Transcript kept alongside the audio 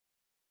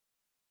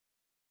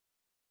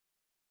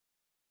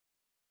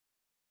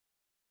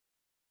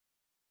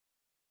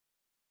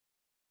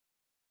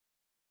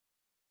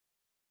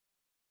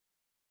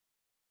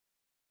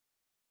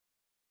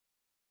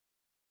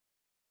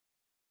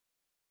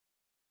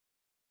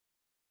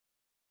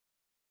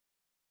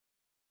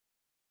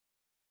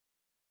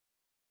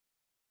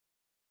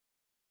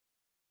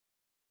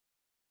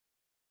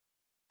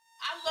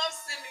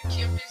sending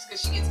Kym pictures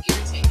because she gets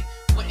irritated.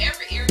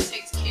 Whatever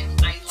irritates Kym,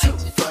 I like to do.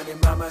 Funny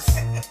mamas.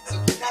 So,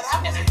 like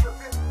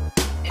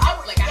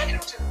I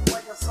had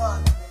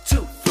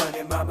Two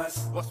funny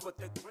mamas. What's with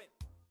the grip?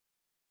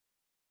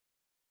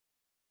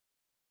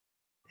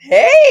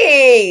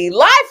 Hey,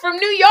 live from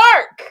New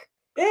York.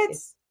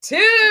 It's two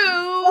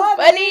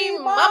funny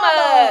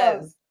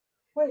mamas.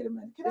 Wait a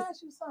minute. Can I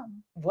ask you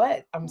something?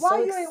 What? I'm Why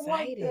so you ain't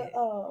wiped excited.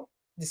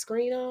 the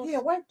screen off? Yeah,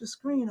 wipe the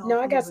screen off. No,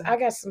 a I got little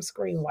bit. some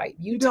screen wipe.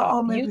 You don't- talk.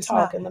 oh, maybe You it's talk,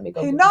 not. and let me go.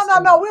 Hey, get no. the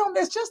screen. We on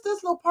this. Just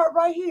this little part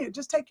right here.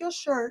 Just take your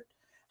shirt.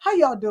 How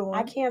y'all doing?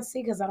 I can't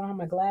see because I don't have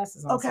my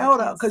glasses on. Okay, so I hold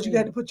can't on, because you see.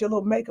 got to put your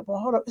little makeup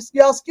on. Hold up.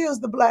 Y'all, excuse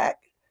the black.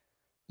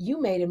 You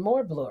made it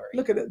more blurry.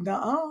 Look at it.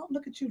 Now,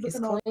 look at you It's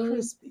looking all clean?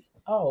 crispy.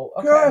 Oh,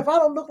 okay. Girl, if I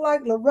don't look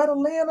like Loretta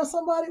Lynn or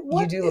somebody,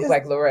 You do look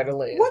like Loretta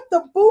Lynn. What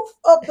the booth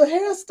of the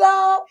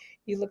hairstyle?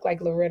 You look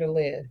like Loretta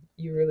Lynn.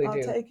 You really I'll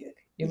do. take it.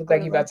 You look put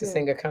like it you about right to there.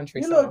 sing a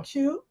country You song. look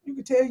cute. You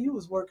could tell you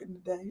was working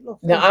today. You look.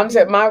 No, I'm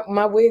frisky. saying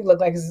my wig look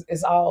like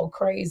it's all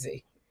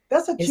crazy.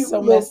 That's a it's cute so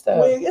little messed up.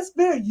 wig. It's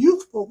very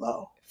youthful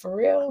though. For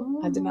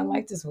real, I did not Mhm.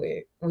 like this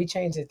wig. We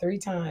changed it 3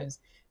 times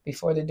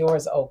before the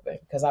doors opened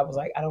because I was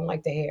like, I don't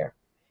like the hair.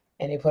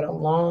 And they put it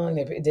long.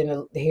 It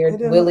didn't. The hair. It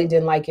didn't Willie look-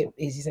 didn't like it.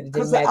 He said it didn't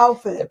Because the match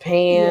outfit. the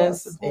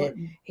pants. Yes, and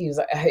important. he was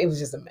like, it was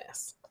just a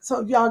mess.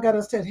 So y'all got to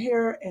understand,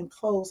 hair and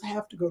clothes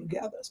have to go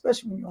together,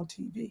 especially when you're on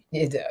TV.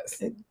 It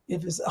does.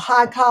 If it's a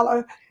high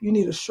collar, you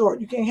need a short.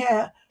 You can't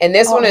have. And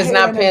this all one the is hair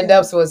not and pinned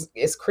everything. up, so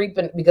it's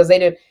creeping because they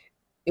didn't.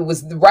 It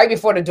was right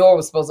before the door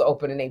was supposed to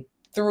open, and they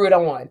threw it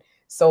on.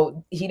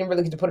 So he didn't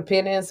really get to put a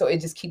pin in, so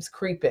it just keeps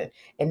creeping,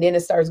 and then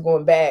it starts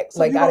going back. So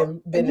like you I gonna,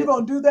 didn't been. and you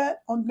gonna do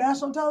that on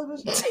national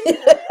television?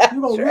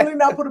 You gonna Sure. really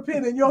not put a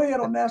pin in your head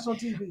on national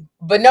TV?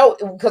 But no,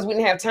 because we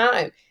didn't have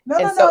time. No,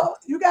 And no, so- no.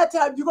 You got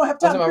time. You gonna have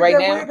time I'm to pick right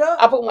that now. wig up?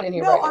 I'll put one in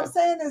here No, right I'm now.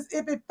 saying is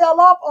if it fell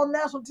off on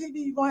national TV,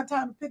 you gonna have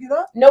time to pick it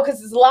up. No,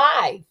 because it's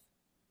live.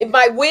 If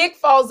my wig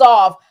falls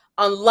off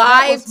on That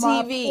live was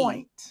my TV,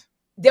 point.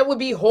 that would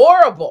be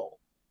horrible.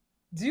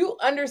 Do you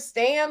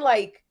understand?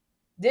 Like,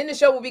 then the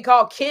show would be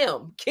called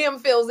Kym. Kym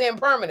fills in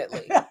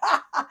permanently.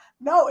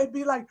 No, it'd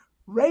be like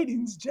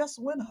ratings just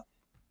went up.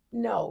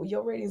 No,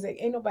 your ratings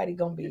ain't nobody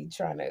gonna be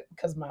trying to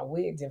because my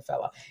wig didn't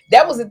fell off.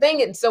 That was the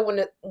thing. And so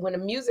when the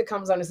music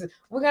comes on, it says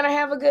we're gonna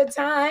have a good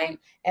time,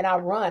 and I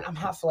run. I'm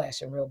hot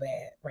flashing real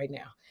bad right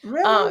now.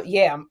 Really?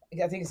 Yeah,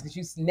 I think it's because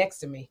you're next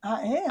to me.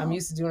 I am. I'm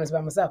used to doing this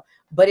by myself.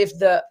 But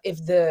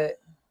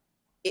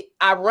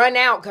I run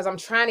out because I'm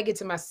trying to get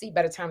to my seat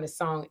by the time the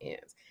song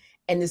ends.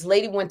 And this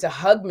lady went to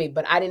hug me,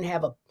 but I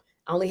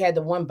only had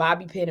the one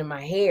bobby pin in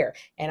my hair.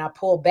 And I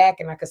pulled back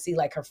and I could see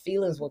like her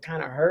feelings were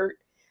kind of hurt.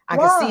 I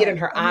could see it in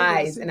her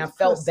eyes and I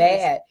felt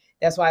bad.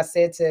 That's why I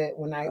said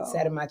when I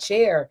sat in my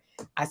chair,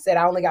 I said,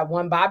 I only got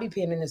one bobby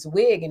pin in this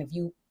wig. And if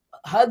you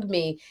hug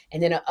me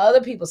and then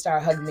other people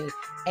start hugging me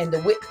and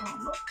the wig.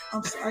 Oh,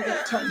 I'm sorry, I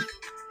got to turn.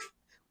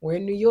 We're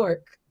in New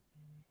York.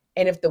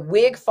 And if the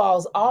wig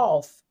falls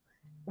off,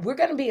 we're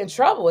going to be in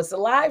trouble. It's a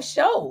live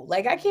show.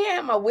 Like, I can't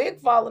have my wig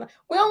falling.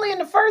 We're only in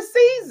the first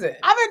season.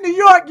 I'm in New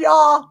York,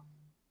 y'all.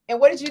 And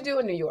what did you do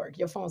in New York?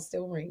 Your phone's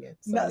still ringing.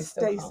 No, Somebody's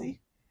still calling.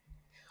 Stacy.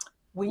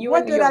 When you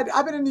What in New did York,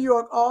 I've been in New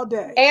York all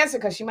day. answer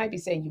because she might be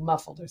saying you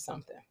muffled or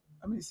something.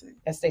 Let me see.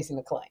 That's Stacey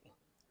McClain.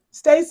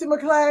 Stacey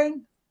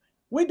McClain,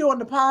 we're doing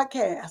the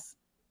podcast.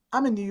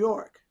 I'm in New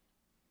York.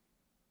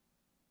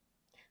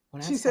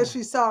 She says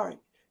she's sorry.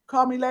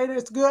 Call me later.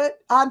 It's good.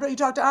 Andre, you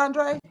talked to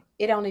Andre?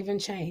 It don't even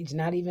change.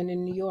 Not even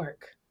in New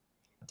York.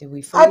 Did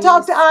we freeze? I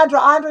talked to Andre.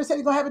 Andre said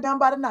he's going to have it done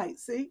by the night.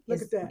 See?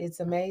 Look at that. It's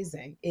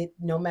amazing.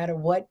 No matter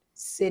what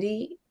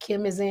city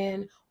Kym is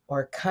in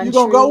or country You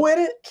going to go with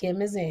it?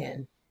 Kym is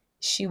in,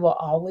 she will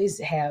always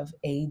have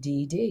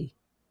ADD.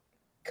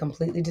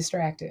 Completely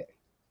distracted.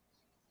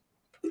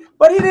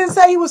 But he didn't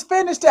say he was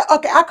finished.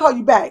 Okay, I'll call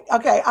you back.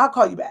 Okay, I'll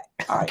call you back.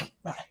 All right,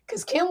 bye.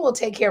 Because Kym will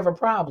take care of a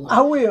problem.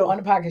 I will. On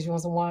the podcast, you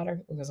want some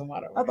water? We got some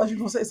water. I thought you were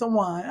going to say some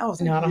wine. I was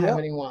No, I don't thinking, have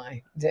any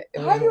wine.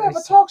 How you have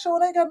a talk show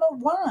and ain't got no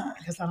wine?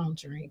 Because I don't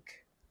drink.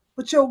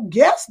 But your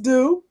guests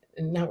do.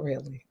 Not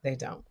really. They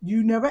don't.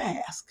 You never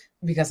ask.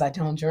 Because I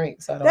don't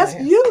drink, so I don't That's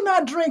ask. you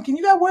not drinking.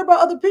 You got to worry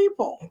about other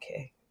people.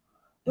 Okay.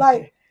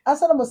 Like, I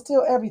said I'm going to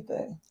steal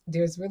everything.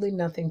 There's really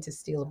nothing to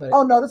steal about it.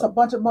 Oh, no, there's a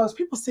bunch of mugs.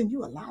 People send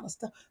you a lot of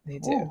stuff. They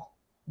do. Ooh,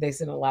 They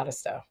send a lot of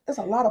stuff. there's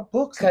a lot of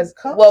books.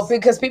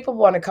 Because people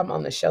want to come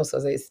on the show,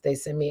 so they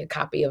send me a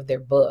copy of their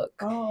book,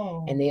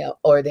 Oh. and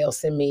they'll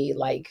send me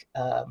like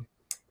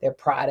their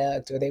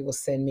product, or they will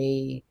send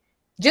me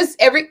just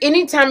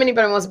anytime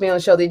anybody wants to be on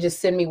the show, they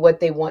just send me what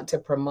they want to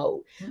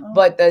promote. Oh.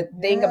 But the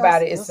thing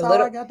about it is a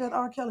little. I got that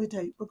R. Kelly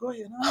tape, but go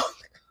ahead. Huh?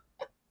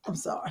 I'm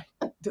sorry.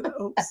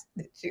 Oops.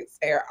 Did you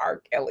say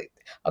R. Kelly?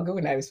 Oh,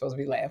 good night. You're supposed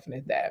to be laughing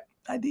at that.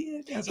 I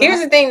did.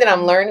 Here's the thing that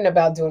I'm learning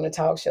about doing a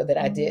talk show that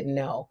I didn't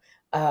know.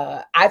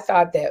 I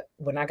thought that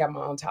when I got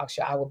my own talk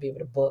show, I would be able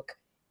to book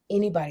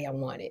anybody I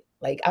wanted.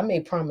 Like, I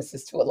made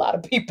promises to a lot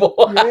of people.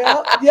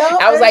 Yeah,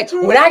 I was like,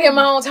 true. when I get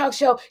my own talk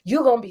show,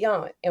 you're gonna be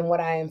on. And what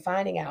I am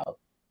finding out,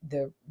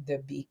 the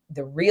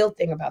real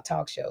thing about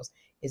talk shows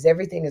is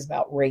everything is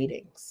about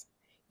ratings.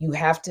 you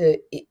have to,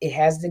 it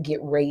has to get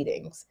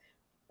ratings,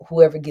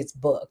 whoever gets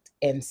booked.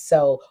 And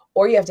so,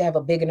 or you have to have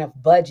a big enough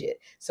budget.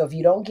 So if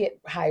you don't get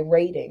high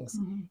ratings,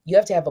 you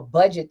have to have a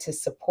budget to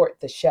support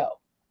the show,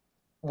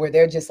 where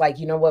they're just like,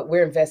 you know what,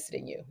 we're invested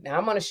in you. Now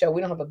I'm on a show,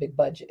 we don't have a big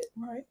budget.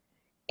 Right.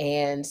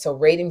 And so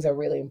ratings are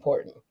really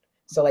important.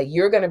 So like,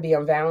 you're going to be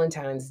on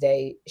Valentine's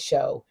Day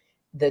show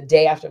the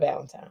day after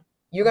Valentine.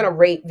 You're going to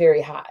rate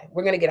very high.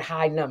 We're going to get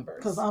high numbers.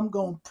 Because I'm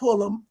going to pull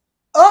them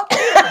up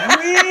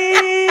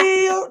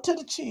real to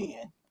the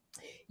chin.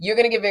 You're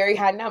going to get very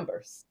high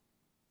numbers.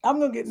 I'm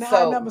going to get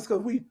high numbers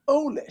because we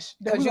foolish.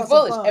 Because you're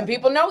foolish and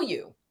people know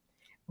you.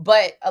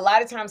 But a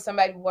lot of times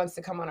somebody wants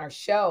to come on our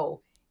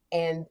show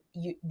and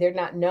they're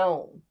not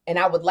known. And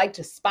I would like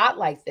to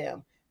spotlight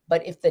them.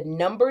 But if the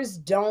numbers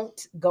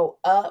don't go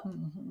up,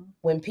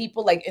 when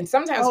people like, and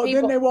sometimes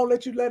people, then they won't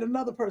let you let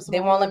another person. They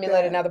won't let me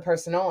let another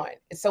person on.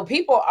 So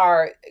people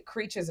are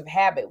creatures of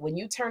habit. When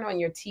you turn on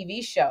your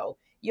TV show,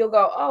 you'll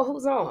go, oh,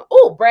 who's on?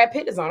 Oh, Brad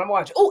Pitt is on. I'm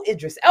watching. Oh,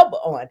 Idris Elba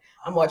on.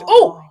 I'm watching.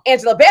 Oh,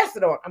 Angela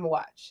Bassett on. I'm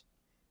watch.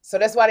 So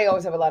that's why they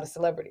always have a lot of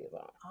celebrities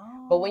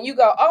on. But when you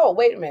go, oh,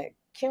 wait a minute,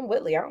 Kym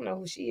Whitley, I don't know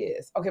who she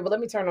is. Okay, but let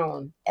me turn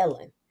on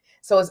Ellen.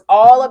 So it's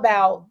all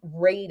about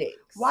ratings.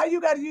 Why you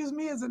got to use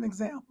me as an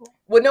example?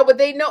 Well, no, but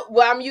they know.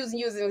 Well, I'm using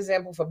you as an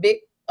example for big.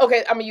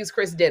 Okay, I'm gonna use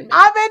Chris Denman.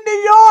 I'm in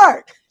New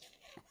York.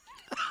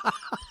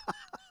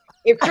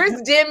 If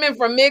Chris Denman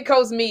from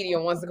Mid-Coast Media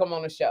wants to come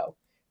on the show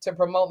to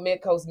promote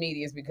Mid-Coast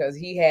Media, is because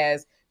he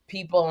has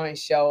people on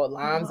his show,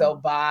 Alonzo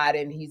Bott,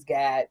 and he's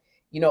got,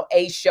 you know,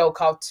 a show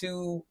called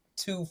Two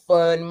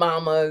Fun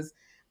Mamas.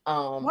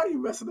 Why are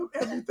you messing up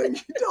everything?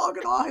 You're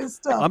talking all his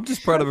stuff. I'm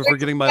just proud of her for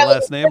getting my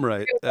last name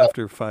right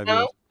after 5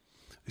 years.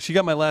 She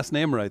got my last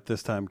name right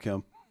this time,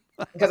 Kym.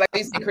 Because I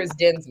used to be Chris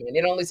Denman.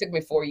 It only took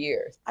me 4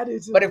 years. I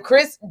did too. But if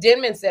Chris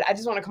Denman said, I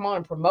just want to come on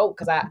and promote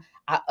because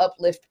I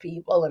uplift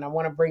people and I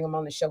want to bring them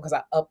on the show because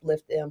I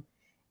uplift them.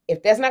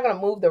 If that's not going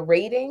to move the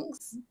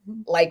ratings,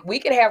 like we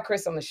could have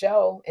Chris on the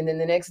show and then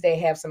the next day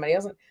have somebody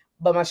else,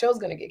 but my show's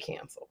going to get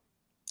canceled.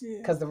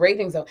 Because the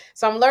ratings are.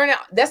 So I'm learning.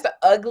 That's the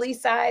ugly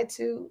side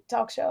to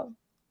talk show.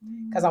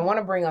 Because I want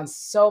to bring on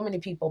so many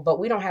people, but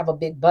we don't have a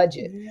big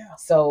budget.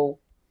 So,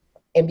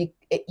 and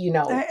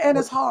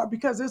it's hard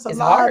because there's a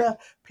lot of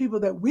people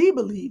that we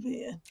believe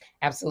in.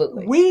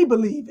 Absolutely. We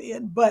believe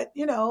in, but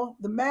the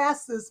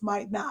masses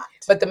might not.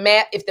 But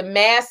if the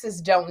masses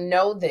don't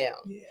know them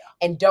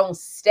and don't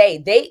stay,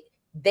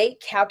 they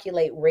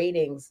calculate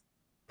ratings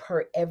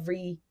per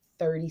every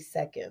 30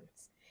 seconds.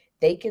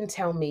 They can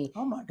tell me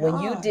when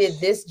you did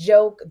this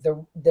joke,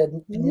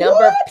 the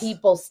number of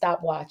people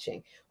stop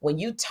watching. When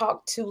you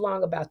talk too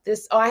long about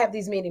this, I have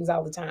these meetings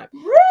all the time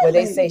where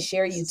they say,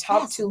 Sherri, you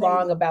talk too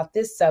long about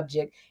this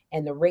subject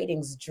and the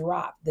ratings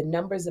drop. The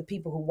numbers of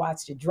people who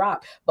watched it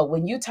drop. But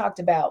when you talked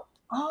about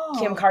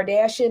Kim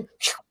Kardashian,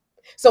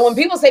 so when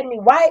people say to me,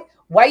 why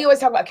you always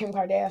talk about Kim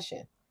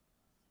Kardashian?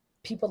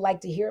 People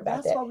like to hear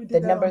about that. The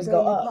numbers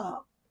go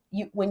up.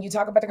 When you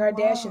talk about the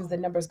Kardashians, the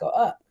numbers go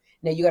up.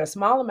 Now, you got a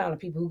small amount of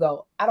people who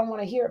go, I don't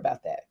want to hear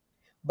about that.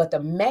 But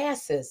the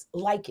masses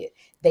like it.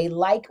 They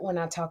like when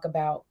I talk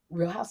about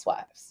Real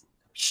Housewives.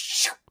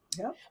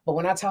 But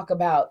when I talk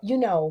about,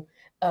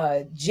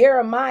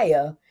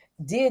 Jeremiah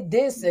did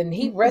this and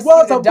he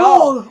rescued a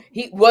dog.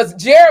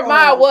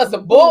 Jeremiah was a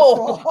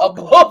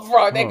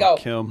bullfrog. They go,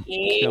 Kym.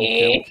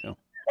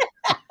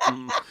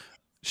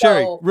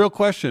 Sherri, real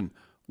question.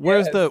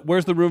 Where's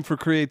the room for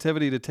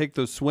creativity to take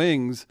those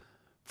swings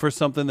for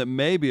something that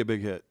may be a big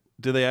hit?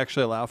 Do they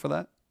actually allow for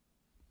that?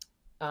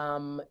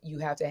 You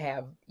have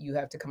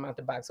to come out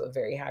the box with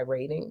very high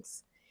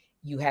ratings.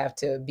 You have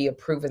to be a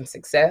proven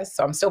success.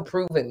 So I'm still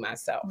proving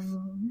myself.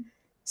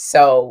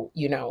 So,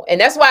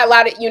 and that's why a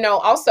lot of,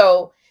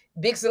 also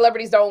big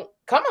celebrities don't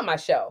come on my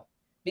show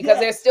because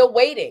they're still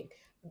waiting.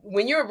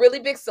 When you're a really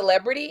big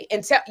celebrity,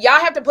 and y'all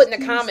have to put in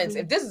the comments,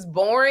 if this is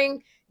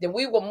boring, then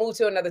we will move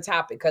to another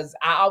topic. Because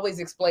I always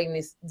explain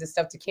this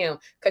stuff to Kym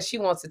because she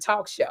wants a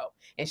talk show.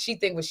 And she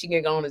thinks when she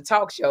can get on the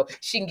talk show,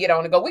 she can get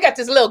on and go, we got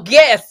this little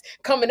guest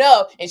coming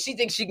up. And she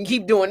thinks she can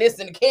keep doing this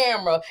in the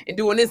camera and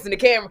doing this in the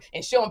camera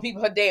and showing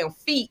people her damn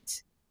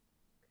feet.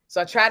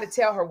 So I try to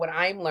tell her what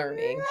I'm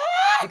learning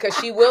because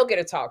she will get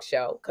a talk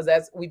show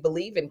because we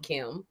believe in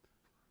Kym.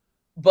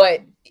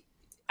 But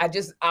I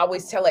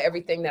always tell her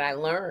everything that I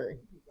learned.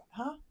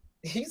 Huh?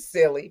 You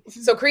silly.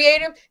 So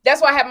creative. That's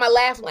why I have my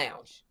Laugh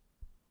Lounge.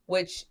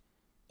 Which,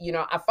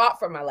 I fought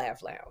for my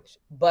Laugh Lounge,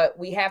 but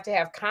we have to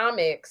have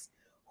comics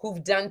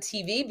who've done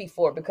TV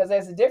before because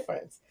there's a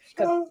difference.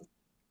 Oh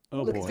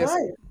boy,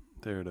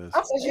 there it is. I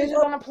was just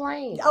on a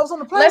plane. I was on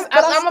the plane.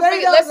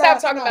 Let's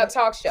stop talking about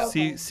talk show.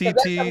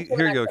 CT,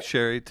 here you go,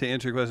 Sherri. To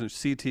answer your question,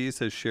 CT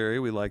says, Sherri,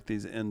 we like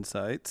these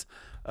insights.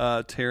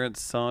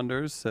 Terrence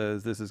Saunders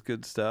says, this is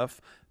good stuff.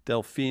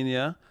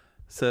 Delphina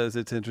says,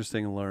 it's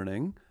interesting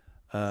learning.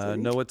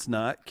 No, it's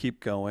not.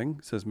 Keep going,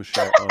 says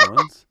Michelle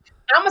Owens.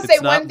 I'm going to say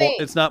one thing.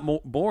 It's not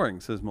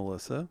boring, says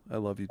Melissa. I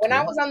love you too. When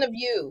I was on The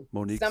View,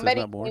 Monique somebody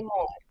says not boring. came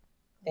on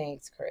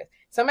Thanks, Chris.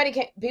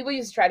 People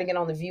used to try to get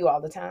on The View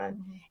all the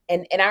time.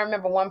 Mhm. And I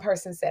remember one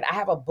person said, I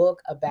have a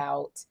book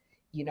about,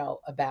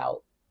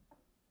 about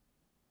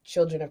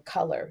children of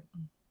color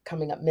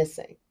coming up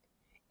missing.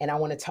 And I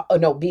want to talk,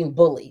 being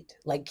bullied,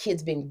 like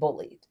kids being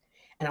bullied.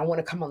 And I want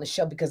to come on the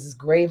show because it's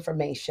great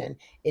information,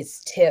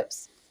 it's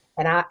tips.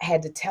 And I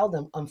had to tell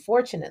them,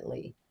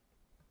 unfortunately,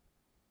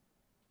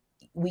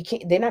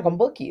 they're not going to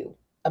book you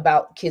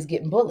about kids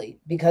getting bullied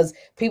because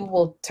people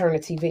will turn the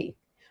TV.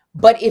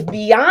 But if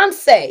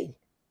Beyonce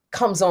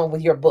comes on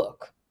with your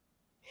book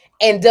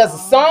and does a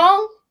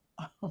song,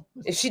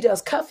 if she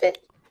does Cuff It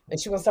and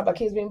she wants to talk about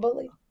kids being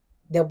bullied,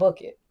 they'll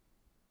book it.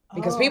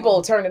 Because people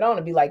will turn it on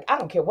and be like, I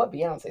don't care what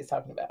Beyonce's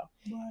talking about.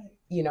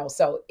 Right.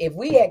 So if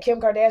we had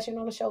Kim Kardashian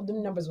on the show,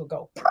 them numbers would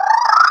go.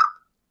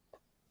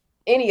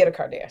 Any of the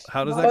Kardashians.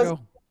 How does that go?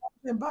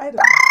 Invite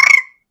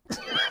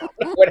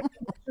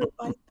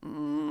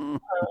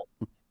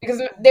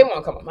Because they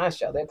won't come on my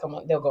show.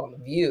 They'll go on The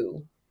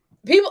View.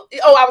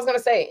 I was going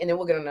to say, and then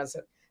we'll get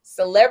another.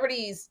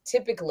 Celebrities,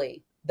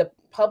 typically, the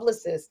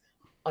publicists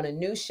on a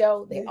new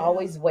show, they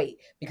always wait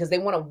because they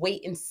want to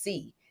wait and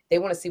see. They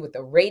want to see what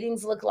the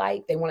ratings look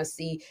like. They want to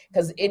see,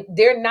 because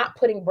they're not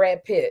putting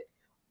Brad Pitt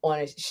on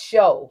a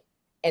show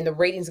and the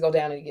ratings go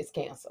down and it gets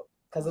canceled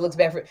because it looks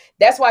bad for.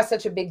 That's why it's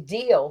such a big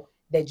deal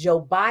that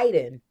Joe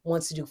Biden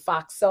wants to do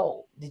Fox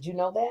Soul. Did you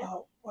know that?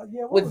 Oh, well,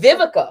 yeah, with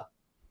Vivica.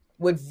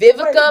 With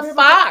Vivica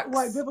Fox.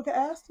 Wait, Vivica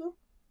asked him?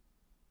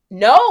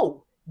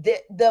 No.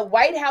 The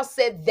White House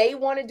said they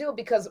want to do it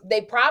because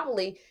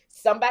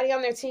somebody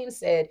on their team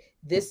said,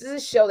 this is a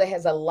show that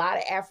has a lot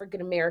of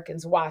African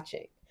Americans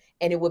watching.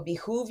 And it would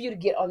behoove you to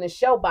get on the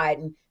show,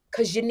 Biden,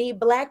 because you need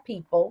Black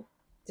people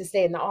to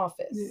stay in the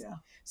office. Yeah.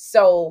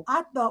 So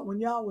I thought when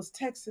y'all was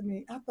texting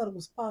me, I thought it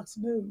was Fox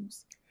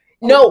News.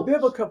 No.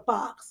 Vivica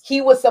Fox.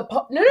 He was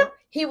supposed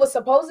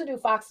to do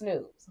Fox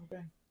News.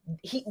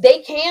 Okay. They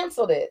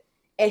canceled it.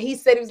 And he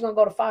said he was going to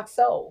go to Fox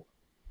Soul.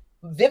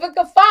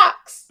 Vivica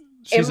Fox.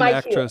 She's an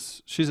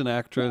actress. She's an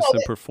actress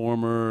and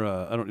performer.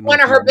 I don't know.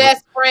 One of her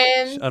best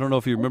friends. I don't know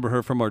if you remember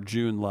her from our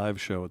June live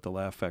show at the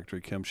Laugh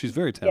Factory, Kym. She's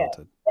very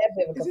talented.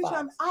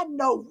 I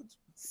know.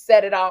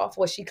 Set it off.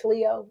 Was she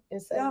Cleo?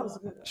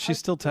 She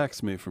still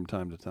texts me from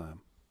time to time.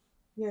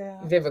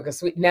 Yeah. Vivica,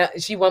 sweet. Now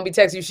she won't be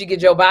texting you. She get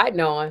Joe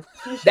Biden on.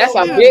 That's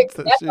a big.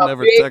 She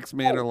never texts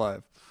me in her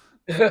life.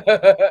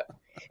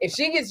 If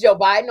she gets Joe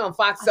Biden on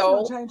Fox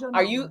Soul,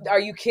 are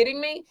you kidding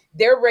me?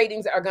 Their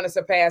ratings are going to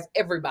surpass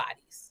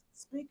everybody's.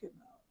 Speaking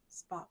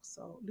of Fox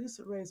Soul,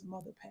 Lisa Ray's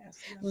mother passed.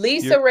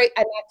 Lisa Ray,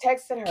 and I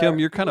texted her. Kym,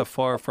 you're kind of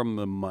far from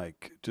the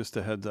mic. Just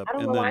a heads up. I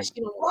don't know why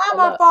am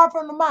I far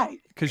from the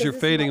mic? Because you're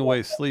fading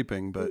away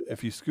sleeping. But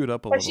if you scoot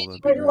up a little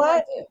bit,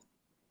 what?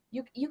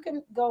 You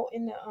can go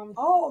in the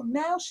Oh,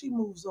 now she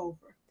moves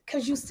over.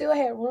 Because you still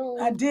had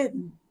room. I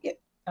didn't. Yeah.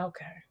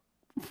 Okay.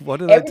 What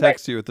did I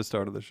text you at the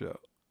start of the show?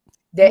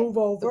 Move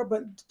over,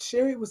 but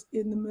Sherri was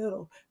in the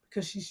middle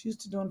because she's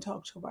used to doing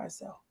talk show by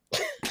herself.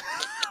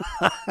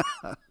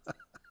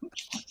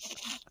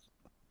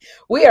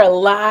 We are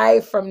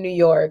live from New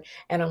York,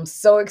 and I'm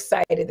so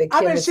excited that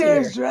Kym is here. I'm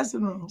in Sherri's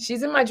dressing room.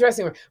 She's in my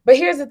dressing room. But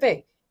here's the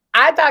thing.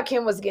 I thought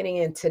Kym was getting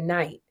in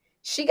tonight.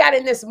 She got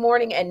in this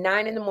morning at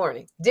 9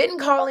 a.m. Didn't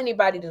call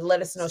anybody to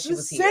let us know she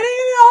was here. Sitting in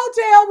the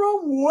hotel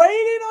room waiting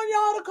on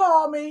y'all to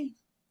call me.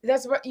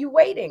 That's right. You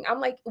waiting. I'm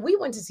like, we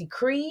went to see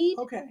Creed.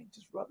 Okay,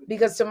 just rub it.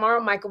 Because tomorrow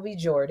Michael B.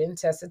 Jordan,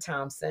 Tessa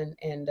Thompson,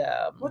 and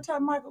what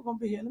time Michael gonna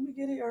be here? Let me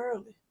get here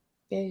early.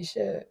 Yeah, you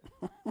should.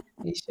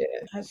 You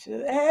should. I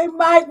should. Hey,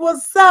 Mike,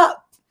 what's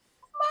up?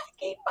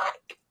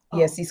 Mike.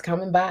 Yes, he's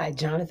coming by.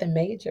 Jonathan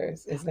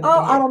Majors is going to be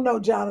here. I don't know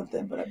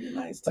Jonathan, but that'd be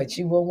nice. But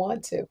you will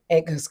want to.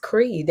 And because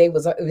Creed, they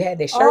had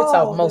their shirts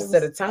off most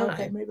of the time.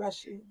 Okay, maybe I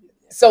should.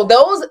 So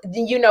those,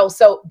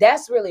 so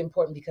that's really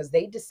important because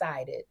they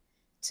decided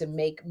to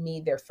make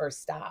me their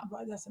first stop.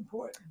 Right, that's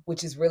important.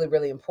 Which is really,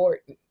 really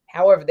important.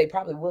 However, they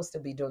probably will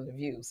still be doing The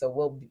View. So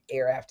we'll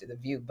air after The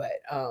View. But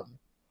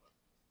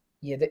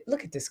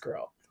look at this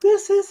girl.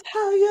 This is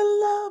how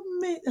you love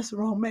me. That's the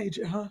wrong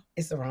major, huh?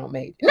 It's the wrong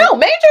major. No,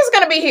 Major's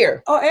going to be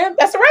here. Oh, and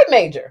that's the right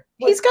major.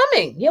 He's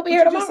coming. He'll be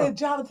here tomorrow. You said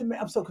Jonathan.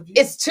 I'm so confused.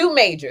 It's two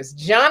majors.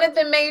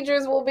 Jonathan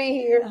Majors will be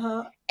here,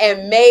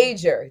 and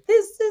Major.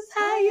 This is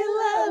how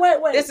you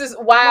love. Wait. This is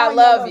why I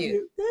love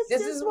you.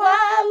 This is why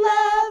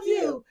I love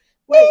you.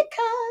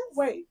 Because.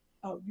 Wait.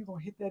 Oh, you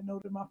gonna hit that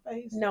note in my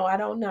face? No, I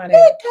don't know that.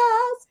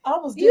 Because I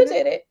almost you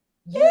did it.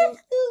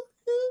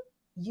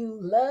 You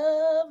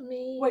love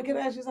me. Wait, can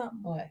I ask you something?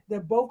 What? They're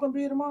both gonna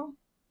be here tomorrow?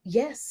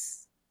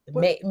 Yes.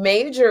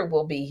 Major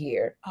will be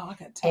here. Oh, I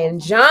got and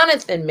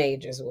Jonathan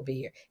Majors will be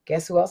here.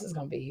 Guess who else is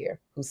gonna be here?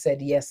 Who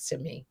said yes to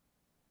me?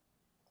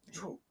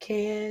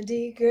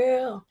 Candy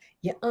girl,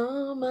 you're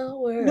on my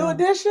world. New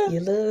Edition?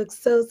 You look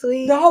so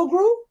sweet. The whole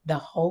group? The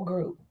whole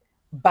group.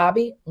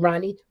 Bobby,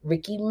 Ronnie,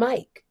 Ricky,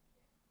 Mike,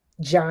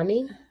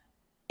 Johnny,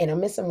 and I'm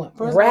missing one.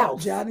 First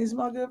Ralph. Johnny's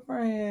my good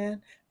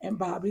friend, and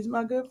Bobby's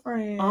my good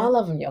friend. All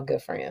of them your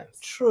good friends.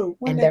 True.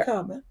 When they're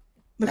coming?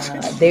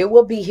 They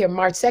will be here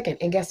March 2nd.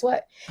 And guess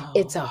what?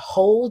 It's a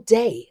whole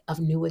day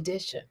of New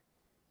Edition.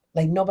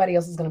 Like nobody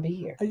else is gonna be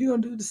here. Are you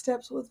gonna do the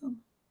steps with them?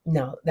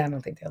 No, I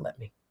don't think they'll let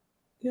me.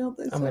 You don't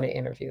think I'm so? gonna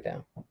interview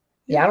them.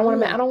 Yeah, I don't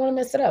want to. I don't want to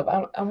mess it up.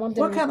 I want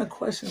them. What kind of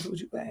questions would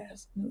you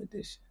ask? New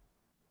Edition.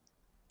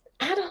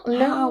 I don't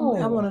know.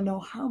 I want to know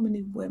how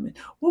many women.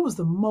 What was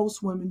the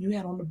most women you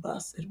had on the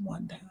bus at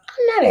one time?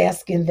 I'm not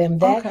asking them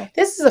that. Okay.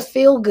 This is a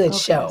feel-good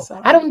show. So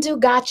I don't do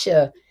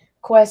gotcha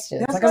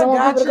questions. That's Like, I don't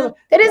want people to gotcha. go,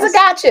 that is a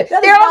gotcha.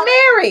 They're all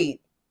married.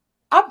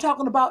 I'm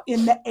talking about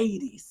in the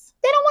 80s.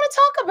 They don't want to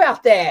talk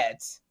about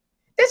that.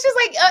 It's just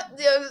like,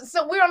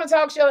 so we're on a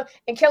talk show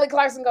and Kelly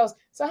Clarkson goes,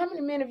 so how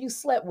many men have you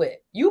slept with?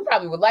 You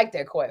probably would like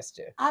that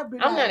question. I'm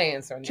not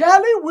answering that.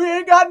 Kelly, we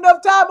ain't got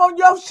enough time on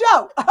your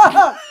show.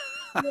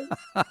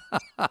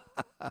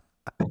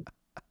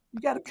 You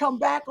got to come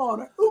back on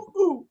her. Ooh,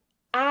 ooh.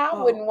 I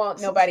wouldn't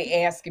want nobody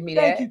asking me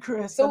that. Thank you,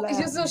 Chris. So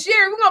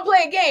Sherri, we're going to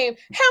play a game.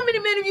 How many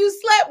men have you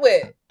slept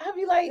with? I'd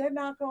be like, they're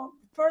not going to.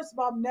 First of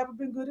all, I've never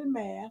been good in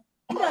math.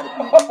 You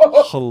gotta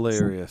be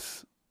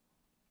hilarious.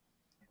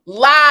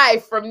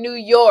 Live from New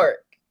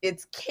York,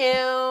 it's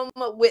Kym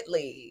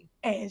Whitley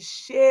and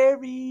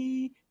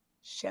Sherri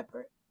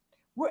Shepherd.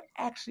 We're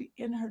actually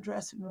in her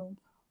dressing room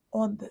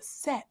on the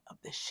set of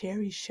the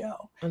Sherri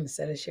Show. On the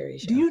set of Sherri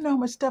Show. Do you know how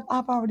much stuff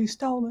I've already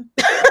stolen?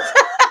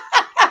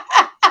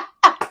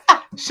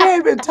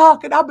 Sherri been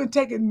talking. I've been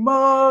taking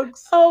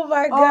mugs. Oh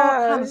my God.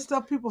 All kind of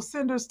stuff. People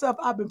send her stuff.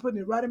 I've been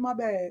putting it right in my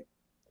bag.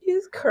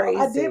 He's crazy.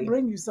 I did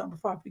bring you something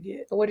before I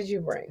forget. What did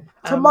you bring?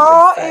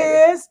 Tomorrow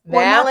is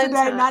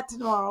Valentine's. not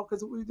tomorrow,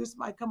 because this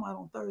might come out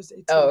on Thursday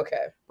too. Oh,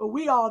 okay. But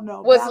we all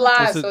know what's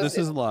live. This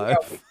is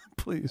live.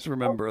 Please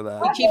remember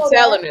that. We keep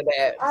telling her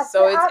that,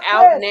 so it's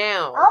out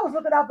now. I was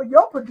looking out for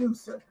your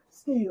producer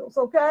skills.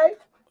 Okay.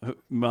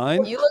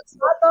 Mine. You look so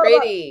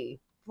pretty.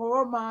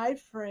 For my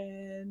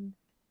friend.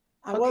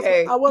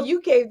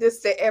 You gave this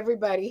to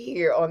everybody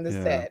here on the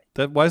set.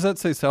 Why does that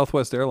say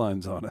Southwest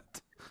Airlines on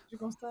it? What you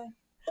gonna say?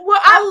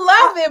 Well, I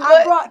love it,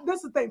 but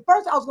this is the thing.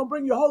 First, I was gonna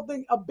bring you a whole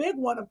thing, a big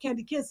one of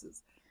Candy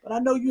Kisses, but I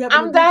know you have.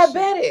 I'm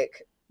diabetic.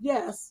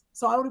 Yes,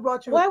 so I only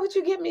brought you. Why would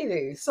you give me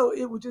these? So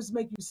it would just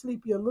make you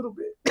sleepy a little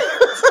bit.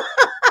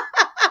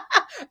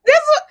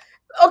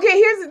 Okay,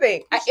 here's the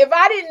thing. If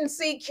I didn't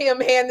see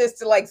Kym hand this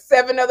to like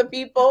 7 other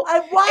people,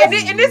 and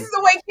this is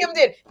the way Kym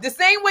did, the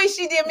same way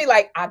she did me,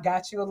 like, I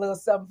got you a little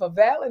something for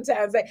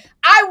Valentine's Day.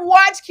 I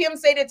watched Kym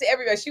say that to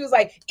everybody. She was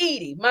like,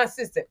 Edie, my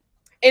sister.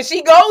 And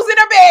she goes in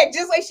her bag,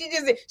 just like she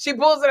just did. She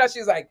pulls it out.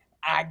 She's like,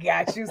 I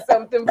got you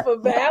something for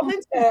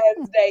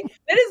Valentine's Day.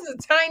 This is a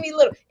tiny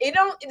little,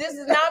 this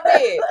is not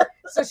big.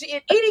 So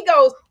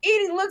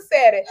Edie looks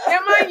at it. Now,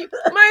 mind you,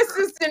 my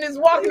assistant is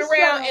walking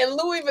around in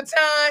Louis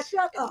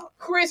Vuitton,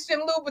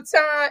 Christian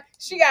Louboutin.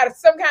 She got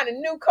some kind of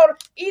new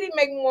coat. Edie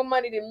making more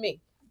money than me.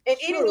 And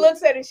Edie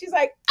looks at it and she's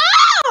like,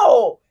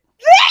 oh,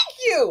 thank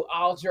you.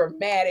 All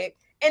dramatic.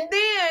 And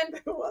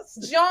then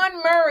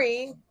John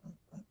Murray,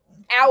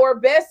 our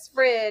best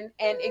friend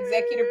and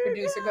executive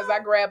producer, because I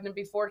grabbed him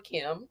before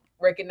Kym,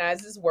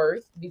 recognized his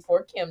worth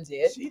before Kym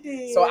did. She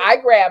did. So I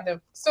grabbed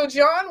him. So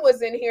John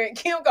was in here and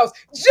Kym goes,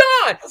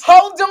 John,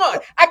 hold on.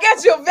 I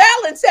got you a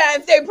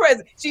Valentine's Day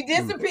present. She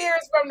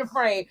disappears from the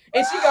frame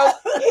and she goes,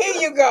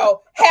 here you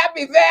go.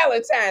 Happy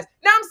Valentine's.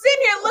 Now I'm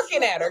sitting here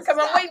looking at her because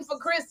I'm waiting for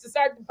Chris to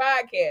start the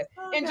podcast.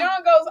 And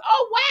John goes,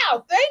 oh,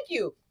 wow, thank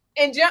you.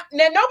 And John,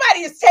 now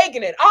nobody is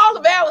taking it. All the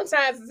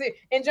Valentine's is here.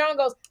 And John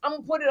goes, I'm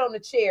gonna put it on the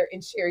chair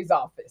in Sherri's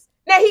office.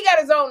 Now he got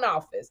his own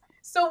office.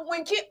 So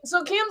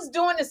Kym's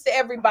doing this to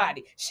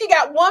everybody. She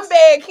got one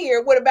bag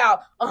here with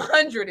about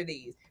 100 of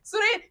these.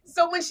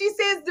 So when she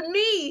says to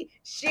me,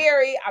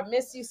 Sherri, I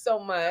miss you so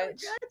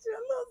much.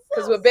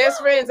 Because we're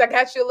best friends, I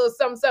got you a little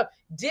something.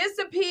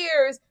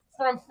 Disappears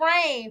from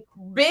frame,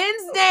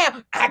 bends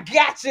down. I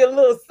got you a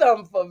little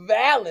something for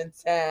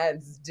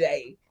Valentine's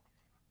Day.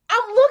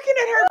 I'm looking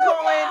at her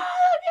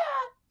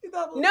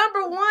going,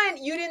 number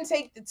one, you didn't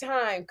take the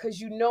time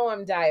because you know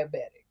I'm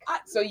diabetic.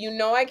 So you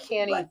know I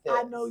can't eat this.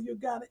 I know you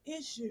got an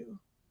issue.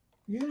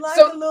 You like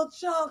a little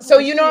chocolate. So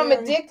you know I'm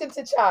addicted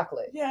to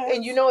chocolate. Yes.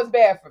 And you know it's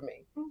bad for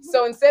me. Mm-hmm.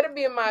 So instead of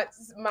being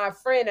my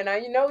friend,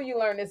 and you know you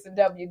learn this in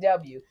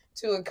WW,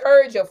 to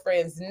encourage your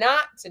friends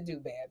not to do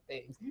bad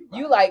things. Right.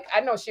 You like,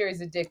 I know Sherri's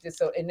addicted,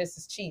 and this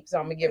is cheap, so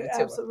I'm gonna give it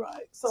to her.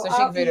 Right. So she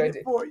can eat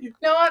it for you.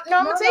 No, I'm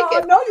gonna take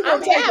it. I know you're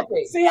gonna take happy.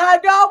 It. See how I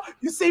go?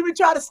 You see me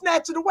try to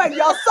snatch it away.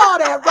 Y'all saw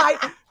that, right?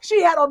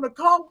 She had on the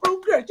Kung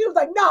Fu girl. She was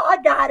like, no, I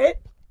got it.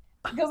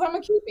 Because I'm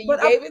gonna keep it. You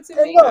gave it to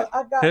me. Look,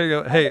 I got Here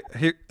you go. Hey,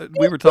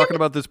 we were talking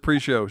about this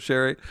pre-show,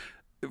 Sherri.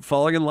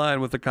 Falling in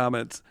line with the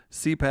comments,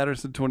 C.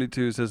 Patterson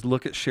 22 says,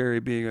 "Look at Sherri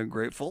being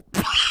ungrateful."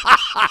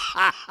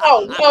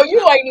 Oh no,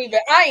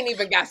 I ain't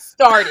even got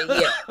started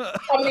yet. I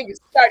haven't even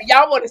started.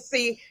 Y'all want to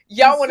see?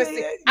 Y'all want to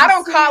see? I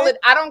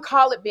don't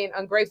call it being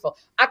ungrateful.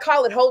 I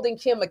call it holding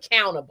Kym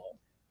accountable.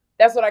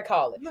 That's what I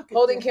call it. Look at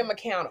Holding that. Kym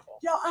accountable.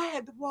 Yo, I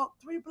had to walk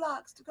 3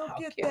 blocks to go Oh,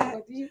 get Kym, that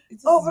what do you-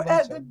 this is over a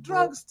bunch at the of bull-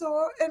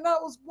 drugstore, and I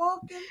was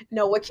walking.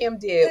 No, what Kym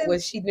did And-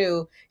 was she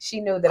knew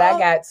that I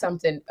got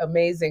something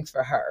amazing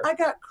for her. I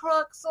got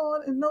Crocs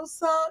on and no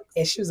socks.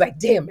 And she was like,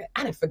 damn it,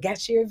 I done forgot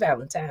Sherri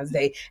Valentine's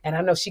Day. And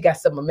I know she got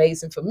something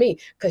amazing for me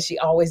because she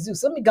always do.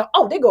 So let me go,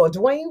 oh, they go to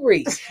Dwayne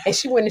Reed. And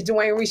she went to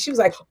Dwayne Reed. She was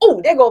like,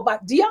 oh, they go buy,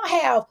 do y'all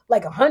have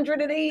like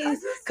 100 of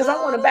these? Because I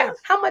want to buy them.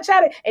 How much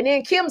are they? And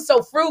then Kym's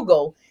so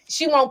frugal,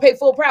 she won't pay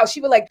full price.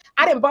 She be like,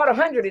 I didn't bought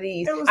 100 of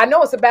these. I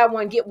know it's a buy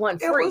one, get one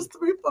It free. was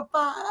 3 for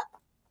 $5.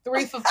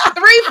 3 for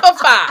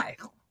 $5.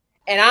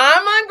 And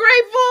I'm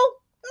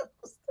ungrateful.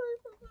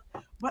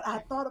 But I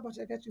thought about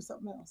you. I got you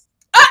something else.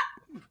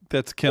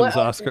 That's Kym's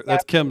Well, Oscar.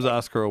 That's Kym's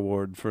Oscar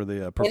award for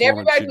the And performance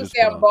everybody she who just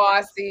say put I'm on.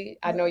 bossy,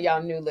 I know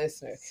y'all new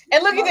listeners.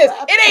 And look at this.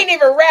 It ain't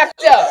even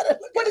wrapped up.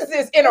 What is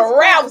this in a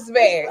Ralph's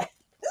bag?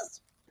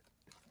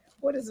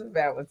 What is a It's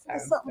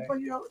Valentine's something Day? for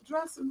your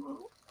dressing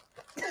room.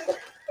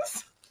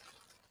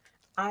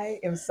 I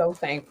am so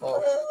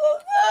thankful.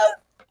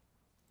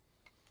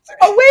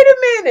 Oh,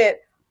 wait a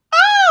minute.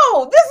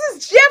 Oh, this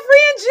is Jeffrey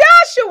and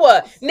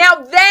Joshua.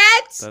 Now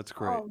That's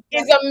great.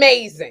 is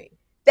amazing.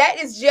 That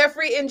is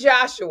Jeffrey and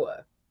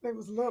Joshua. They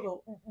was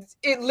little.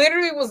 It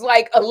literally was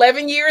like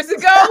 11 years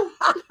ago.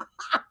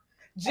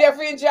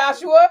 Jeffrey and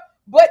Joshua.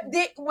 But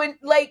when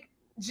like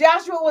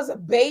Joshua was a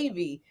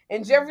baby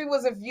and Jeffrey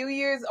was a few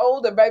years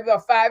older, maybe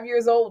about 5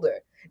 years older.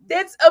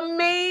 That's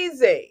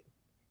amazing.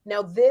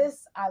 Now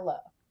this I love.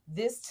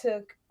 This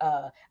took,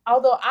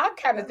 although I'm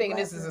kind of thinking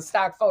this is a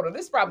stock photo.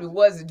 This probably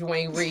was a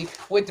Dwayne Reed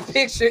with the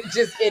picture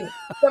just in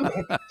some,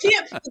 Kym,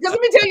 because let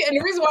me tell you, and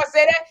the reason why I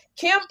say that,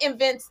 Kym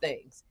invents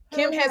things.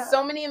 Kym has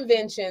so many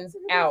inventions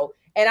out.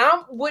 And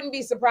I wouldn't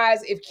be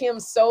surprised if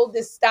Kym sold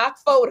this stock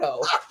photo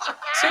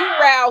to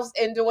Ralph's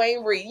and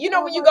Dwayne Reed. You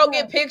know, when you go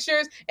get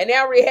pictures and they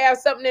already have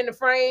something in the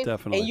frame,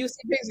 Definitely. and you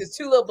see pictures,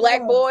 2 little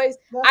black boys.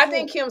 I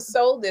think Kym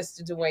sold this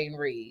to Dwayne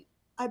Reed.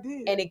 I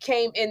did. And it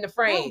came in the That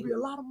frame. would be a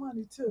lot of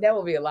money too. That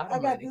would be a lot of I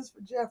got money. this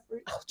for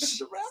Jeffrey. Oh, This is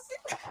the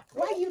wrap.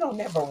 Why you don't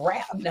never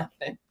wrap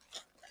nothing?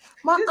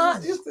 My This aunt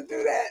is- used to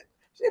do that.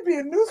 She'd be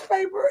in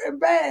newspaper and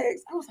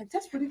bags. I was like,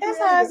 that's pretty That's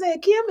creative. how I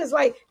said Kym is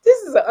like, this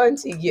is an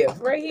auntie gift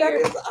right That here.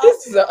 is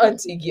This is an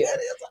auntie gift. That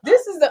is-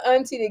 This is the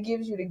auntie that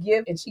gives you the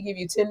gift and she give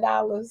you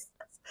 $10.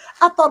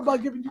 I thought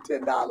about giving you $10.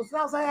 And I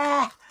was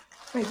like,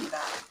 maybe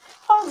not.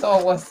 Hold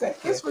on 1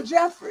 second. It's for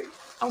Jeffrey.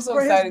 I'm so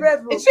for his excited.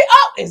 bedroom.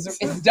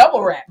 It's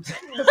double wrapped.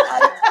 'Cause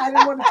I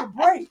didn't want it to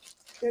break.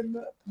 In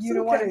the You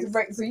don't want it to suitcase.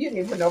 break, so you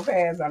didn't put no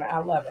pads on it. I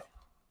love it.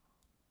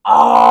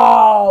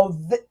 Oh,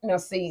 now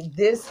see,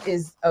 this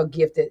is a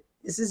gift that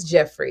this is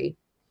Jeffrey,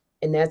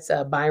 and that's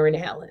Byron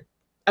Allen.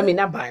 I mean,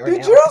 not Byron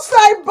Did Allen. you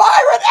say Byron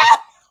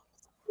Allen?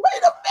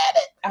 Wait a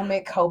minute. I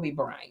meant Kobe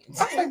Bryant.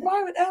 I was like,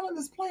 Byron Allen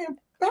is playing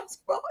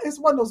basketball. It's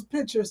one of those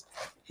pictures.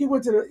 He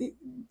went to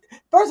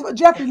first of all,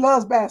 Jeffrey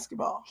loves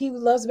basketball. He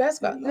loves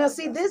basketball. He Now, loves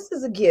see, this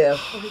is a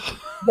gift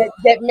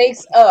that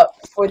makes up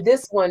for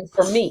this one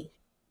for me.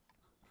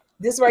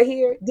 This right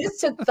here, this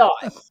took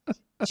thought.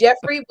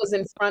 Jeffrey was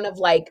in front of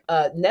like,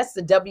 and that's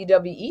the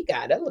WWE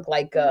guy. That looked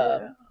like,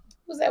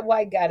 who's that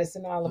white guy that's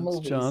in all the That's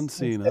movies? John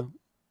Cena.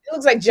 It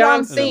looks like John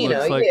And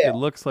Cena. it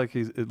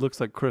looks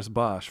like Chris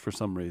Bosch for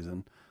some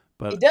reason.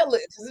 But It does look,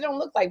 because it don't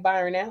look like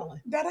Byron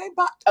Allen. That ain't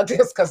Byron. Oh,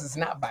 that's because it's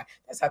not Byron.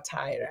 That's how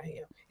tired I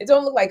am. It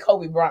don't look like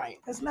Kobe Bryant.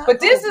 It's not. But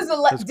this Kobe. is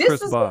it's this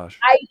Chris is Bosch.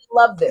 I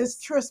love It's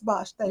this. Trish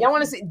Bosch. Thank Y'all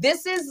want you. to see?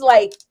 This is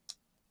like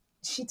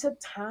she took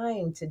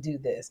time to do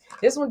this.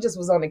 This one just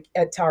was on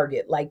at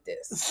Target like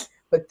this,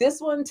 but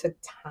this one took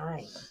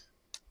time.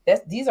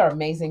 These are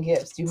amazing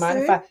gifts. Do you mind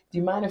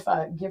if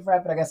I gift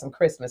wrap it? I got some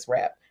Christmas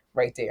wrap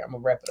right there. I'm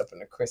gonna wrap it up in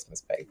the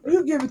Christmas paper.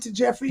 You give it to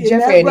Jeffrey. in Jeffrey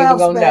that ain't even Ralph's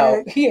gonna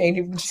know. bag. He ain't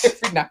even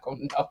Jeffrey not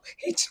gonna know.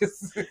 He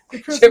just The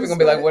Jeffrey Christmas gonna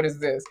be like, bag. "What is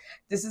this?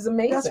 This is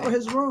amazing. That's for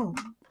his room.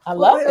 I Well,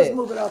 love let's it."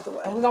 move it out the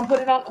way. And we're gonna put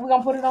it on. We're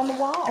gonna put it on the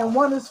wall. And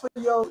one is for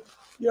your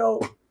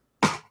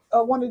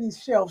one of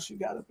these shelves you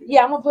got up here.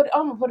 Yeah, I'm gonna put it up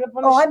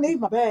on the. Oh, I need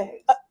my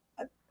bags.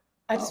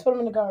 I just put them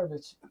in the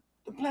garbage.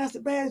 The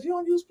plastic bags. You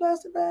don't use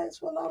plastic bags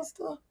for a lot of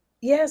stuff.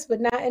 Yes, but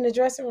not in the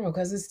dressing room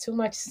because it's too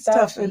much It's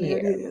stuff tough in here.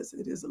 there. It is.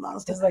 It is a lot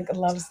of stuff. It's like a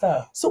lot of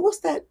stuff. So what's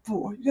that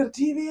for? You got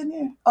a TV in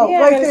there? Oh, Yeah,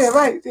 I right got a- there,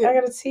 right there. I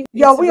got a TV.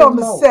 Yo, It's a we on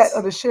the remote. set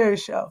of the Sherri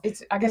Show.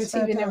 I got a It's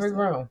TV in every fantastic.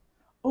 room.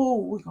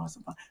 Oh, we're going to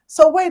some fun.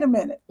 So wait a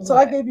minute. So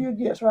I What? gave you a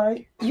gift,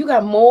 right? You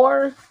got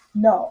more.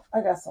 No,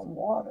 I got some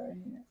water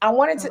in here. I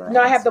wanted to. All No,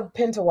 I right. have the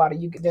Pinto water.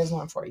 There's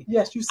one for you.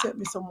 Yes, you sent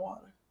me some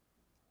water.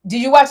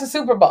 Did you watch the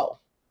Super Bowl?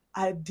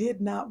 I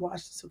did not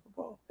watch the Super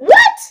Bowl.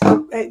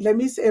 What? Hey, let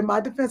me say, in my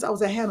defense, I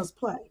was at Hannah's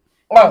play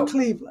Oh, in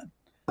Cleveland.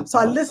 So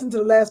I listened to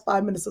the last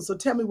 5 minutes. So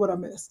tell me what I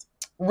missed.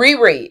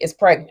 Riri is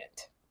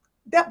pregnant.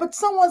 But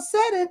someone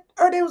said it,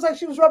 or they was like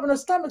she was rubbing her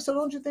stomach. So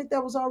don't you think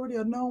that was already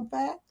a known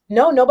fact?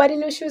 No, nobody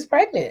knew she was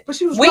pregnant. But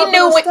she was. We rubbing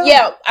knew her it. stomach.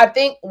 Yeah, I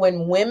think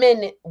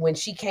when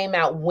she came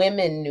out,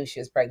 women knew she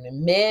was pregnant.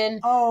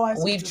 Men, Oh, I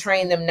see. we've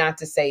trained them not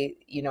to say,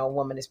 a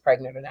woman is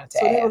pregnant or not to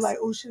So ask. they were like,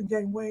 "Oh, she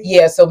gained weight."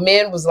 Yeah, so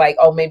men was like,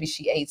 oh, maybe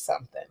she ate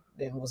something.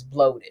 and was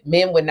bloated.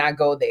 Men would not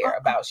go there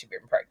about she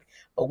being pregnant,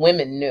 but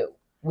women knew.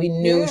 We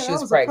knew she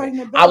was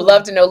pregnant. I would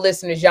love to know,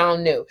 listeners, y'all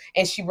knew.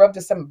 And she rubbed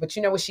her stomach. But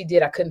you know what she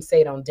did? I couldn't say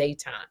it on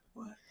daytime.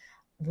 What?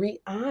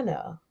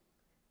 Rihanna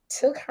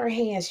took her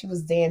hand. She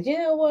was dancing,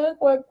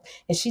 what?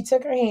 And she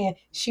took her hand.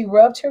 She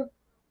rubbed her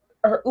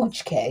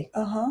oochke.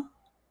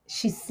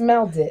 She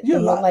smelled it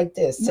and went like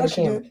this to the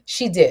camera.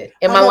 She did.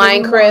 Am I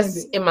lying,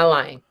 Chris? Am I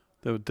lying?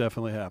 That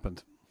definitely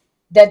happened.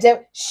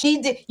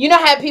 She did. You know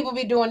how people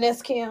be doing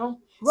this, Kym?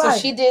 Right. So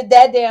she did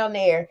that down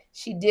there.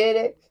 She did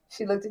it.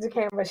 She looked at the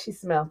camera. She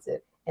smelled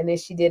it. And then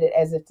she did it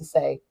as if to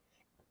say,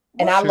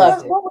 and I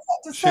loved it. What was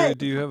that to Sherri, say?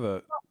 do you have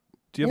an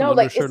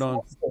undershirt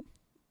on?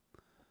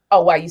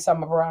 Oh, why you saw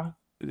my bra?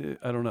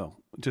 I don't know.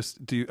 I'm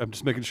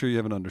just making sure you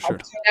have an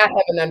undershirt. I do not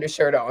have an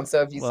undershirt on.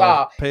 So if you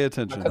saw, pay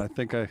attention. I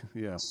think yeah.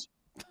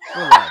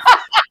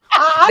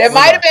 There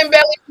might have been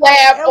belly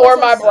flap or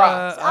my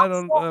bra. I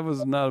don't. That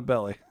was not a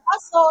belly. I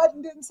saw it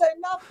and didn't say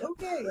nothing.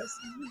 Okay,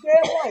 you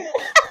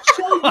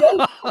damn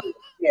right.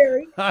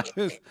 Sherri.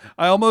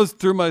 I almost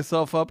threw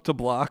myself up to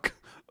block.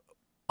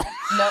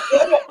 No,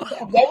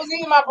 that was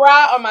either my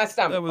bra or my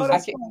stomach.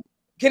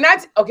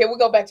 Okay, we'll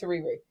go back to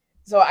Riri.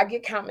 So I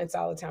get comments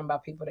all the time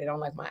about people they don't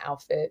like my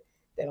outfit,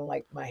 they don't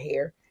like my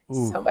hair.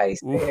 Somebody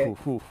said,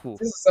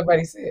 this is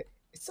somebody said,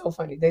 it's so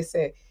funny. They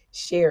said,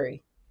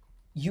 Sherri,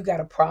 you got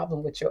a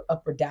problem with your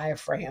upper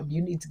diaphragm.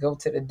 You need to go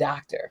to the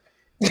doctor.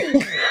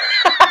 And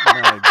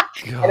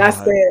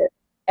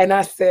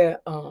I said,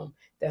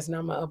 that's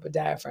not my upper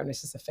diaphragm.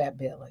 It's just a fat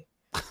belly.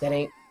 That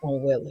ain't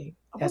on Willie.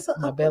 That's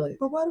my belly.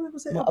 But why do people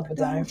say my upper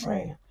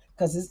diaphragm?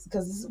 Because this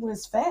is where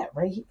it's fat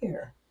right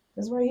here.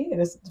 It's right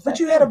here. But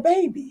you had a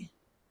baby.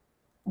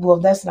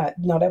 Well, that's not.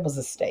 No, that was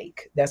a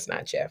steak. That's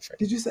not Jeffrey.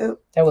 Did you say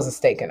that was a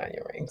steak and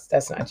onion rings?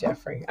 That's not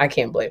Jeffrey. I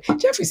can't believe it.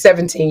 Jeffrey's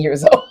 17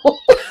 years old.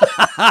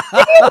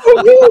 I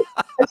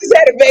just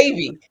had a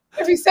baby.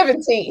 Jeffrey's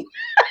 17.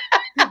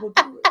 People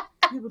do it.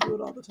 People do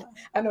it all the time.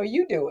 I know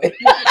you do it.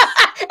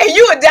 And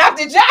you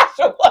adopted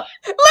Joshua.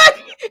 Look,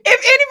 if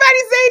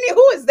anybody's saying,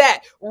 who is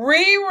that?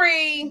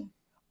 Riri.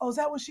 Oh, is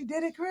that when she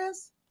did it,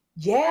 Chris?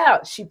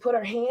 Yeah, she put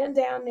her hand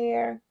down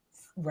there,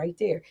 right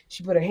there.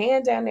 She put her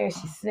hand down there,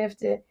 she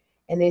sniffed it,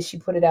 and then she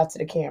put it out to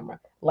the camera.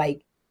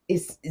 Like,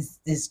 it's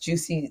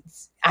juicy.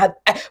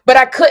 But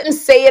I couldn't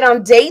say it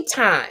on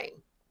daytime.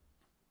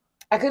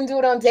 I couldn't do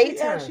it on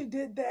daytime. She actually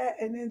did that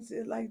and then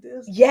said like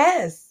this?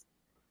 Yes.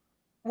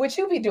 What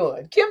you be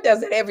doing? Kym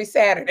does it every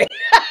Saturday.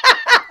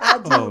 I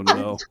do. Oh,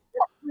 no.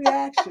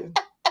 Reaction.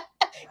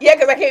 Yeah,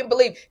 because I can't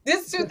believe.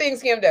 This is two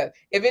things Kym does.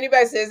 If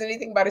anybody says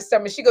anything about his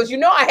stomach, she goes, you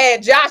know I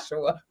had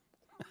Joshua.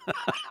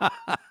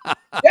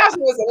 Joshua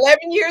was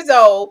 11 years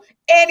old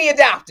and he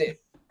adopted.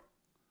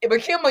 But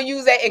Kym will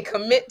use that and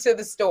commit to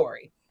the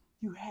story.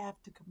 You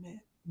have to commit.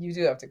 You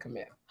do have to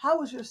commit. How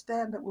was your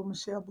stand-up with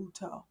Michelle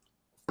Buteau?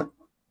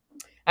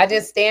 I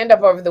did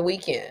stand-up over the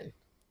weekend.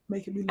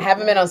 I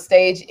haven't been on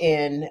stage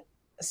in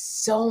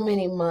so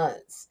many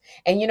months.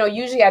 And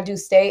usually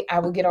I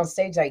would get on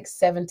stage like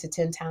 7 to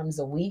 10 times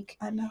a week.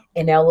 I know.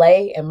 In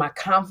LA, and my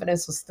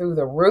confidence was through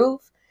the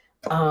roof.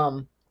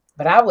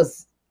 But I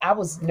was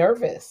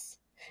nervous.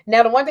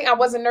 Now the one thing I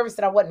wasn't nervous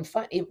that I wasn't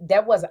funny.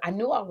 I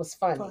knew I was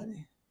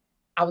funny.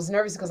 I was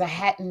nervous because I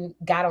hadn't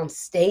got on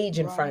stage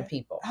in front of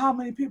people. How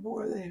many people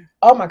were there?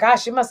 Oh my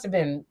gosh, it must have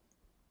been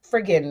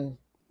friggin'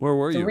 Where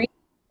were you?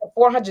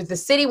 400. The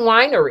City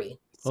Winery.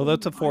 Oh,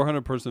 that's a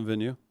 400-person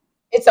venue.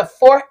 It's a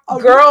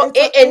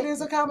it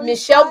is a comedy.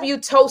 Michelle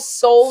Buteau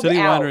sold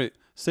out.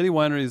 City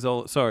Winery is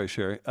all. Sorry,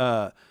 Sherri.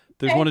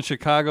 There's one in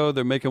Chicago.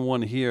 They're making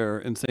one here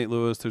in St.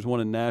 Louis. There's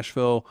one in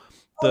Nashville.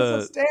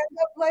 It's a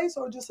stand-up place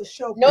or just a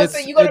show? No,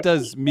 it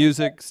does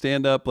music,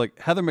 stand-up. Like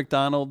Heather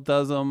McDonald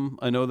does them.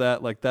 I know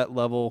that. Like that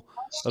level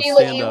of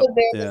stand-up. Was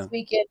there this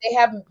weekend. They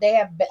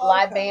have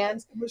live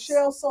bands.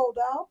 Michelle sold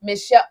out.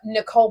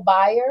 Nicole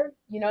Byer.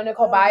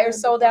 Nicole Byer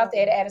sold out. They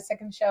had to add a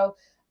second show.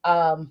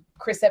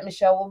 Chris at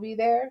Michelle will be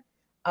there.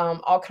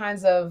 All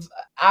kinds of.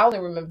 I only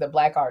remember the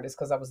black artists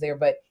because I was there,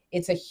 but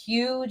it's a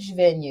huge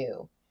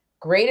venue,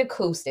 great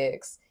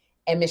acoustics,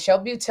 and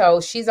Michelle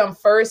Buteau. She's on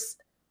First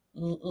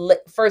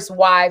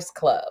Wives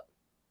Club,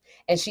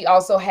 and she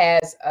also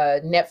has a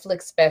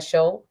Netflix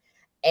special,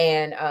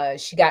 and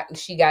she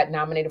got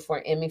nominated for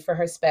an Emmy for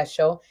her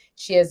special.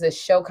 She has a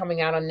show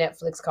coming out on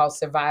Netflix called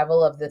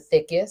Survival of the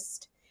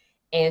Thickest,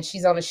 and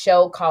she's on a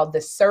show called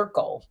The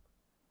Circle.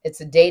 It's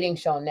a dating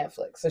show on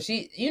Netflix. So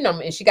she,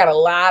 and she got a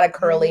lot of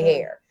curly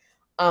hair.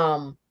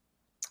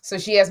 So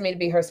she asked me to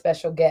be her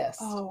special guest.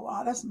 Oh,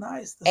 wow, that's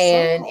nice.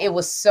 It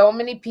was so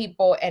many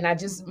people, and I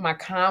just my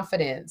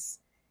confidence.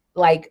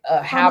 Like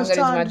how much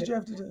time did you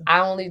have to do? I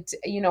only,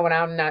 when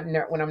I'm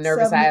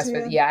nervous, I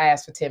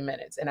asked for 10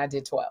 minutes, and I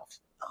did 12.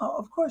 Oh,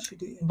 of course you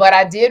did. But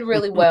I did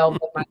really well.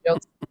 But my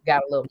jokes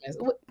got a little messy.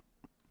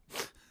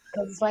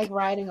 Because it's like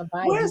riding a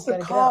bike. Where's the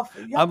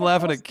coffee? I'm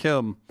laughing at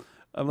Kym.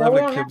 I'm laughing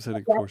at Kym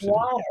sitting close.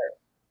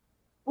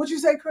 What'd you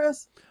say,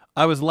 Chris?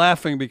 I was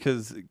laughing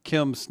because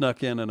Kym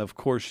snuck in, and of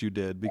course you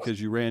did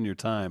because you ran your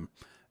time,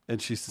 and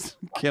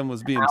Kym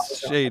was being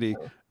shady.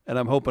 And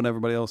I'm hoping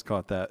everybody else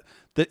caught that.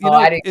 That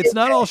I didn't it's get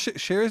not that. all.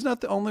 Sherri's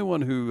not the only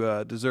one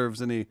who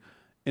deserves any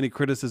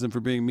criticism for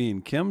being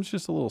mean. Kym's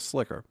just a little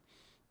slicker.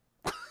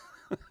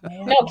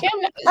 No, Kym,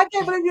 I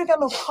can't believe you ain't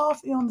got no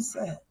coffee on the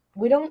set.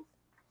 we don't.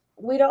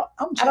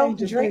 I'm I don't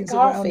changing drink things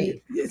around coffee.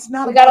 here. It's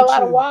not We got a about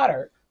lot you. of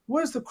water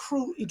Where's the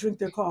crew? You drink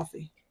their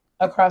coffee.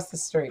 across the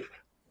street.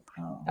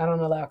 Oh. I don't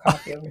allow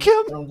coffee over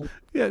Kym. here.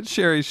 Yeah,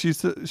 Sherri.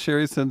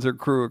 Sherri sends her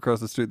crew across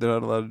the street. They're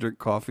not allowed to drink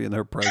coffee in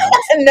their presence.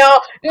 No.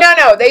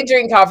 They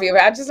drink coffee.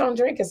 I just don't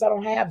drink it, so I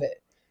don't have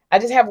it. I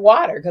just have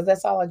water because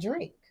that's all I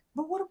drink.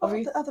 But what about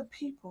the other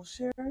people,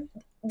 Sherri?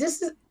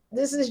 This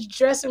is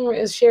dressing room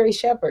is Sherri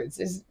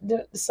Shepherd's.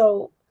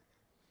 So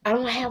I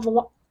don't have.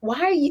 Why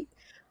are you?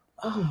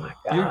 Oh my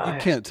God! You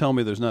can't tell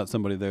me there's not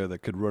somebody there that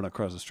could run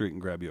across the street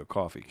and grab you a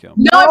coffee, Kym.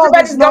 No,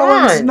 everybody's no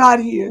one's gone not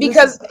here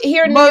because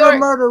here in New York,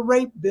 murder,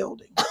 rape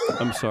building.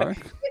 I'm sorry.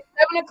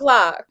 it's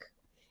 7:00,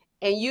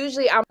 and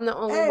usually I'm the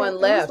only one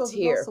left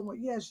here.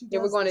 Yeah,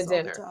 we're going to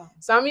dinner,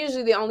 so I'm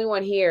usually the only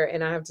one here,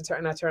 and I have to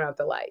turn out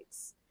the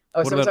lights.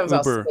 Or What about sometimes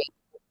I'll Uber? stay.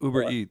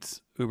 Uber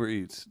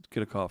Eats.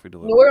 Get a coffee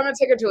delivered. No, we're gonna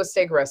take her to a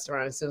steak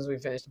restaurant as soon as we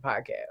finish the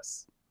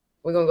podcast.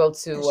 We're gonna go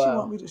to. And she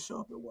want me to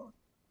show up at work.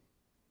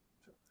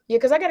 Yeah,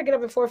 because I got to get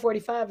up at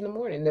 4:45 in the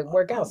morning to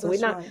work out. So we're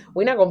not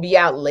right. gonna be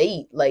out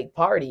late like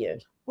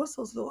partying. What's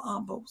those little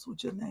envelopes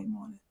with your name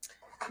on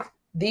it?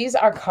 These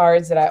are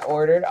cards that I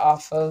ordered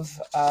off of.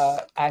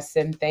 I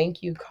send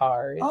thank you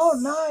cards. Oh,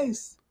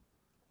 nice.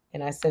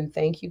 And I send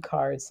thank you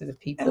cards to the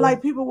people. And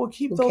like people will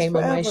keep who those came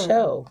forever. on my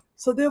show.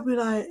 So they'll be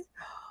like,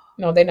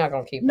 no, they're not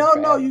gonna keep. No,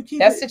 them no, you keep.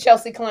 That's it. to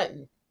Chelsea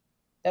Clinton.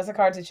 That's a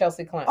card to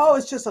Chelsea Clinton. Oh,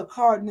 it's just a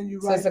card, and then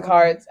you write. So it's a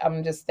card.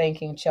 I'm just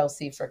thanking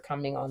Chelsea for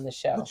coming on the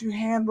show. But you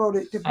hand wrote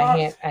it. Did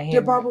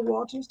Did Barbara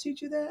Walters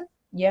teach you that?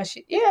 Yeah,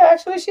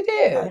 actually she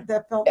did.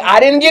 That felt I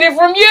didn't get it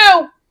from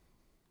you.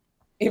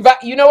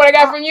 You know what I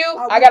got from you?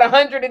 I got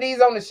 100 of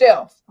these on the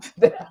shelf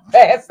that I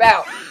passed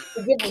out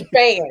to different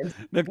fans.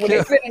 When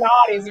they sit in the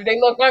audience, if they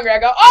look hungry, I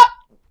go, oh,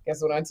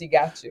 guess what Auntie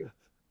got you.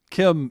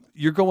 Kym,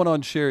 you're going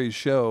on Sherri's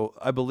show.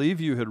 I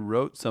believe you had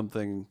wrote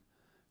something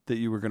that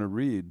you were going to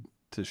read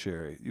to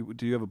Sherri.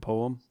 Do you have a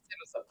poem? It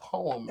was a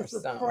poem or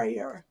something. It's a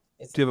prayer.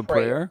 Do you have a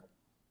prayer?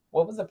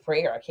 What was a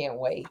prayer? I can't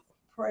wait.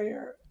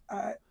 Prayer.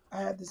 I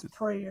had this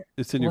prayer.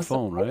 It's in your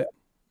phone, right?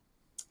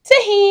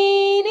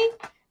 Tahini.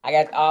 I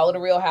got all of the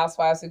Real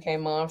Housewives who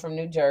came on from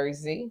New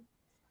Jersey.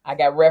 I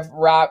got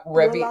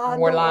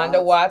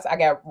Rolanda Watts. I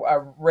got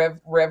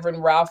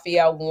Reverend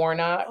Raphael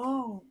Warnock.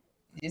 Oh.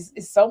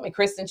 It's so many.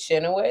 Kristen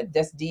Chenoweth.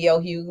 That's D.L.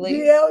 Hughley.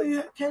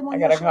 D.L. came on. I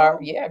got a card.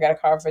 Yeah, I got a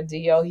card for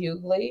D.L.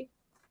 Hughley.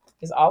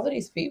 It's all of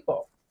these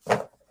people.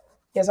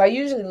 Yes, I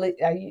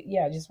usually,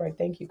 I just write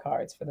thank you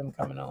cards for them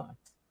coming on.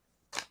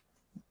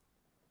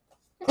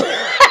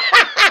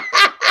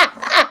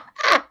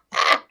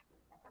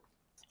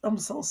 I'm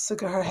so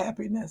sick of her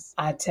happiness.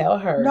 I tell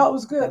her. No, it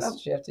was good. That's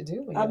what you have to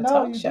do when you I have a know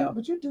talk you show. do,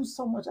 but you do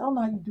so much. I don't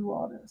know how you do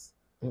all this.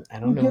 I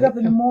don't know. You get up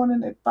in the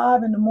morning at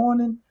 5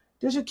 a.m.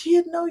 Does your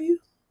kid know you?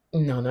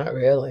 No, not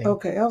really.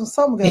 Okay,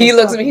 he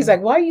looks at me. He's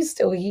like, "Why are you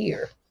still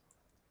here?"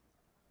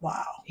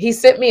 Wow. He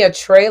sent me a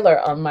trailer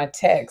on my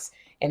text,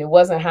 and it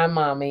wasn't "Hi,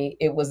 Mommy."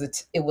 It was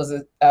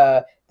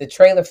the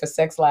trailer for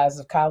Sex Lives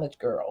of College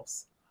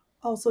Girls.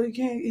 Oh, so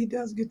he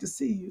does get to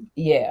see you.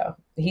 Yeah,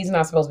 he's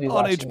not supposed to be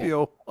on watching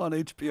HBO. On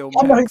HBO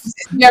Max.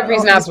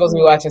 Jeffrey's not supposed to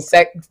be watching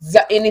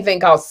anything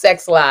called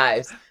Sex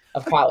Lives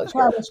of College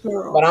Girls.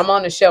 But I'm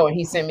on the show, and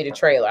he sent me the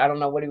trailer. I don't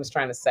know what he was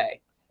trying to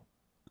say.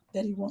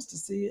 That he wants to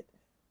see it.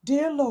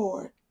 Dear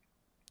Lord.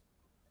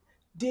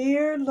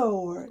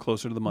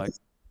 Closer to the mic.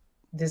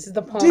 This is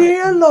the point.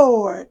 Dear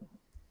Lord.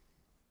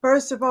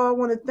 First of all, I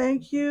want to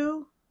thank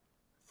you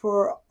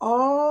for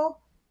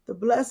all the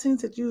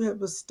blessings that you have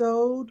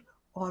bestowed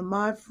on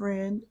my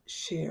friend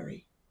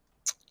Sherri.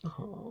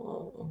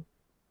 Oh.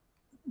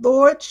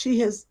 Lord, she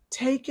has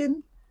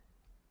taken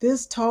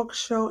this talk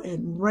show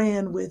and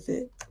ran with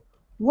it.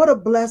 What a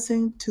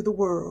blessing to the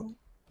world.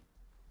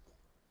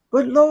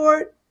 But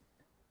Lord,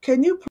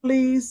 can you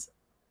please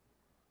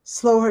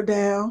slow her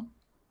down?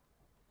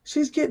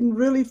 She's getting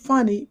really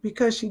funny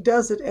because she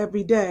does it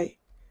every day.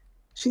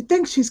 She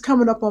thinks she's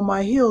coming up on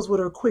my heels with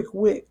her quick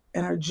wit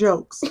and her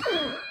jokes.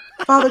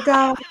 Father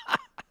God,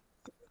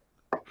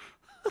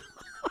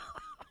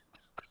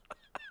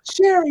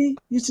 Sherri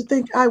used to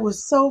think I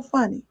was so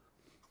funny.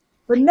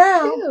 But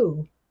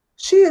now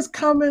she is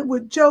coming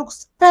with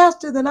jokes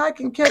faster than I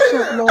can catch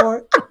up,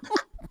 Lord.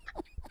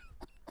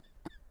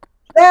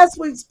 Last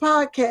week's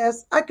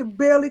podcast, I could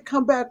barely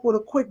come back with a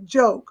quick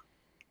joke.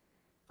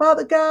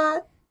 Father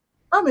God,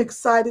 I'm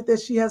excited that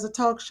she has a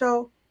talk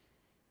show,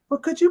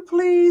 but could you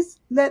please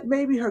let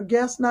maybe her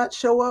guests not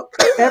show up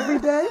every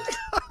day?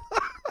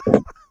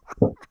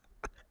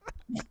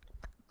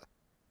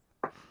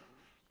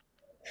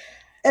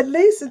 At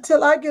least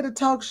until I get a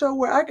talk show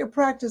where I can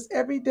practice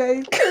every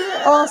day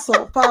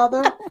also,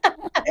 Father.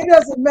 It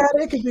doesn't matter.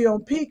 It could be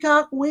on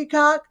Peacock,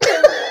 Weacock.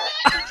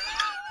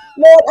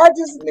 Lord, I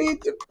just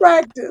need to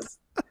practice.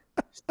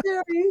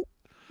 Sherri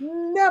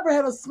never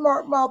had a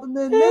smart mouth and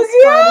then this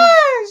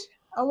funny.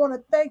 I want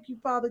to thank you,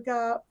 Father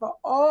God, for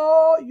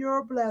all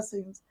your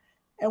blessings.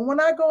 And when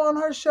I go on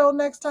her show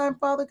next time,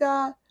 Father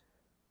God,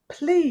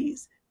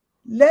 please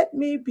let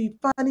me be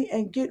funny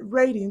and get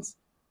ratings,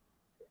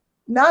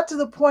 not to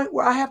the point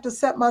where I have to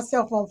set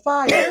myself on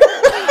fire.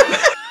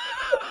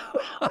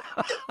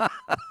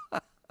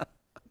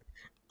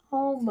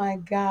 Oh my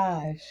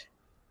gosh.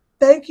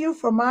 Thank you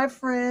for my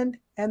friend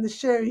and the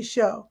Sherri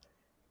Show.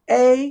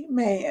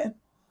 Amen.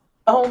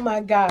 Oh my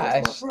gosh.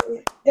 That's my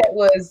prayer. That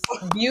was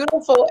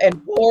beautiful and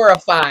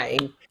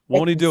horrifying.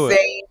 Won't he at the do it?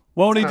 same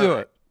Won't he do time.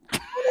 it?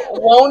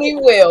 Won't he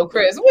will,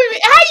 Chris? How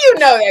you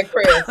know that,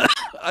 Chris?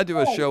 I do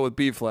a show with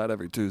B Flat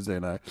every Tuesday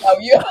night. Oh,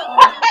 you.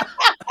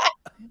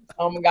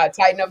 Oh my God,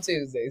 tighten up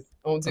Tuesdays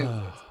on Tuesdays.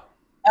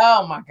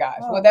 Oh my gosh.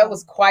 Well, that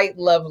was quite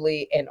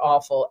lovely and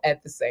awful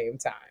at the same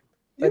time.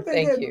 You've But been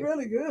thank getting you.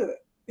 really good.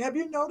 Have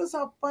you noticed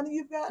how funny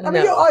you've gotten? I No.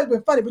 mean, you've always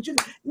been funny, but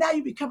now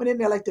you be coming in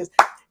there like this.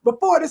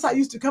 Before this, I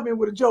used to come in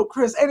with a joke,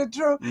 Chris. Ain't it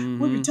true?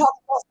 We be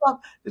talking about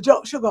something. The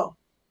joke, she'll go,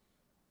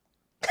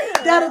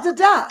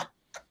 da-da-da-da.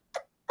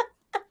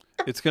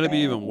 It's going to be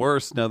even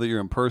worse now that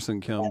you're in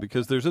person, Kym,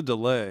 because there's a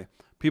delay.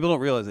 People don't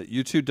realize that.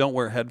 You two don't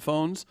wear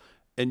headphones,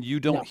 and you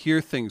don't hear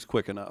things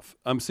quick enough.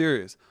 I'm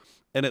serious.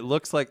 And it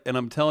looks like, and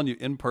I'm telling you,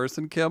 in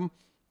person, Kym,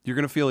 you're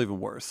going to feel even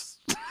worse.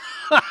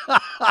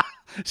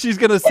 She's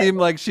going to seem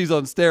like she's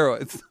on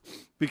steroids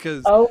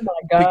because, oh my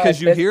God,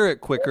 because you hear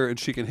it quicker and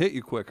she can hit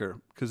you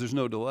quicker because there's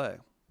no delay.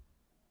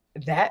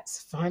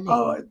 That's funny.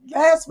 Oh,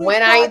 last week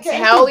When I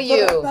tell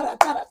you.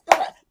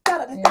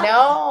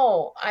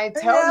 No, I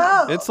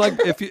tell you. It's like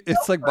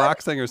it's like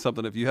boxing or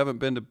something. If you haven't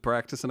been to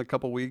practice in a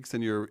couple weeks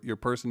and your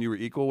person you were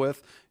equal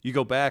with, you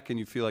go back and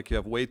you feel like you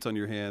have weights on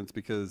your hands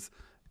because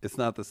it's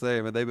not the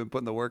same and they've been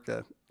putting the work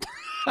in.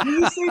 Do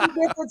you see the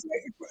difference,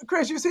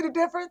 Chris? You see the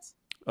difference?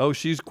 Oh,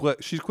 she's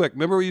quick. She's quick.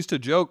 Remember we used to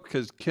joke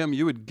because Kym,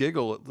 you would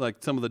giggle at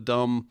like some of the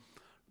dumb,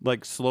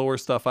 like slower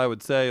stuff I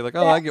would say. Like,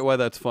 oh, I get why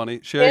that's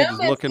funny. Sherri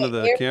just look into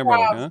the camera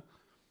like, huh?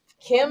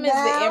 Kym is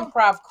the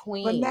improv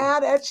queen. But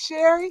now that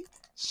Sherri,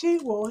 she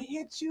will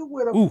hit you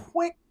with a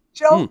quick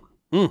joke.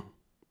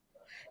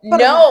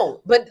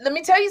 No, but let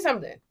me tell you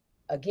something.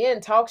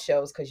 Again, talk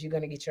shows, because you're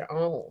going to get your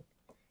own.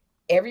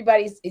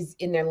 Everybody is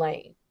in their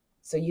lane.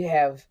 So you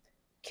have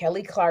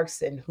Kelly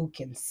Clarkson, who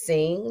can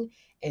sing,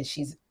 and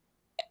she's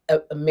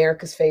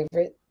America's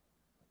favorite,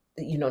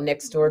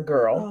 next door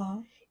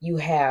girl. You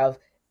have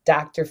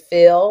Dr.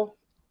 Phil.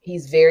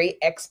 He's very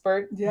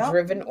expert,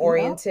 driven,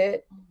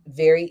 oriented,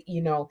 very,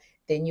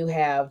 Then you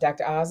have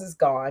Dr. Oz is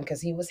gone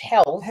because he was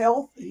health.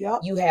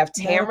 You have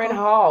Tamron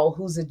Hall,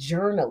 who's a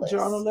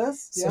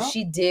journalist. So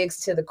she digs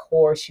to the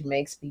core. She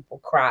makes people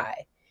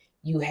cry.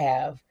 You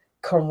have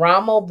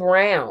Karamo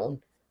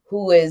Brown,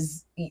 who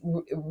is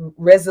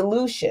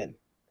resolution.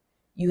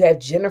 You have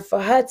Jennifer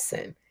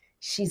Hudson.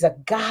 She's a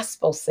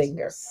gospel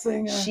singer.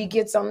 She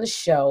gets on the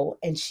show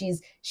and she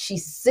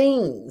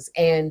sings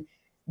and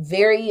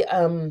very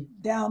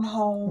down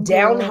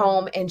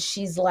home, and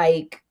she's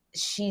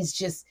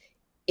just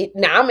it.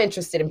 Now I'm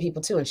interested in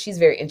people too, and she's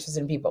very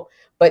interested in people.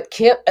 But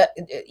Kym,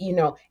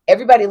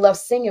 everybody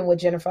loves singing with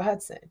Jennifer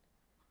Hudson.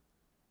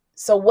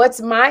 So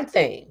what's my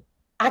thing?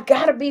 I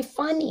gotta be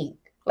funny.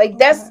 I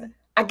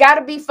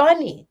gotta be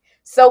funny.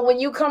 So when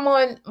you come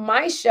on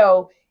my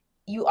show,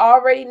 you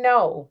already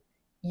know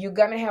you're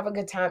going to have a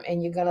good time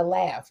and you're going to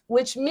laugh,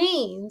 which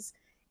means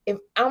if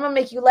I'm going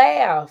to make you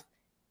laugh,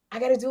 I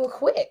got to do it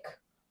quick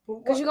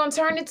because you're going to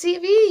turn the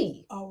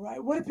TV. All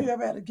right. What if you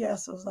ever had a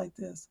guest that was like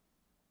this?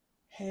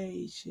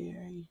 Hey,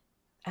 Sherri.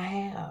 I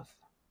have.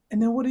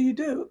 And then what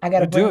do? I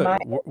got to do my...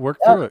 it. Work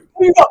through it.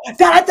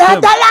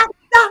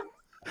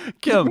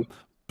 Kym,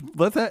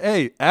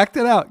 act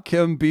it out.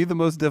 Kym, be the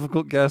most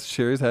difficult guest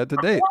Sherri's had to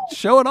date.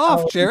 Show it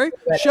off, Sherri.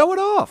 Show it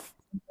off.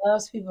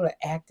 Loves people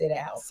to act it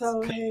out.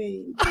 So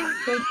hey, thank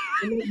you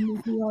for letting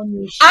me be on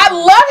your show. I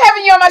love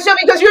having you on my show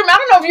because I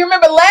don't know if you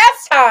remember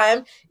last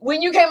time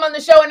when you came on the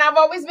show, and I've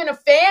always been a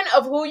fan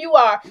of who you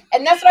are,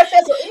 and that's what I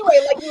said. So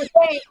anyway, like you were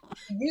saying,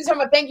 you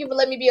talking about thank you for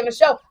letting me be on the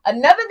show.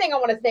 Another thing I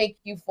want to thank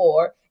you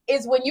for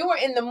is when you were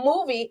in the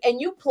movie and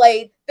you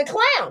played the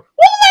clown. What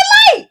was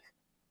that like?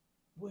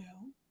 Well,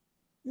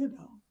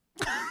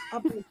 I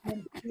wanted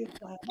to be a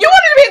clown. You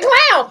wanted to be a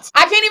clown.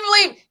 I can't even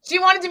believe she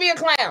wanted to be a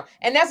clown.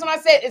 And that's when I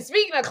said, and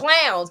speaking of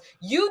clowns,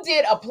 you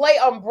did a play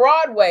on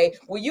Broadway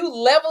where you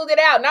leveled it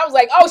out. And I was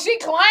like, oh, she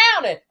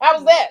clowning. How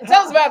was that?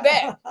 Tell us about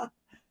that.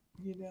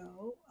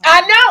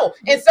 I know.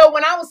 And so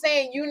when I was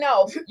saying, you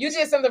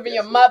did something for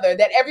your mother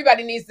that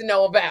everybody needs to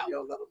know about.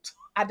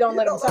 I don't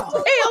let them talk.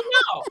 Hell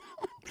no.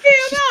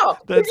 Hell no.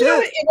 That's it.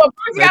 If a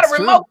person got a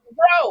remote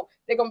control,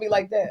 they're going to be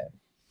like that.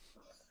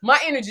 My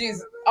energy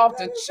is off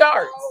the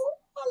charts.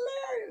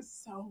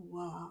 Hilarious. So,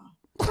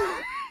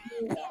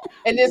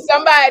 and then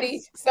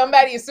somebody,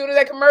 as soon as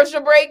that commercial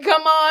break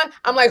come on,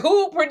 I'm like,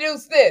 who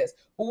produced this?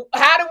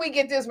 How do we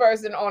get this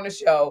person on the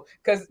show?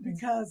 Because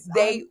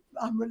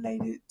I'm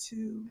related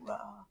to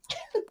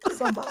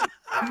somebody.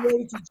 I'm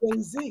related to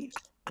Jay-Z.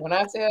 When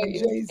I tell you,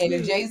 Jay-Z. And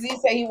if Jay-Z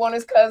say he want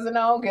his cousin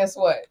on, guess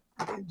what?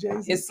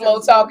 Jay-Z His slow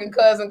comes talking in.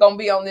 cousin gonna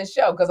be on this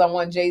show because I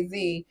want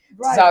Jay-Z to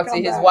Right, talk to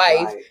come his back,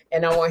 wife, right.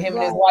 and I want him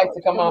and his Right, wife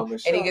to come come on, on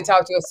the and he can show.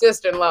 talk to his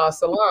sister-in-law,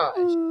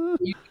 Solange.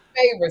 You do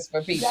favors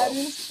for people. That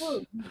is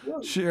true. You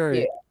do. Sherri,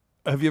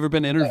 Yeah. have you ever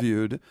been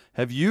interviewed?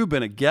 Have you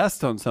been a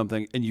guest on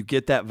something and you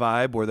get that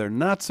vibe where they're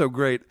not so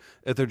great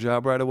at their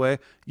job right away?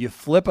 You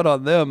flip it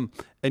on them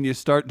and you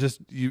start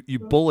you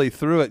bully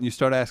through it and you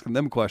start asking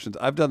them questions.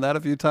 I've done that a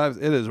few times.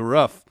 It is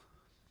rough.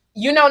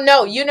 No,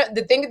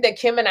 the thing that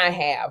Kym and I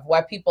have,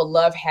 why people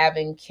love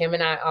having Kym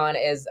and I on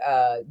as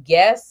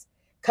guests,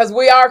 because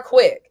we are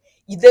quick.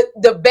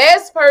 The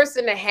best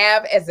person to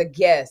have as a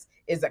guest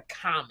is a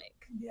comic.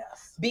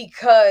 Yes.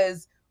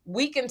 Because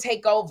we can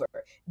take over.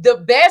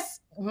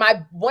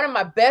 One of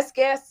my best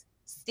guests,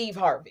 Steve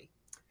Harvey.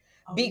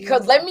 Oh,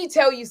 Because yeah. let me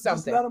tell you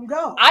something. Just let him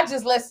go. I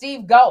just let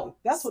Steve go.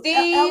 That's what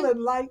Steve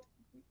Ellen liked.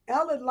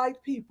 Ellen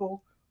liked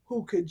people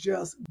who could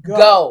just go.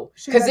 go.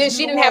 Because let then you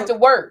she do didn't have to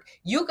work. work.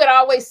 You could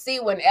always see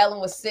when Ellen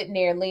was sitting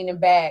there leaning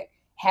back,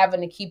 having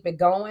to keep it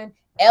going.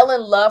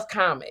 Ellen loved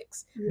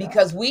comics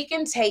because we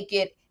can take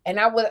it. And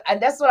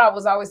that's what I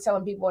was always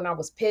telling people when I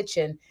was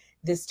pitching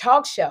this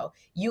talk show.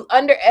 You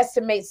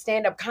underestimate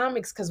stand-up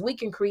comics because we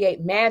can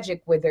create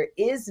magic where there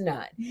is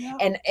none. Yeah.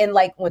 And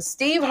like when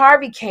Steve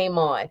Harvey came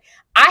on,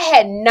 I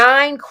had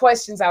 9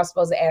 questions I was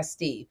supposed to ask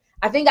Steve.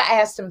 I think I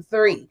asked him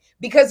 3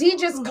 because he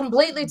just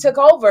completely took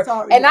over.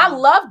 Sorry, and I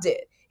y'all. loved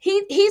it.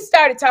 He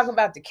started talking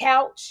about the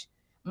couch,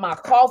 my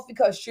coffee,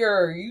 because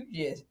sure,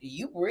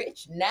 you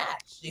rich,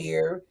 not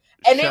sure.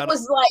 And it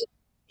was like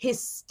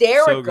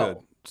hysterical. So good.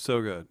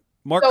 So good.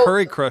 Mark So-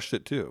 Curry crushed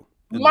it too.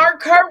 Mark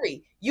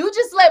Curry. You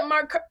just let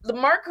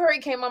Mark Curry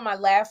came on my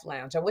laugh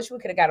lounge. I wish we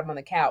could have got him on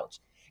the couch.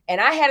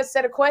 And I had a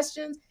set of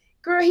questions.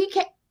 Girl, he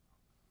can't.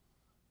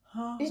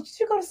 Huh? Did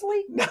you go to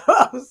sleep? No,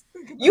 I was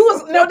thinking.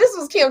 This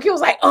was Kym. Kym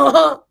was like,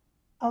 I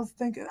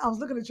was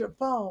looking at your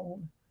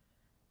phone,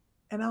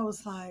 and I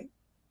was like,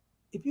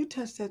 if you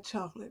touch that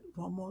chocolate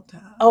one more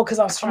time, oh, because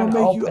I was trying I'm to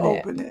gonna make you open it.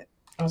 open it.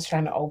 I was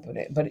trying to open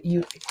it. But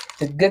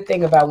the good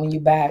thing about when you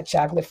buy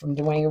chocolate from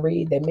Dwayne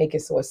Reed, they make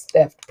it so it's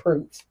theft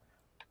proof.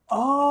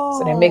 Oh,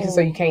 So they make it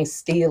so you can't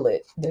steal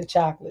it, the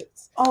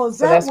chocolates. Oh, is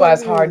So that that's why what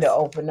it's it hard is? to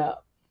open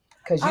up.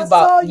 Because I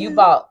saw you you-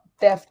 bought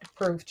theft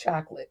proof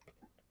chocolate.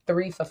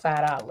 3 for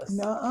 $5.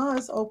 No,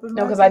 it's open.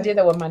 No, because I did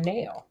that with my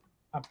nail.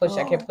 I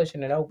kept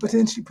pushing it open. But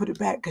then she put it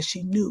back because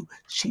she knew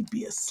she'd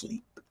be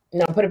asleep.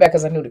 No, I put it back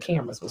because I knew the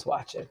cameras was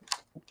watching.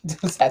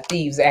 That's how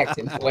thieves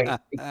acting.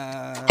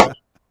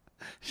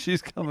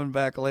 She's coming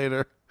back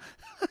later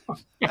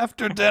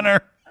after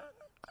dinner.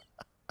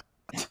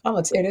 I'm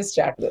gonna tear this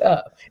chocolate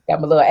up.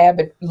 Got my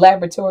little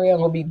laboratory. I'm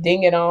gonna be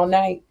dinging all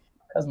night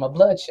because my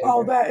blood sugar.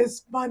 Oh, that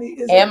is funny.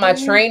 And my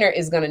trainer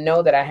is gonna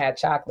know that I had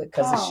chocolate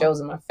because Oh. it shows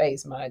in my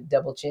face. My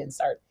double chin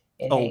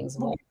hangs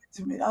more.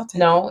 To me, I'll take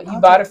No, it. you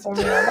I'll bought take it for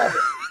me. I love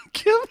it.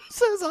 Kym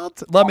says,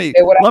 let me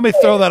say what I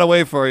throw said. that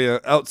away for you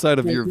outside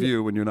of your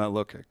view when you're not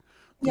looking.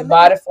 You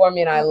bought it for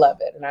me, and I love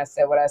it. And I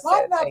said what I Why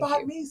said. not Thank buy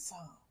you. me some?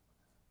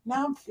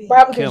 Now I'm feeling.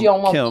 Probably because you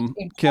don't want.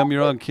 Kym,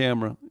 you're on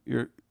camera.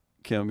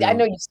 Kym. I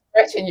know you're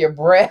stretching your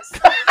breast.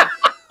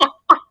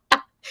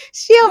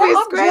 She'll be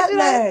I'm scratching jet her.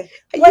 lagged.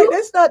 Wait,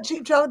 this not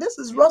cheap chocolate. This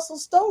is Russell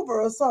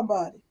Stover or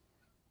somebody.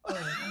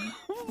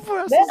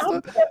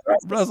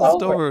 Russell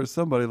Stover or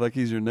somebody like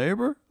he's your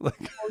neighbor. Like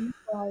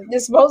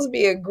It's supposed to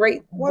be a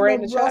great One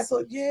brand of of chocolate.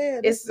 Russell, yeah.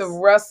 It's the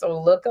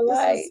Russell This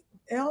lookalike. is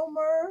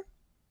Elmer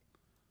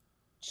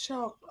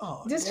chocolate.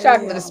 Oh, This damn.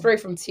 chocolate is straight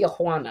from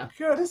Tijuana.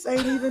 Girl, this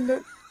ain't even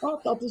the. I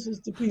thought this was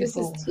the people. This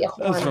is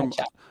Tijuana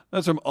chocolate.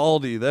 that's from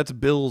Aldi. That's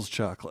Bill's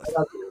chocolate.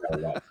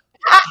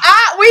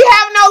 We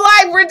have no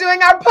life. We're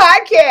doing our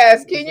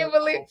podcast. Can you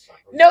believe?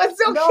 No, it's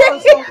okay. No,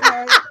 it's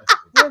okay.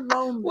 We're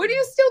lonely. What are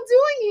you still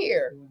doing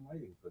here?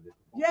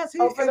 Yes,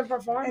 For the and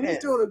performance. he's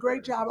doing a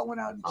great job. I went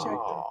out and checked him.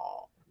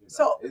 Oh,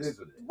 So,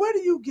 where do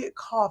you get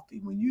coffee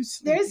when you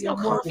sleep? There's no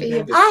and work? coffee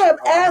in I am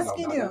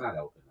asking him.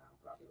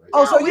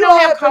 Oh, so we you don't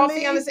have have to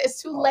coffee on leave? this.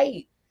 It's too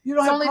late. You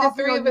don't It's have only the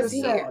coffee 3 on of us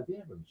your here. set. He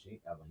has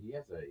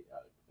a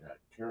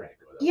Keurig.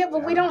 Yeah,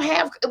 but we don't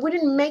have. We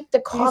didn't make the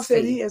He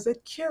said he coffee. has a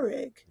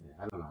Keurig.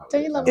 I don't know how So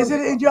you love Is it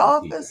in your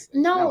office?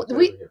 No, it's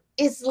over here.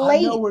 It's I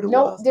late. know what it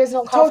No, was. there's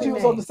no I told coffee. you it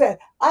was on the set.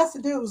 I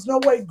said there was no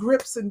way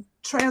Grips and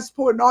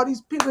Transport and all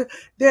these people,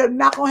 they're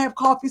not going to have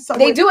coffee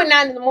somewhere. They do it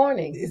 9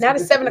 in. Not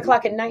at 7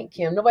 o'clock at night,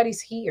 Kym.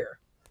 Nobody's here.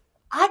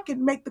 I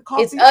can make the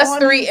coffee. It's us on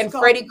 3 this and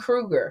coffee. Freddie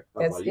Krueger.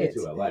 That's you it.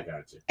 two alike,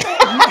 aren't you?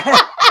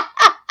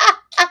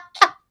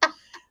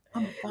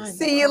 I'm fine.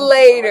 See you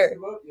later.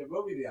 Your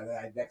movie the other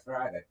night, next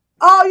Friday.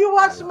 Oh, you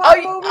watched my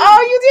movie?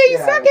 You did. You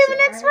Yeah, saw I Kevin said-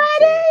 next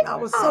Friday. I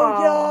was Aw.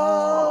 so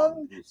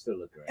young You still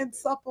look great. and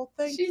supple.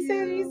 Thank She you.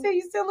 said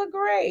you still look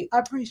great. I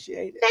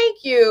appreciate it.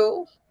 Thank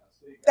you.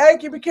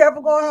 Thank you. Be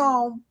careful going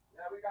home.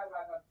 Yeah, we got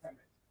about 10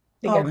 minutes.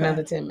 They got Okay.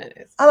 another 10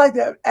 minutes. I like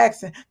that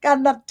accent. Got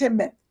another 10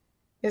 minutes.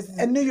 This is,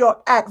 A New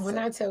York accent. when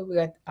I tell you we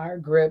got our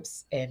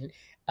grips, and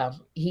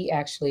he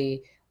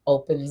actually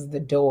opens the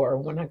door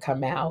when I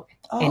come out,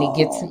 and he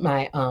gets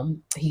Oh.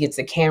 he gets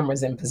the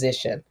cameras in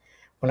position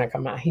when I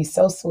come out. He's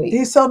so sweet.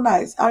 He's so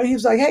nice. He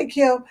was like, "Hey,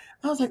 Kym."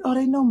 I was like, "Oh,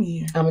 they know me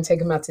here." I'm gonna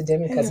take him out to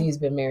dinner because Yeah. he's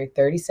been married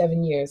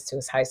 37 years to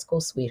his high school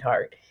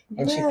sweetheart,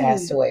 and she Really?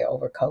 passed away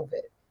over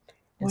COVID.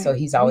 And so Wait,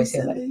 he's always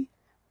here, like, recently?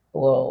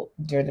 well,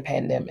 during the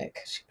pandemic,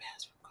 She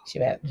passed from COVID. she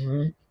passed.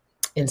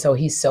 And so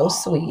he's so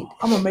sweet.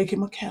 I'm gonna make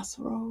him a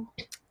casserole.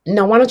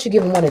 No, why don't you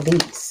give him one of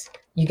these?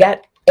 You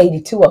got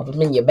 82 of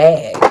them in your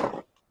bag.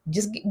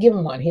 Just give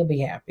him one. He'll be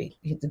happy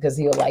because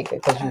he'll like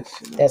it because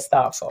Actually, that's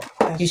thoughtful.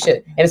 You actually.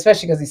 should, and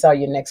especially because he saw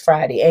you next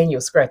Friday and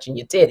you're scratching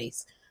your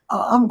titties.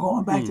 I'm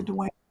going back to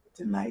Dwayne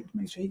tonight to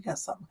make sure he got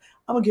something.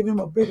 I'm gonna give him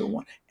a bigger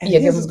one, and Yeah,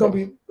 his give is him gonna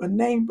be a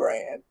name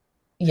brand.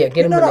 Yeah, get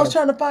You him. know a what I was name.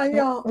 trying to find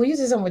y'all? Well, you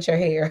did something with your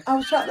hair. I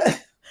was trying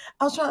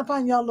to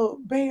find y'all little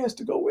bears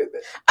to go with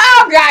it.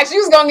 Oh gosh, you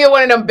was gonna get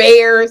one of them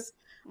bears.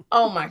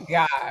 Oh my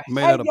gosh.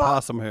 Made Hey, out of y'all.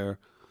 possum hair.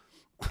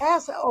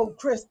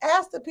 Chris,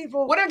 ask the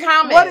people. What are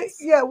comments?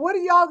 What are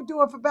y'all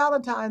doing for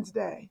Valentine's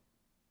Day?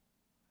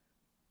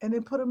 And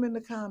then put them in the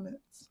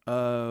comments.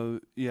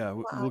 Yeah,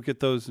 we'll get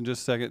those in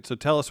just a second. So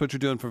tell us what you're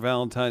doing for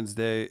Valentine's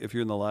Day if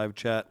you're in the live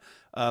chat.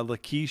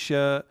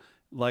 Lakeisha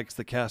likes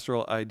the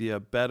casserole idea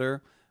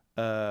better.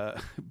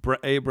 A.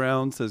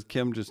 Brown says,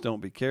 Kym, just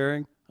don't be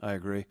caring. I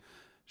agree.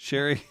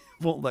 Sherri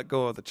won't let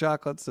go of the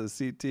chocolate, says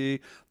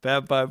CT.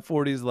 Fab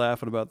 540's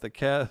laughing about the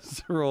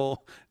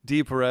casserole.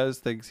 D. Perez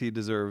thinks he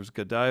deserves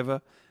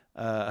Godiva.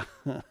 We'll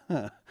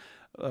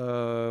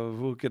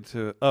get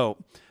to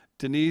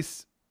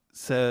Denise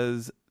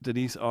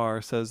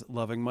R says,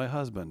 loving my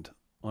husband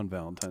on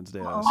Valentine's Day.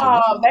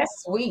 Oh,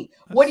 that's sweet.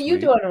 What are you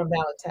sweet. doing on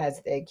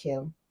Valentine's Day,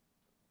 Kym?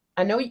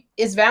 I know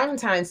it's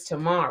Valentine's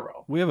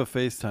tomorrow. We have a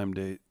FaceTime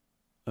date.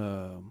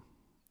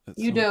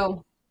 You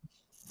do.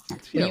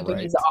 Yeah, You can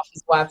right. use the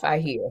office Wi-Fi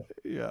here.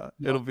 Yeah,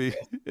 it'll be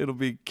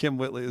Kym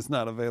Whitley is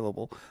not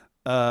available.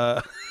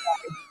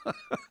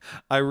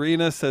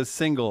 Irina says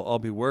single. I'll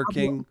be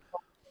working.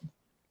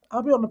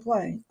 I'll be on the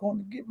plane going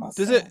to get my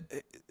Does son.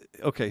 it?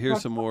 Okay, here's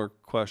some more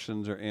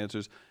questions or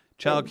answers.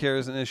 Childcare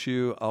is an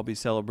issue. I'll be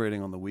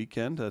celebrating on the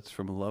weekend. That's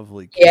from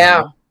lovely Kym.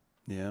 Yeah.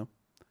 Yeah.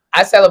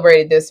 I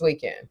celebrated this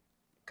weekend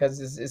because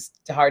it's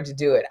hard to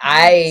do it.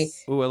 I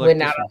Ooh, I like went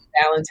this out one. on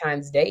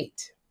Valentine's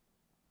date.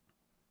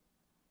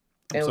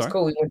 It was sorry?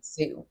 cool.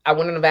 I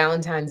went on a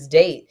Valentine's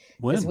date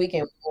When? this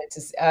weekend. We went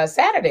to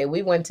Saturday.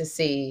 We went to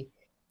see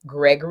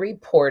Gregory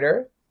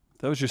Porter.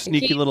 That was your To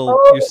sneaky keep little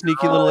holding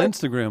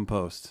Instagram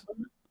post.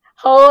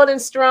 Holding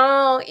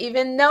strong,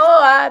 even though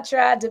I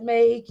tried to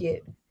make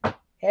it.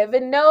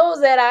 Heaven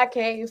knows that I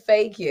can't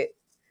fake it.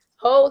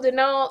 Holding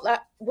on,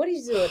 like, what are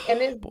you doing? And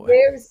it's Boy.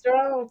 very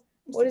strong.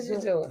 What is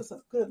you doing? It's a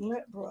good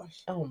lint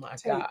brush. Oh my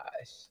Tape.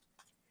 gosh.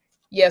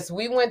 Yes,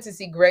 we went to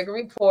see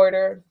Gregory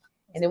Porter,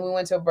 and then we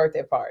went to a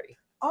birthday party.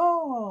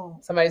 Oh.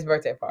 Somebody's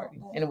birthday party,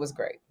 and it was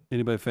great.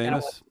 Anybody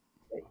famous?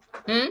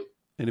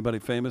 Anybody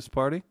famous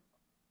party?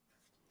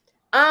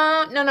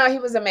 No, he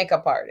was a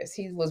makeup artist.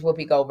 He was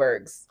Whoopi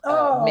Goldberg's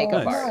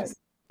makeup nice. artist.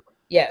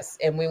 Yes,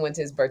 and we went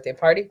to his birthday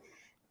party,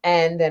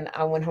 and then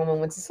I went home and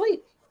went to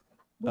sleep.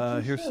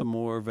 Here's some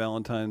more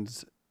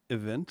Valentine's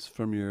events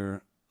from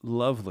your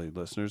lovely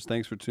listeners.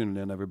 Thanks for tuning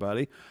in,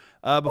 everybody.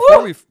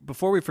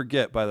 Before we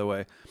forget, by the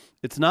way,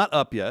 it's not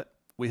up yet.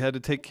 We had to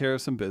take care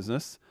of some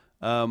business,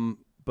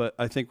 but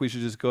I think we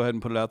should just go ahead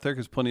and put it out there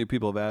because plenty of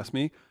people have asked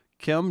me.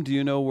 Kym, do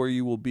you know where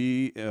you will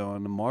be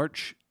on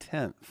March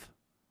 10th?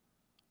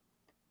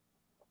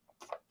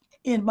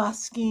 In my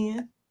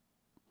skin.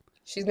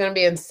 She's gonna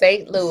be in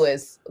St.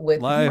 Louis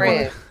with Live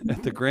friends.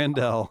 at the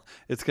Grandel.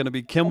 It's going to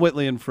be Kym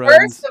Whitley and friends.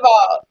 First of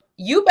all,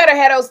 you better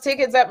have those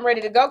tickets up and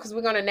ready to go because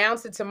we're gonna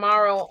announce it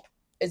tomorrow.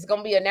 It's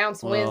gonna be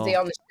announced Wednesday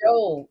on the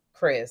show,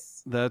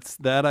 Chris.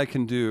 That I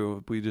can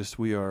do.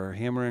 We are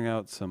hammering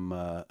out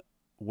some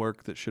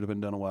work that should have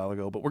been done a while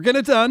ago, but we're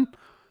getting it done.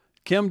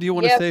 Kym, do you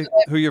want to say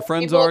who your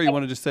friends are? Or you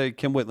want to just say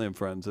Kym Whitley and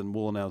friends, and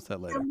we'll announce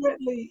that later. Kym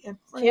Whitley and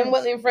friends. Kym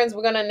Whitley and friends.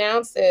 We're gonna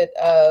announce it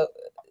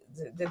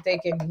that they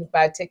can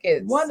buy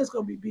tickets. One is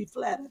going to be B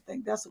flat. I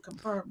think that's a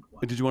confirmed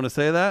one. Did you want to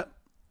say that?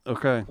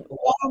 Okay.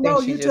 No,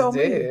 you told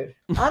me.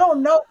 I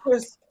don't know,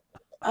 Chris.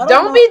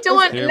 Don't be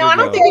doing. Here No, we I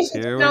don't go. think you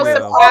should Here do no we go.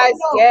 surprise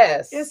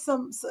guests. It's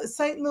some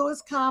St.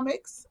 Louis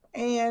comics,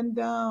 and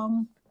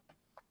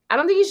I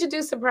don't think you should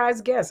do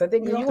surprise guests. I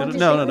think you want to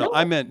No.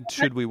 I meant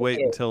should we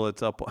wait until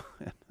it's up?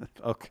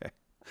 Okay.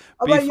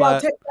 all B right, y'all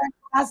flat. take back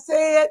what I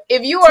said.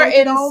 If you are Take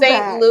it in on St.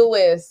 back.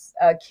 Louis,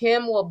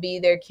 Kym will be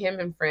there. Kym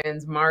and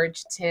friends,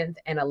 March 10th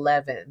and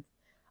 11th.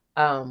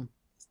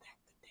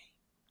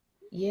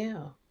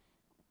 Yeah.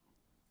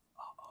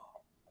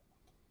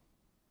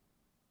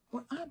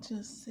 What I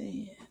just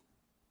said.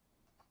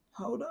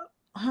 Hold up.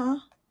 Huh?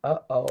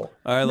 Uh-oh.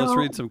 All right, let's No.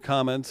 read some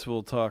comments.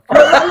 We'll talk.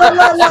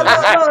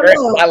 I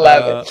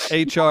love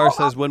it. HR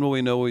says, when will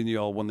we know when you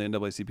all won the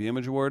NAACP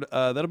Image Award?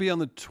 That'll be on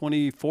the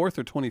 24th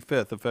or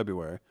 25th of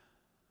February.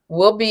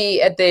 We'll be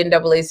at the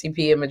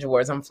NAACP Image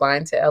Awards. I'm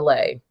flying to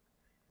LA.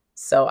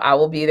 So I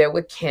will be there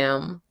with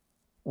Kym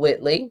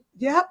Whitley.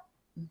 Yep.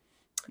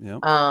 Yeah.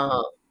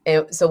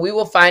 And so we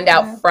will find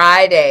out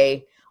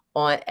Friday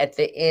on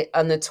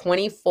the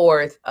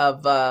 24th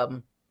of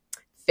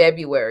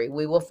February,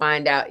 we will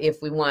find out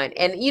if we won.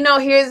 And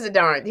here's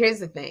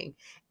the thing.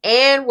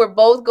 And we're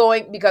both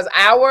going, because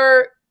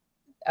our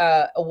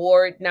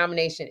award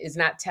nomination is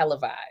not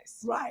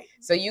televised. Right.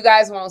 So you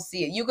guys won't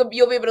see it. You'll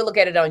be able to look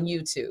at it on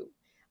YouTube.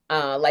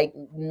 Like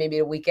maybe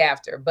the week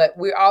after, but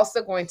we're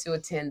also going to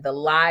attend the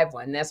live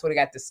one. That's where we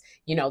got this,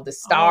 the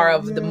star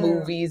of the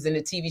movies and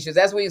the TV shows.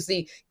 That's where you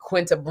see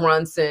Quinta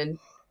Brunson.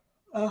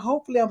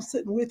 Hopefully I'm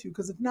sitting with you,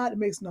 because if not, it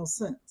makes no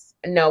sense.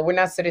 No, we're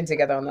not sitting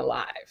together on the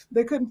live.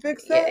 They couldn't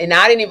fix that? And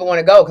I didn't even want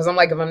to go, because I'm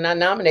like, if I'm not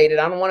nominated,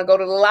 I don't want to go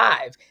to the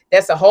live.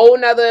 That's a whole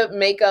nother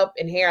makeup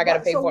and hair I got to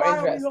pay for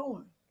interest.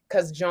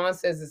 Because John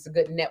says it's a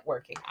good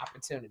networking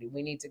opportunity.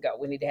 We need to go.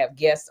 We need to have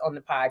guests on the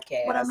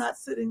podcast. But I'm not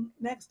sitting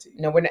next to you.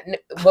 No, we're not.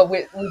 But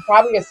we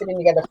probably are sitting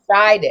together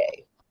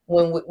Friday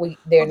when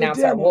they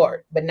announce our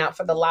award, but not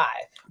for the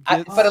live.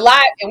 For the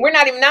live, and we're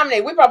not even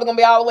nominated. We're probably gonna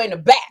be all the way in the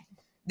back.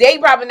 They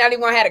probably not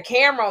even gonna have a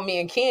camera on me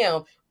and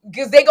Kym,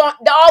 because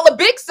all the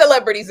big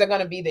celebrities are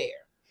gonna be there.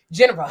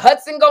 Jennifer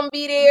Hudson gonna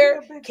be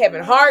there.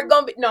 Kevin Hart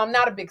gonna be. No, I'm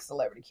not a big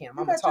celebrity, Kym.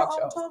 I'm a talk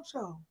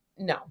show.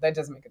 No, that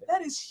doesn't make a difference.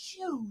 That is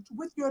huge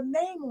with your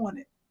name on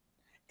it.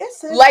 It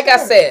says like Sherri.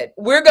 I said,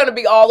 we're going to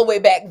be all the way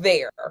back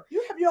there.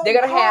 You have your They're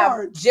going to have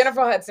cards. Jennifer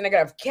Hudson. They're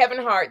going to have Kevin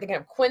Hart. They're going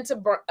to have Quinta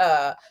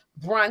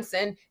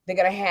Brunson. They're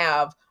going to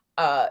have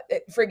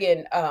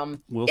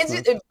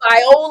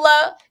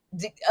Viola,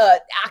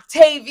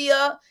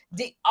 Octavia,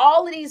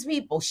 all of these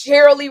people.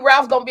 Shirley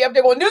Ralph going to be up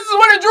there going, this is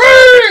what a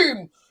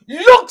dream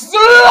looks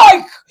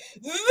like.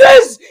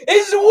 This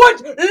is what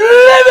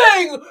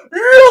living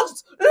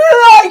looks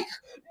like.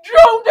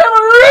 Don't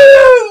ever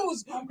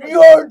lose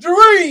your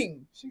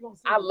dream.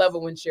 I love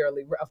it when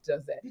Shirley Ralph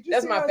does that.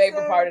 That's my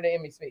favorite part of the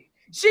Emmy speech.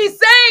 She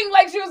sang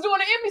like she was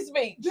doing an Emmy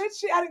speech. Did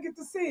she? I didn't get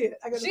to see it.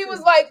 She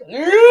was like,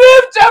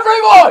 lift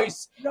every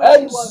voice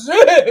and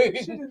sing.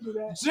 She didn't do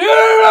that.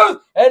 Tears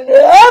and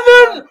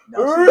heaven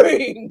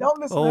ring.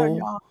 Don't listen to her,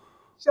 y'all.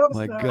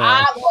 My God.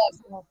 I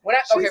love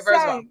it.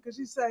 First of all, because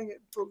she sang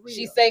it for real.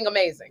 She sang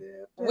amazing.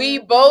 Yeah. We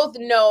both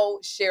know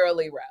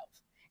Shirley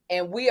Ralph,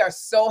 and we are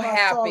so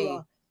happy.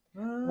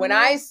 When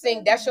I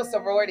sing, that's your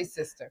sorority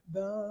sister.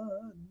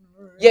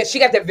 Yeah, she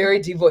got that very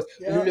deep voice.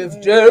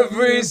 Lift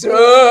every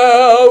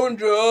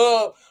sound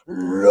of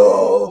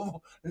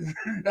love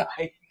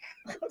like.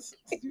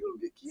 You'll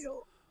be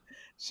killed.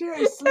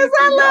 Sherri,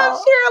 I love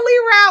Shirley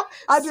Ralph.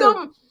 I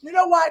do. You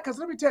know why? Because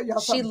let me tell y'all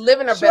something. She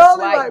living her best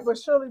life. Right, but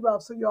Shirley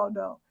Ralph, so y'all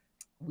know.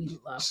 We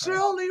love her.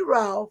 Shirley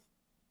Ralph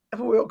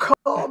will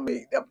call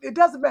me. It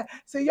doesn't matter.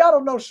 See, y'all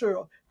don't know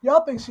Shirley.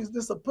 Y'all think she's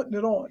just putting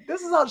it on. This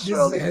is how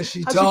Shirley, how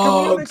she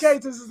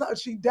communicates. This is how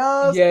she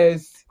does.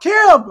 Yes.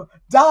 Kym,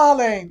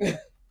 darling.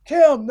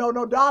 Kym,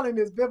 no, darling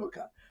is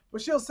Vivica.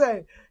 But she'll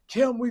say,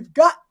 Kym, we've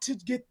got to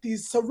get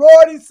these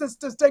sorority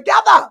sisters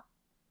together.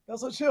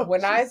 That's what she'll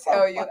When I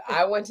tell you,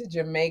 I went to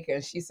Jamaica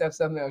and she said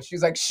something else. She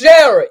was like,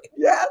 Sherri.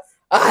 Yes.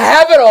 I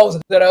have it all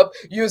set up.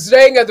 You're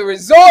staying at the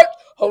resort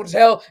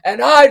hotel,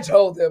 and I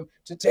told them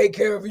to take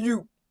care of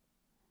you.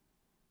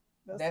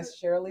 That's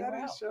Shirley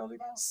Ralph.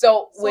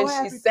 So when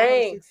she's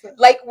saying,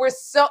 like, we're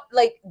so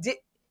like,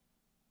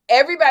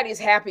 everybody's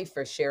happy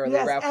for Shirley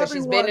Ralph because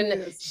she's been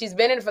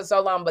in it for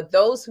so long. But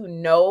those who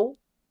know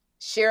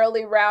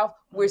Shirley Ralph,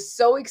 we're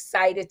so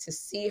excited to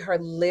see her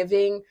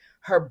living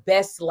her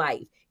best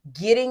life,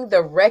 getting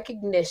the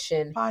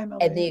recognition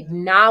and the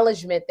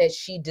acknowledgement that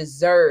she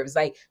deserves.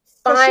 Like,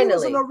 finally, she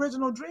was an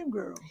original dream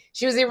girl.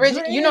 She was the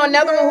original. You know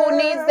another one who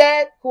needs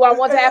that? Who I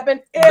want to happen?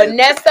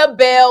 Vanessa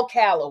Bell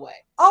Calloway.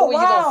 Oh, who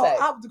wow. You gonna say?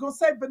 I was gonna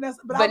say Vanessa,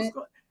 but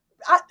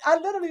I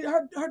literally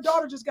her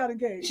daughter just got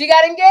engaged. She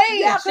got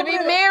engaged to be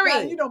married.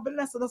 Now, you know,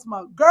 Vanessa, that's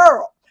my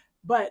girl.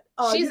 But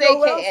she's you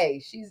know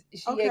AKA. She's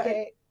okay.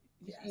 AKA.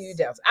 Yes. You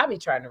doubt. I be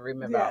trying to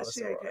remember all the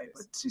she AKA,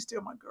 but she's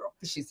still my girl.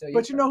 She's still.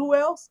 But you know who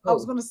else? Who? I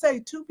was gonna say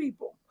two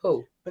people.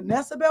 Who?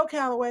 Vanessa Bell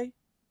Calloway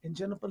and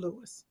Jennifer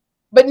Lewis.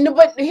 But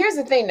here's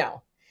the thing,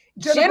 though.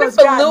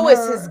 Jennifer Lewis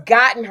has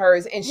gotten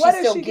hers, and she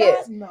still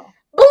gets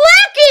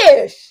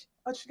Blackish.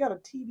 Oh, she got a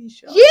TV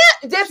show.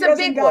 Yeah, that's a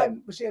big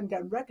one. But she hasn't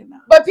gotten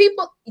recognized. But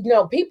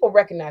people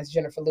recognize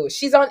Jennifer Lewis.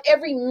 She's on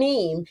every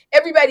meme.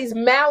 Everybody's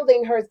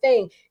mouthing her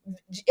thing.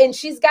 And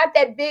she's got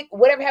that big,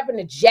 whatever happened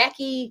to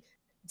Jackie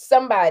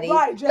somebody.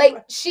 Right,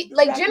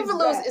 Jennifer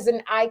Lewis is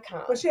an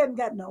icon. But she hasn't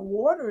gotten an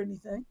award or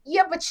anything.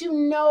 Yeah, but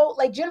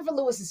Jennifer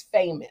Lewis is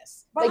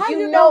famous. But how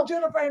you know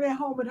Jennifer ain't at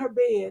home in her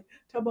bed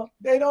talking about,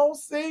 they don't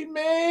see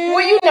me?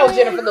 Well, you know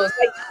Jennifer Lewis.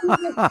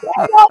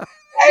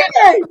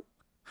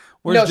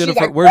 Where's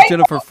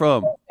Jennifer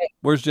from?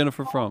 Where's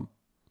Jennifer from?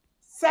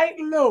 St.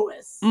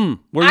 Louis.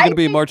 Where's it going to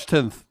be March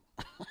 10th?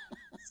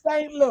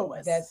 St.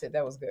 Louis. That's it.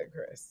 That was good,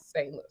 Chris.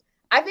 St. Louis.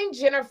 I think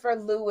Jennifer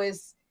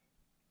Lewis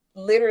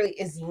literally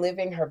is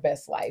living her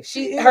best life.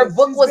 Her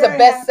book was a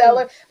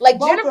bestseller. Like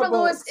Jennifer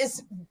Lewis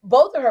is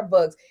both of her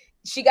books.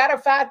 She got her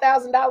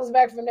 $5,000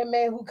 back from that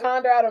man who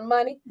conned her out of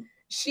money.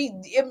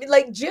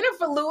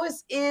 Jennifer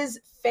Lewis is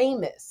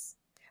famous.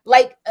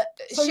 Like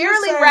So you're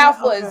Shirley saying-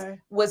 Ralph okay.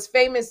 was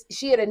famous.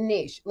 She had a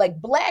niche. Like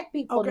black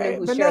people Okay, knew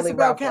who Vanessa Shirley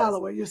Bell Ralph was.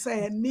 Calloway, you're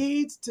saying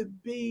needs to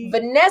be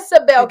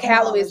Vanessa Bell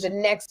Calloway is the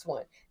acknowledged. next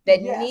one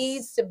that Yes.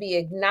 needs to be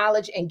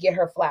acknowledged and get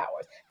her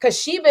flowers because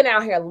she been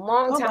out here a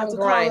long I'm time about to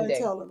call her and grinding.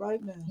 tell her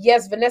right now.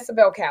 Yes, Vanessa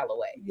Bell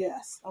Calloway.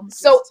 Yes, I'm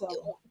So just tell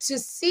her. to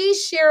see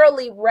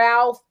Shirley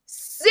Ralph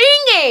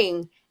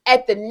singing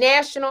at the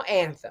national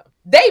anthem,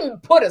 they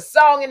put a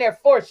song in there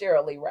for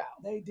Shirley Ralph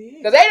They did.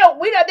 because they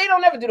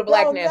don't ever do the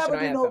black They'll national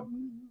never do anthem.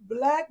 no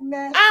black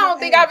national. I don't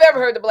think I've ever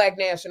heard the black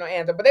national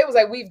anthem, but they was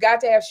like, we've got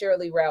to have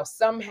Shirley Ralph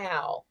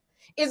somehow.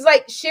 It's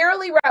like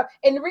Shirley Ralph,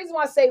 and the reason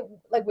why I say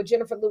like with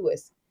Jennifer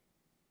Lewis,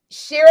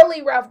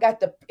 Shirley Ralph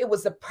it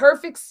was the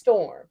perfect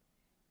storm.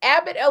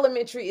 Abbott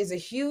Elementary is a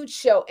huge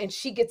show, and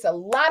she gets a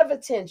lot of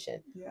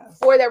attention Yes.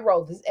 for that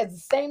role. It's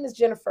the same as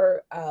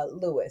Jennifer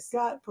Lewis.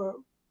 Got for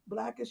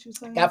Blackish, you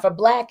saying? Got for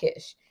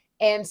Blackish.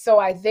 And so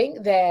I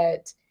think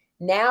that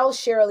now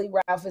Shirley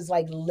Ralph is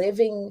like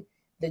living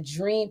the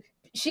dream.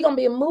 She gonna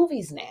be in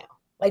movies now.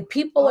 Like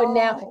people are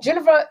now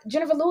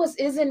Jennifer Lewis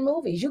is in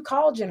movies. You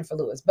call Jennifer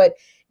Lewis, but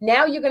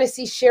now you're gonna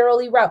see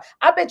Shirley Ralph.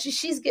 I bet you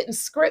she's getting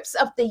scripts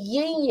up the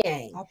yin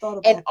yang I thought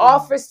about and that.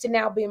 offers to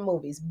now be in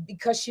movies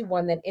because she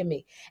won that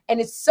Emmy. And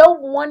it's so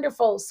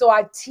wonderful. So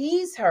I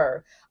tease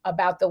her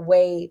about the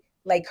way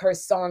like her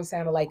song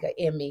sounded like an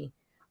Emmy.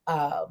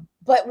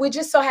 But we're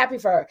just so happy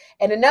for her.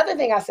 And another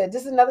thing I said,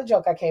 this is another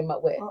joke I came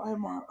up with.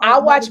 I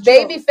watched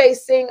Babyface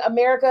sing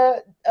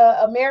America.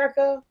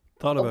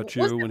 Thought about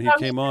you What's when the he song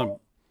came he on. sang?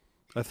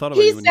 I thought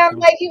about He you when he sounded came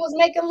like he was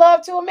making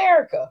love to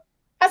America.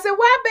 I said,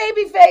 why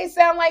Babyface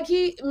sound like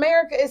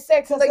America is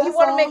sexy? Like he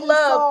want to make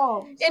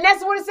love. And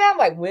that's what it sounds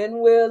like. When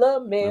will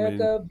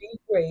America be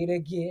great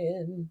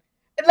again?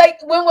 Like,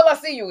 when will I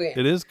see you again?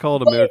 It is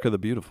called America the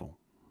Beautiful.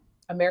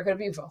 America the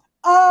Beautiful.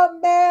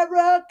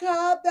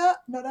 America the...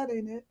 No, that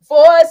ain't it.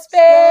 For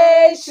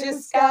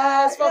spacious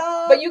skies.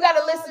 But you got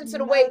to listen to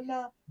the way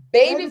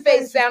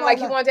Babyface sound like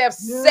he wanted to have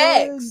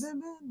sex.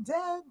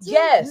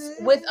 Yes,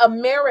 with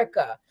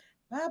America.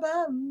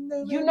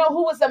 You know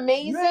who was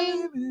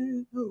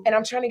amazing? And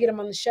I'm trying to get him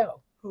on the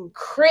show. Who?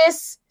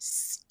 Chris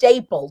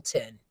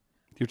Stapleton.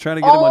 You're trying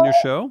to get him on your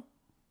show?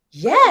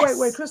 Yes.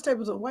 Wait, Chris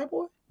Stapleton, white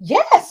boy?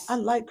 Yes. I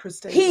like Chris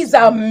Stapleton. He's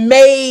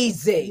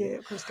amazing. Yeah,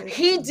 Chris Stapleton.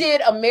 He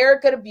did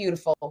America the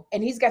Beautiful,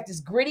 and he's got this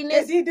grittiness.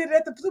 And he did it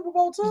at the Super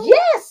Bowl too?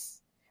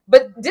 Yes.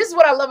 But this is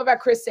what I love about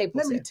Chris Let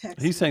Stapleton. me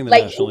text. He sang the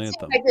Like, national he sings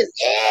anthem. like this.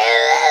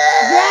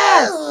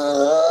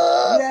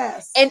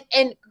 Yes.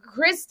 And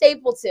Chris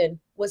Stapleton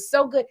was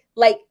so good.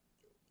 Like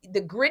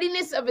the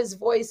grittiness of his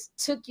voice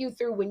took you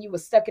through when you were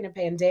stuck in a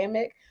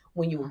pandemic,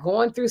 when you were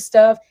going through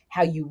stuff,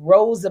 how you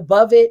rose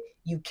above it,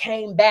 you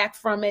came back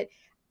from it.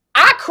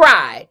 I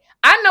cried.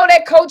 I know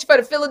that coach for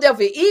the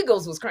Philadelphia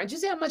Eagles was crying. Did you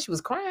see how much he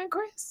was crying,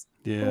 Chris?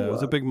 Yeah, it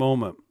was a big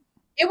moment.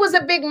 It was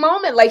a big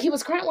moment. Like he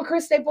was crying when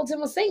Chris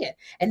Stapleton was singing.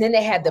 And then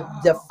they had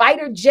the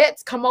fighter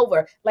jets come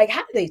over. Like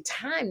how did they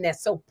time that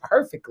so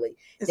perfectly?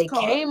 It's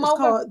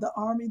called the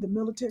Army, the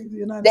military, the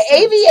United the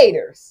States.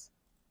 Aviators.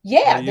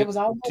 Yeah, there was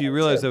all. Do you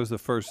realize that was the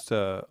first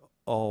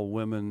all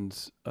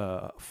women's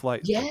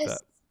flight? Yes. Like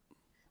that?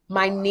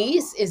 My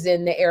niece is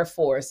in the Air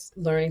Force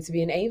learning to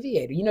be an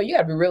aviator. You know, you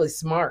got to be really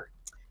smart.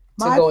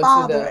 My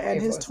father and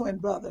his twin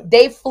brother.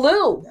 They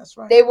flew. That's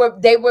right. They were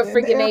In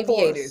freaking the Air Force.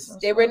 aviators.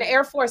 That's They were in the right.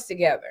 Air Force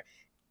together.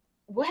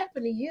 What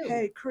happened to you?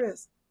 Hey,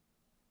 Chris,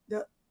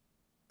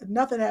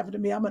 nothing happened to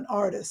me. I'm an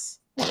artist.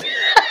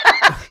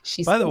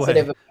 She's By the way,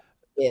 sensitive.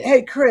 Yeah.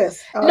 Hey,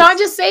 Chris. No, I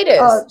just say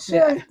this.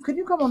 Sherri, could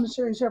you come on the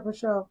Sherri Shepherd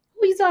show?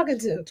 Who are you talking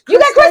to? You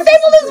got Chris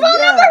Stapleton's phone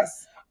number?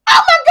 Yes.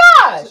 Oh my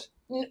gosh!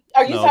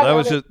 Are you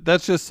No, talking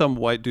that's just some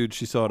white dude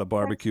she saw at a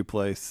barbecue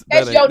place.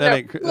 That's your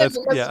number. That's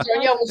Listen, yeah.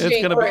 your It's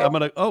machine, gonna be. Chris. I'm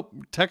gonna.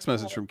 Text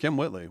message from Kym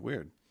Whitley.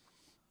 Weird.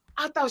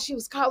 I thought she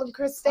was calling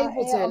Chris I am.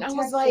 Stapleton. I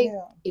was Texting like,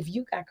 him. if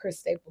you got Chris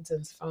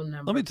Stapleton's phone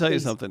number, Let me tell you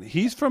please. something.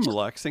 He's from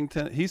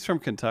Lexington. He's from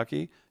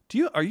Kentucky.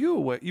 Are you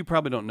aware? You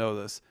probably don't know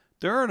this.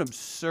 There are an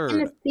absurd.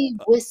 Tennessee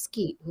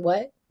whiskey.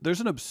 What?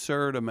 There's an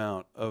absurd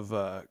amount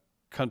of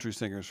country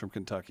singers from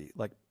Kentucky,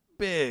 like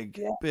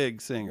big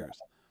singers.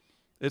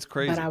 It's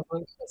crazy. But I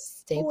want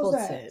Chris Who was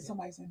Stapleton. that?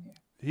 Somebody's in here.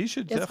 He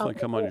should That's definitely how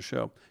come they on do your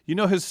show. You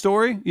know his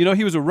story? You know,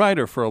 he was a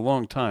writer for a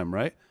long time,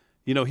 right?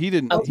 You know, he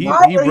didn't. A He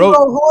Writer, wrote.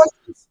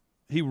 horses.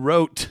 He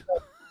wrote.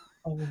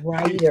 A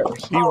writer.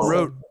 He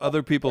wrote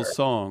other people's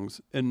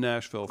songs in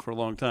Nashville for a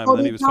long time, Oh, and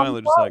then he did was Dolly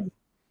finally just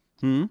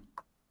like,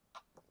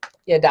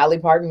 Yeah, Dolly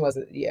Parton was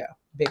a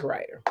big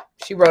writer.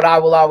 She wrote "I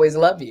Will Always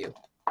Love You"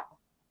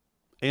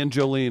 and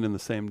Jolene in the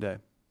same day.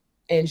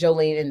 and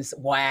Jolene.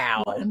 And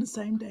wow, In the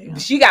same day. Huh?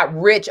 she got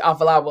rich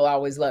off of "I Will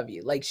Always Love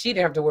You." Like she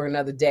didn't have to work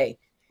another day.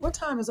 What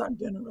time is our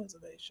dinner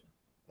reservation?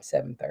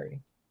 7:30.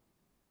 Okay.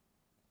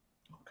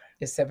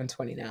 It's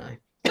 7:29.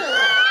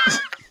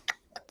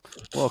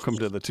 Welcome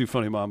to the Two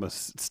Funny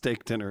Mamas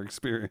steak dinner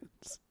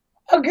experience.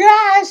 Oh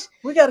gosh.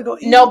 We got to go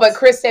eat. No, but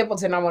Chris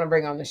Stapleton, I want to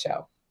bring on the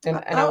show, and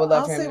I would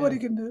love I'll for him. see what he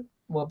can do.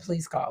 Well,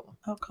 please call him.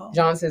 I'll call.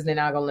 John says they're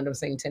not gonna let him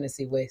sing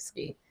Tennessee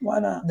whiskey. Why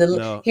not? Here's No,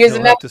 another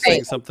he'll have to thing.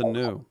 sing something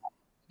new.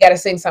 got to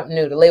sing something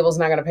new. The label's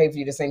not going to pay for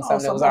you to sing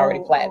something that was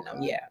already platinum.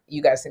 Okay. Yeah,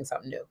 you got to sing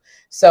something new.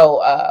 So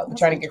we're That's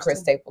trying to get Chris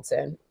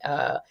Stapleton.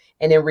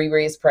 And then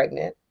Riri is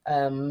pregnant.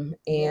 And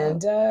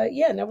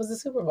that was the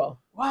Super Bowl.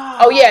 Wow.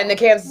 Oh, yeah, and the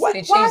Kansas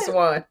City Chiefs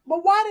won.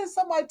 But why didn't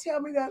somebody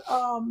tell me that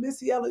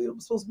Missy Elliott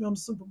was supposed to be on the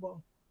Super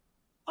Bowl?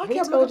 I Who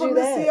kept told looking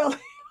you for Missy that?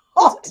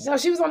 Elliott. No,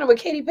 she was on it with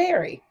Katy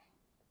Perry.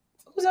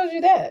 Who told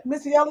you that?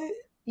 Missy Elliott?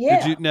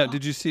 Yeah.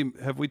 Did you see,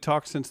 have we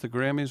talked since the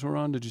Grammys were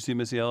on? Did you see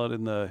Missy Elliott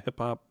in the hip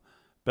hop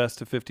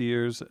best of 50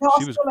 years? No,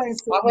 She was,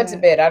 I went to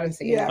bed. I didn't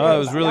see it. oh, it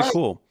was really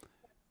cool.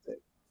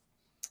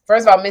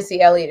 First of all,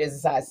 Missy Elliott is a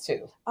size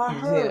 2. I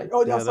heard. Yeah.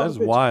 Oh, Yeah, that was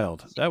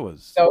wild. That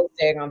was So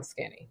daggone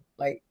skinny.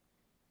 Like,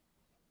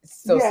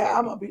 so yeah, skinny.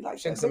 I'm gonna be like,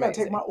 Shit's they gotta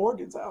take amazing. my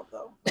organs out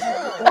though.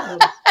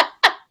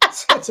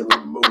 To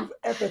remove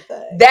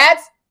everything.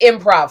 That's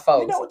improv,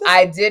 folks. You know,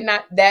 I did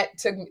not. That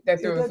threw me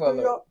for a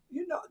loop.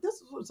 You know,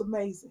 this was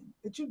amazing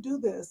that you do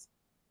this.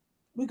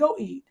 We go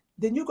eat,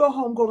 then you go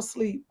home, go to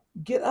sleep,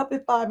 get up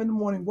at 5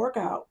 a.m, work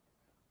out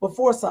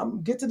before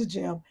something, get to the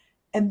gym,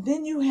 and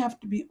then you have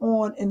to be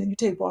on, and then you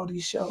tape all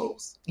these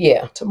shows.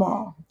 Yeah.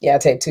 Tomorrow. Yeah, I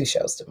take 2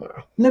 shows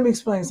tomorrow. Let me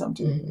explain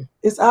something to you. Mhm.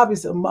 It's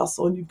obviously a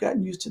muscle, and you've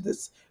gotten used to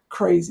this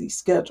crazy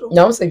schedule.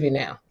 No, I'm sleeping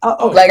now.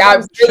 Okay. Like,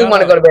 I really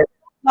want to go to bed.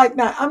 Like,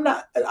 now,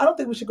 I don't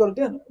think we should go to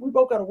dinner. We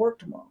both got to work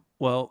tomorrow.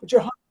 well. But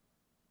you're hungry.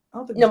 I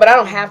don't think No, but I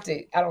don't have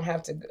to. I don't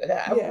have to.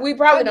 Yeah, We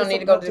probably I don't just need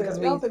to go don't to because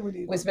I don't think we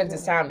need to we go spent to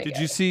this dinner. time together.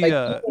 Did you see? Like,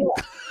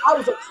 I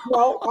was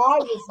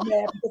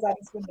mad because I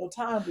didn't spend no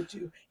time with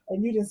you,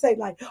 and you didn't say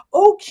like,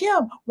 "Oh,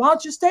 Kym, why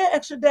don't you stay an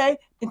extra day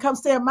and come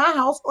stay in my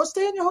house or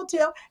stay in your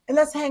hotel and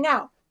let's hang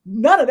out?"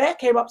 None of that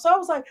came up, so I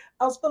was like,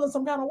 I was feeling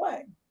some kind of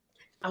way.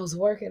 I was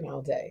working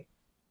all day.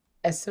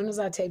 As soon as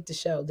I taped the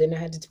show, then I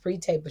had to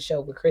pre-tape a show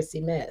with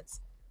Chrissy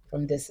Metz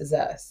from This Is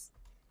Us.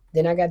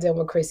 Then I got done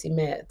with Chrissy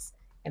Metz,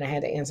 and I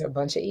had to answer a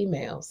bunch of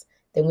emails.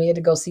 Then we had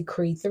to go see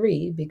Creed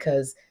 3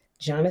 because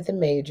Jonathan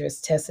Majors,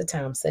 Tessa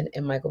Thompson,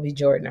 and Michael B.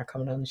 Jordan are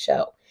coming on the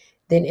show.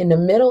 Then in the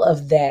middle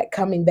of that,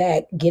 coming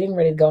back, getting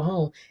ready to go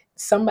home,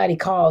 somebody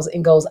calls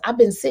and goes, "I've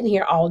been sitting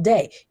here all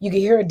day." You can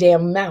hear a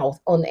damn mouth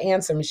on the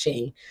answer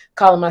machine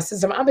calling my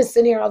sister. "I've been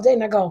sitting here all day."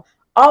 And I go,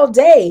 "All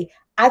day?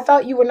 I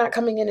thought you were not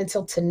coming in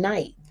until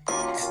tonight."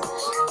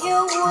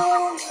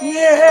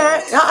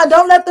 Yeah,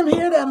 don't let them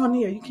hear that on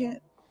here. You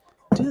can't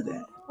do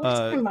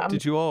that.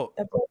 Did you all?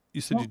 You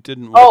said you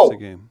didn't watch the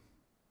game.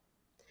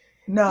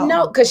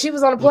 No, because she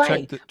was on a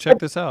plane. Check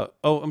this out.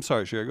 Oh, I'm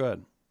sorry, Sherri. Go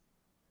ahead.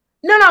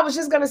 No, I was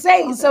just gonna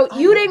say. So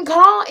you didn't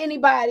call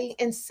anybody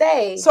and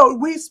say. So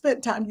we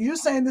spent time. You're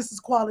saying this is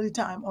quality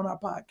time on our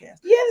podcast.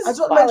 Yes, I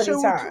just want to make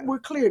sure we're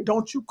clear.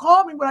 Don't you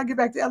call me when I get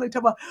back to LA.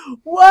 Talk about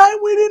why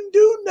we didn't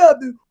do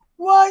nothing.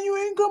 Why you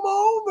ain't come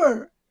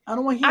over? I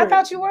don't want to hear. I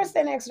thought you were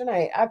staying extra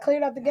night. I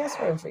cleared out the guest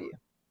room for you.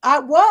 I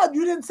was.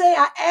 You didn't say.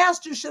 I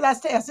asked you, should I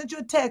stay? I sent you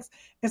a text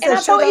and said,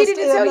 I told Edie to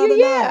tell you,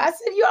 yeah. I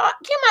said,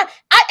 Kym,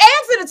 I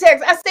answered the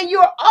text. I said,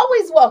 you're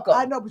always welcome.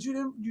 I know, but you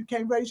didn't. You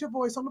can't raise your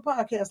voice on the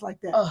podcast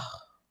like that. Ugh.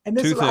 And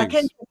this is what I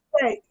can't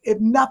say. If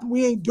nothing,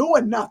 we ain't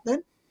doing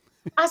nothing.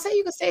 I said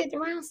you can stay at the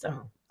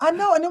Roundstone. I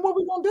know. And then what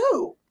we gonna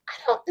do? I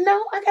don't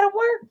know. I gotta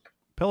work.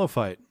 Pillow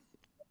fight.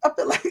 I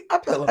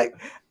feel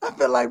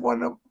like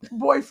one of the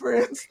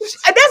boyfriends.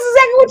 That's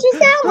exactly what you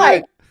sound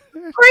like.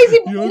 Crazy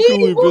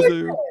needy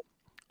boyfriend.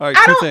 All right,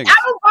 two things. I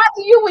don't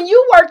bother you when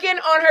you working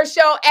on her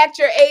show Act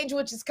Your Age,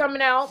 which is coming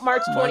out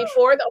March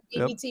 24th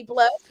on BET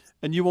Plus.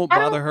 And you won't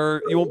bother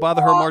her. You won't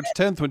bother her March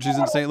 10th when she's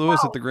in St. Louis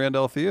at the Grand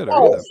Ole Theater.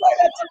 Oh, say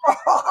that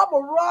tomorrow. I'm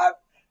gonna run.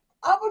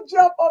 I'm gonna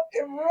jump up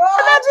and run.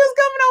 I'm not just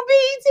coming on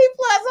BET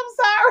Plus. I'm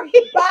sorry.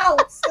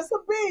 Bounce. It's a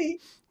B.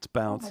 It's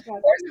Bounce.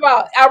 First of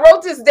all, I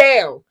wrote this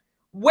down.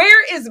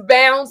 Where is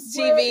Bounce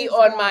TV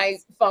on my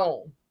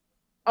phone?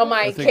 On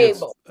my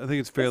cable? I think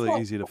it's fairly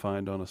easy to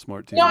find on a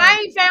smart TV. No, I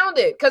ain't found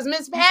it because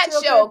Miss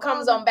Pat's show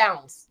comes on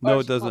Bounce. No,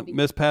 it doesn't.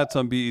 Miss Pat's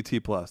on BET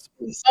Plus.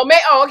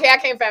 Oh, okay. I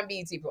can't find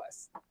BET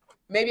Plus.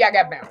 Maybe I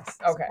got Bounce.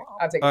 Okay,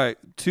 I'll take it. All right,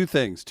 two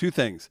things.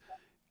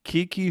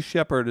 Sherri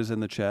Shepherd is in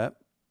the chat.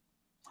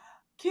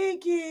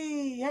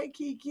 Kiki. Hey,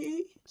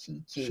 Kiki.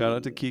 Shout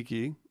out to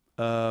Kiki.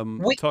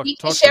 Sherri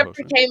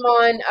Shepherd came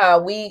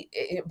on. We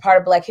part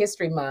of Black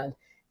History Month.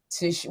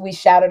 We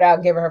shouted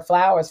out, give her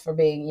flowers for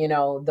being,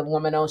 the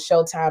woman on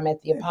Showtime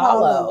at the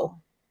Apollo.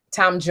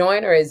 Tom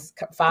Joyner is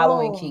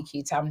following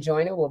Kiki. Tom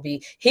Joyner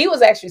he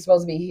was actually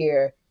supposed to be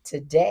here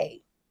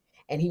today,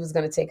 and he was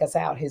going to take us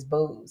out, his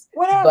booze.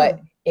 But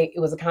it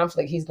was a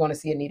conflict. He's going to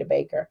see Anita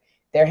Baker.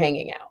 They're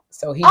hanging out.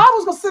 So I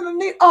was going to send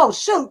Anita. Oh,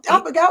 shoot.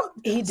 I forgot.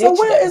 So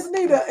where is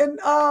Anita?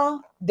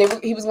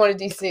 And he was going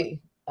to DC.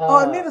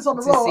 Anita's on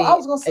the road. I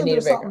was going to send her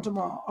something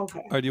tomorrow. Okay.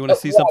 All right, do you want to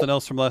see something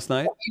else from last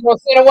night? You going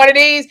to send her one of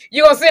these?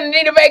 You going to send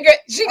Anita Baker?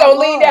 She going to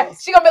lean down.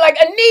 She going to be like,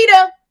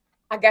 Anita,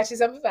 I got you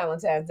something for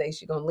Valentine's Day.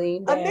 She going to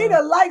lean down.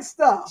 Anita likes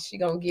stuff. She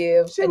going to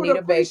give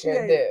Anita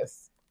Baker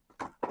this.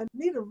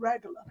 Anita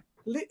regular.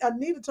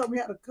 Anita told me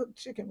how to cook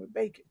chicken with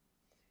bacon.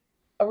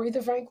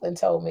 Aretha Franklin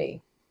told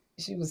me.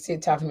 She was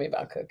talking to me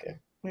about cooking.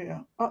 Yeah.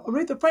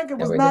 Aretha Franklin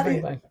was not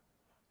in.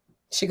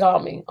 She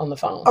called me on the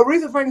phone.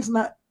 Aretha Franklin's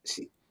not.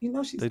 You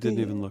know she's They didn't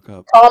dead. even look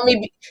up.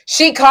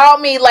 She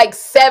called me like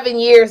 7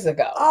 years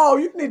ago. Oh,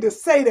 you need to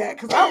say that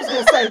because I was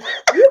going to say,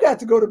 you got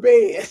to go to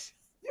bed.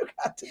 You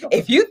got to go.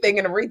 If you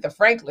thinking Aretha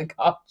Franklin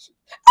called you.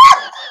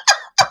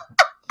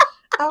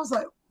 I was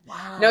like,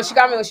 wow. No, she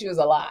called me when she was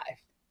alive.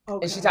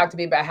 Okay. And she talked to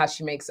me about how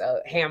she makes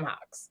ham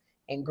hocks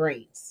and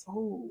greens.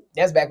 Oh.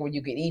 That's back when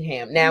you could eat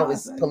ham. Now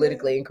it's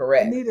politically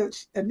incorrect.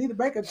 Anita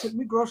Baker took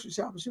me grocery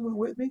shopping. She went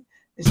with me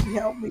and she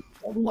helped me.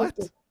 What?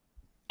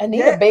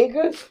 Anita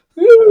Baker?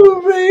 Yeah,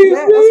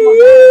 that's my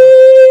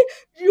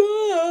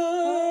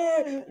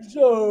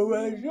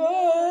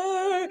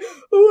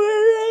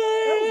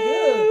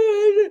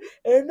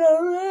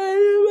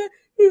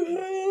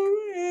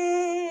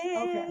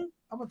Okay,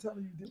 I'm gonna tell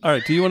you. All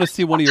right. Do you want to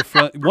see one of your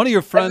friends? One of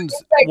your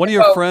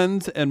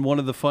friends, and one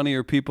of the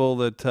funnier people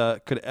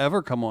that could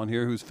ever come on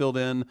here, who's filled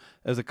in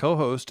as a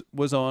co-host,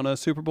 was on a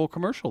Super Bowl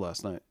commercial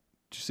last night.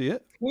 Did you see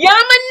it?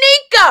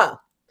 Yamanika.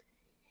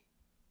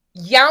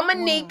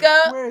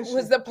 Where is she?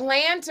 Was the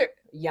planter.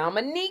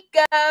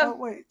 Yamanika. Oh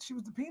wait, she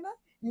was the peanut?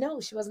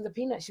 No, she wasn't the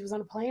peanut. She was on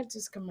a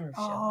Planters commercial.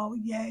 Oh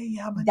yeah,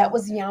 Yamanika. That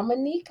was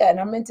Yamanika, and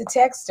I meant to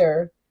text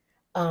her.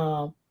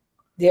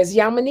 There's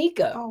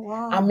Yamanika. Oh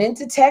wow. I meant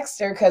to text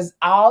her because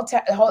I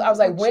was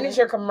like, when is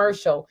your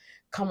commercial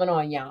coming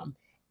on, Yam?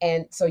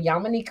 And so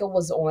Yamanika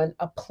was on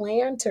a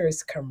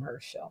Planters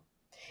commercial.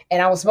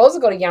 And I was supposed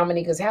to go to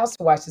Yamanika's house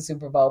to watch the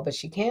Super Bowl, but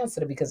she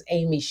canceled it because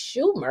Amy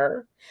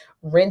Schumer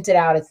rented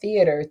out a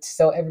theater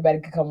so everybody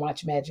could come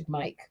watch Magic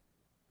Mike.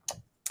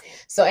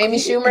 So Amy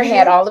Schumer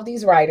had all of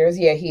these writers.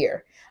 Yeah,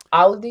 here.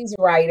 All of these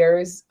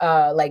writers,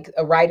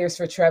 writers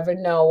for Trevor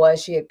Noah.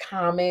 She had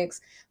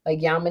comics like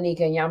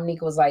Yamanika. And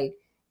Yamanika was like,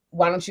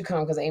 why don't you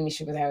come? Because Amy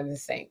Schumer's having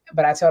this thing.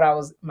 But I told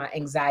her my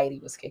anxiety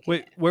was kicking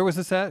in. Where was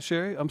this at,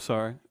 Sherri? I'm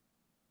sorry.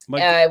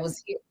 It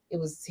was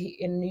here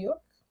in New York.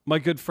 My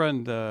good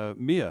friend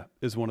Mia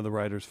is one of the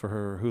writers for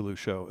her Hulu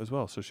show as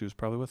well, so she was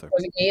probably with her.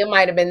 Mia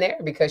might have been there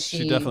because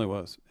she definitely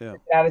was. Yeah.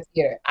 Out of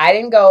theater. I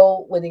didn't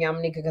go with the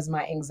Yamanika because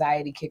my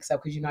anxiety kicks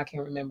up because I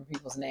can't remember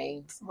people's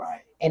names.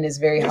 Right. And it's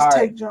very Just hard.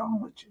 Take John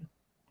with you.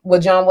 Well,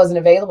 John wasn't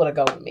available to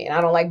go with me, and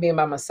I don't like being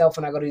by myself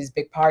when I go to these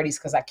big parties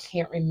because I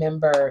can't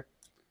remember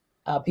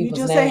people's names. You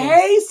just say,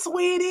 "Hey,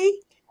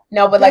 sweetie."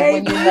 No, but like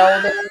when you know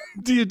them.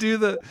 Do you do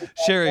the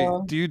Sherri?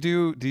 Do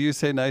you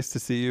say nice to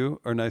see you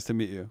or nice to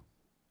meet you?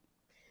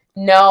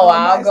 No,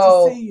 I'll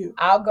go. Hey,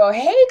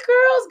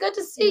 girls, good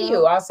to see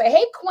you. I'll say,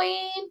 hey,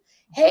 queen.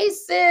 Hey,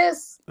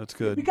 sis. That's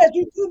good. Because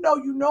you know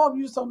them,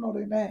 you just don't know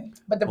their name.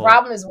 But the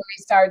problem is when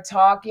they start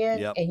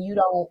talking and you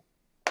don't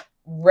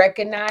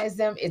recognize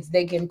them,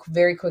 they can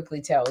very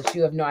quickly tell that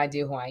you have no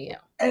idea who I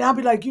am. And I'll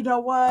be like, you know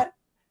what?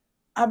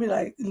 I'll be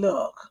like,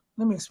 look,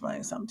 let me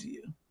explain something to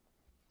you.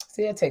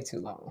 See, it take too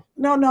long.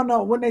 No.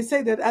 When they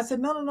say that, I said,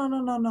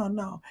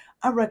 no.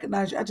 I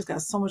recognize you. I just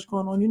got so much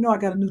going on. You know, I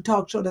got a new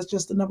talk show that's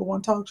just the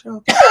 #1 talk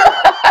show.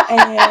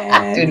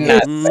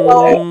 And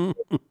so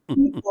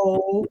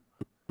people,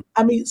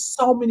 I mean,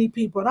 so many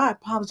people, and I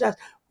apologize.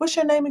 What's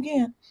your name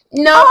again?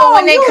 No, but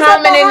when they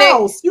come in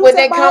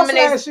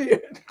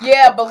and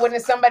yeah, but when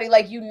it's somebody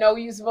like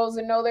you're supposed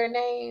to know their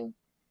name.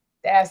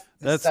 That's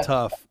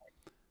tough.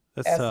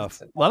 That's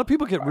tough. A lot of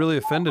people get really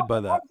offended by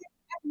that. I've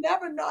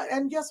never known,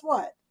 and guess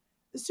what?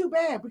 It's too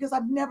bad because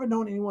I've never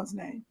known anyone's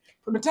name.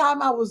 From the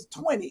time I was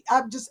 20,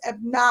 I just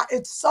have not.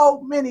 It's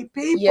so many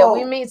people. Yeah,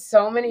 we meet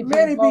so many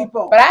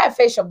people. But I have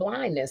facial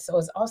blindness, so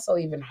it's also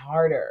even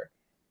harder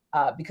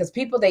because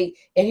people, and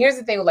here's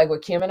the thing, like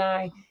with Kym and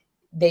I,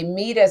 they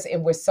meet us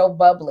and we're so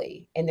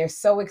bubbly and they're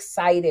so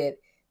excited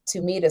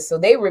to meet us. So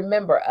they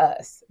remember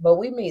us, but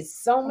we meet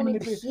so many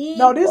people.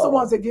 No, these are the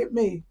ones that get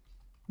me.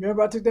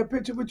 Remember I took that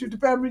picture with you at the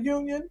family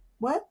reunion?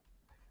 What?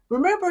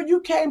 Remember you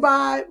came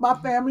by my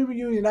family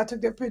reunion. I took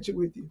that picture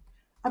with you.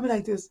 I'd be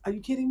like this. Are you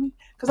kidding me?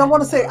 Because I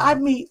want to say I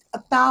meet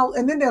 1,000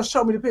 and then they'll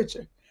show me the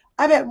picture.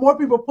 I've had more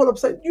people pull up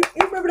say, you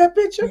remember that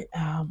picture?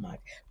 Oh my.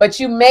 But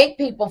you make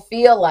people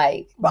feel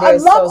like but I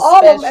love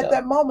all of them at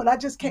that moment. I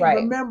just can't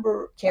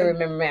remember. Can't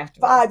remember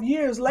after 5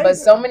 years later. But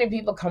so many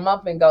people come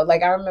up and go.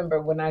 Like I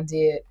remember when I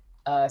did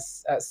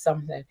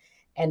something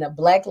and a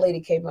black lady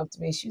came up to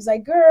me. She was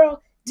like,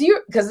 girl,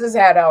 because this is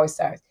how it always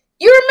starts.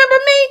 You remember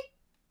me?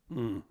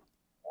 Mm.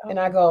 And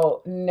I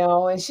go,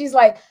 no. And she's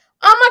like,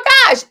 oh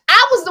my gosh,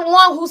 I was the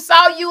one who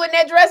saw you in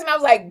that dress. And I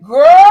was like,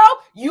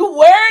 girl, you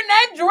wearing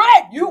that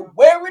dress. You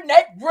wearing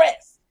that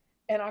dress.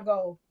 And I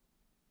go,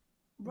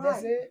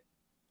 that's it?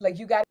 Like,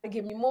 you got to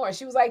give me more. And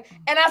she was like,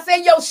 and I said,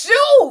 your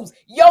shoes.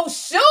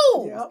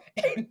 Yep.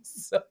 And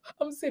so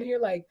I'm sitting here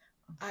like,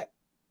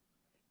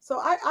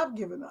 I've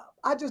given up.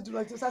 I just do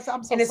like this.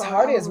 I'm so and it's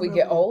hard as we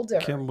get older.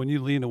 Kym, when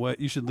you lean away,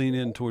 you should lean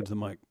in towards the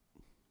mic.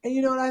 And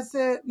you know what I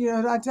said? You know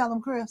what I tell them,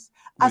 Chris?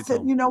 I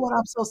said, you know what?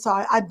 I'm so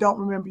sorry. I don't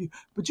remember you.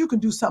 But you can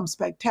do something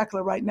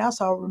spectacular right now,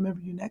 so I'll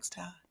remember you next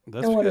time.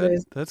 That's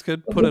good. That's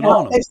good. Put it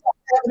on them.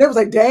 They was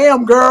like,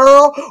 damn,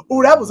 girl.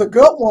 Oh, that was a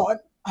good one.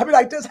 I'd be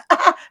like this.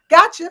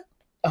 Gotcha.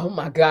 Oh,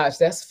 my gosh.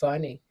 That's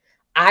funny.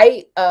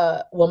 My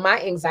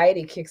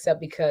anxiety kicks up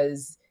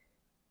because,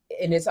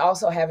 and it's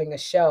also having a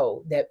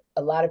show that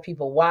a lot of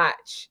people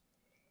watch.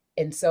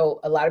 And so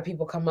a lot of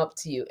people come up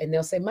to you and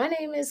they'll say, my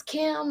name is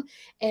Kym.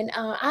 And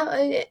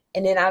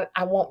then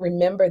I won't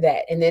remember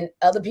that. And then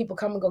other people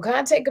come and go, can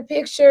I take a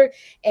picture?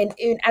 And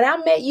I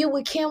met you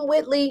with Kym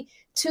Whitley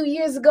 2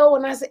 years ago.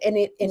 And I said,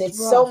 it's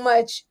so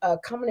much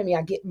coming to me.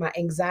 I get my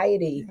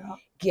anxiety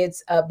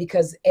gets up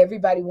because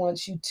everybody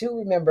wants you to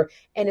remember.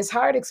 And it's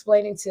hard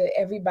explaining to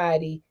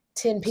everybody,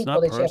 10 people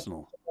that you have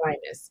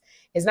blindness.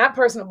 It's not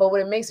personal, but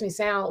what it makes me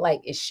sound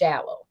like is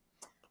shallow.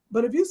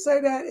 But if you say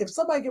that, if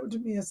somebody came to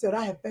me and said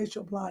I have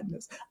facial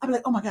blindness, I'd be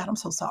like, oh my God, I'm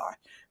so sorry.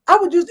 I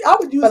would use a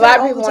lot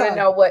of people want to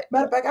know what.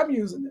 Matter of fact, I'm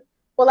using it.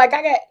 Well, like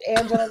I got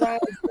Angela Riley.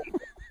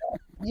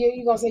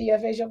 You gonna say you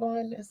have facial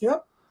blindness?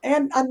 Yep.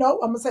 And I know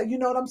I'm gonna say, you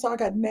know what? I'm sorry, I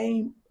got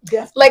name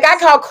deafness. Like I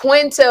call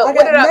Quinta. I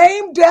got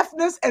name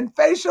deafness and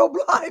facial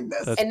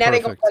blindness. That's and now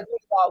perfect. they're gonna do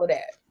all of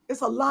that.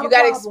 It's a lot. You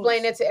got to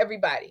explain it to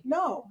everybody.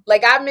 No.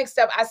 Like I mixed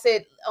up. I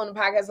said on the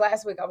podcast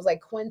last week, I was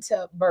like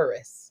Quinta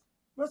Burris.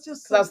 Let's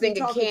just. Because I was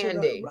thinking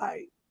Candy.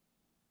 Right.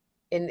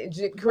 And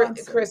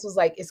Chris was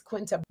like, it's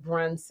Quinta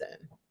Brunson.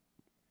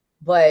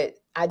 But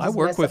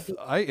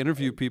I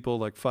interview people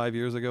like 5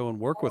 years ago and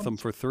work with them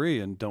for 3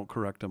 and don't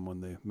correct them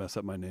when they mess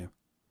up my name.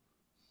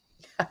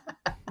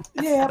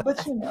 Yeah,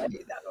 but you know,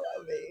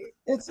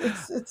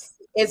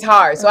 it's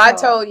hard. So I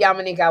told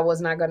Yamanika I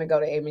was not going to go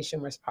to Amy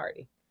Schumer's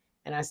party.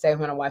 And I stayed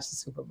home and watched the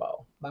Super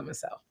Bowl by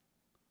myself.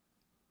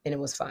 And it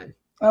was fun.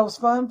 That was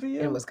fun for you?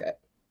 And it was good.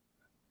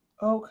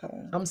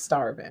 Okay. I'm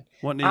starving.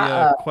 Want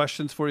any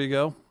questions before you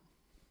go?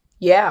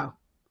 Yeah.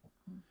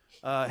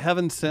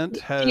 Heaven Sent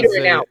has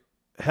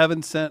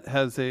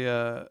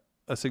a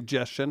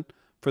suggestion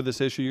for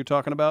this issue you're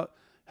talking about.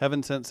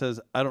 Heaven Sent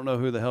says, I don't know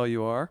who the hell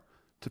you are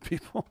to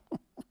people.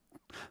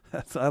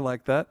 I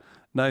like that.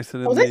 Nice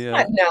and that's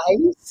not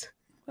nice.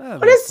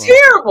 But it's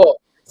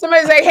terrible.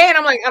 Somebody's like, hey, and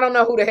I'm like, I don't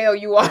know who the hell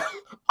you are.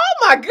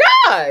 Oh my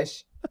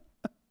gosh.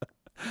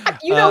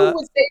 You know who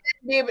would say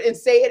that, be able to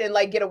say it and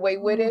like get away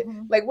with it?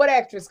 Like what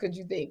actress could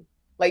you think?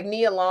 Like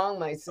Nia Long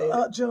might say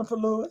it. Jennifer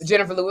Lewis.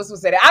 Jennifer Lewis would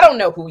say that. I don't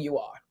know who you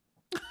are.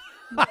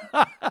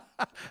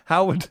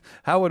 How would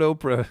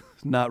Oprah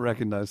not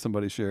recognize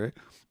somebody, Sherri?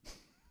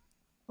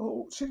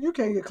 Oh, you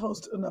can't get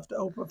close enough to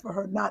Oprah for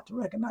her not to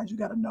recognize. You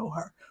got to know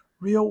her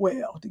real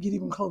well to get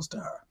even close to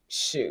her.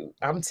 Shoot,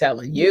 I'm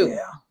telling you.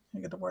 Yeah,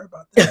 you got to worry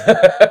about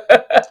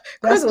that.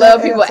 Chris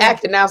love people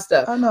acting out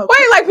stuff. I know. Why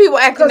do you like people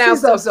acting out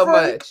stuff so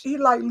much? He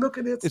like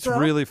looking at It's stuff.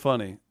 really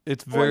funny.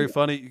 It's very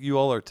funny. You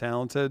all are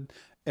talented,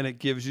 and it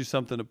gives you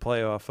something to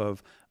play off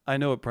of. I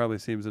know it probably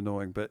seems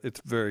annoying, but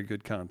it's very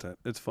good content.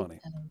 It's funny.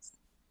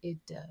 It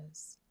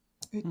does.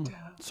 It does.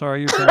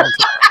 Sorry, you're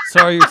talented.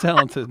 Sorry, you're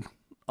talented.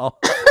 Oh,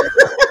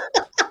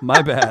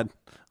 my bad.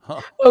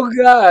 Oh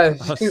gosh.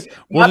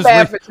 My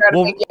bad for trying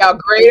to make y'all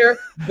greater,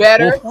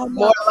 better,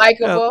 more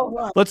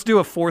likable. Let's do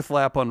a 4th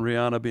lap on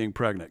Rihanna being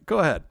pregnant. Go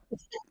ahead.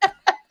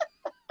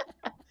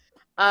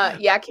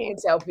 Yeah, I can't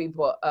tell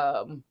people.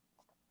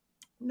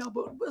 No,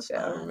 but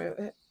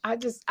I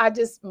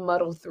just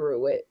muddle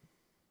through it.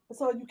 That's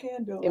all you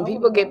can do. And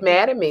people get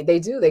mad at me. They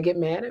do. They get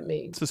mad at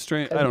me. It's a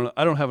strange. I don't know.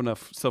 I don't have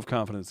enough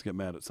self-confidence to get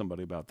mad at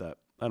somebody about that.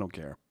 I don't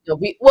care.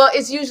 Well,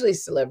 it's usually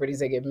celebrities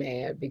that get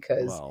mad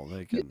because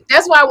they can.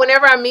 That's why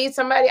whenever I meet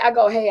somebody, I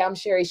go, hey, I'm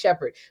Sherri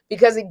Shepherd,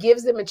 because it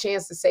gives them a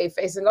chance to save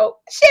face and go,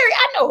 Sherri,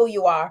 I know who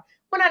you are,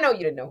 when I know you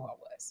didn't know who I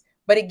was.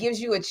 But it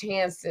gives you a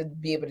chance to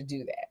be able to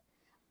do that.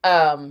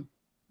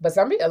 But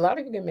a lot of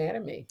people get mad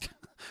at me.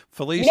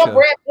 Felicia. You know,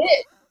 Brad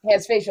Pitt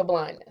has facial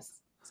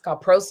blindness. It's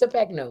called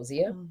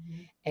prosopagnosia.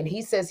 And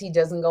he says he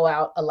doesn't go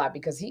out a lot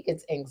because he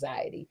gets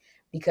anxiety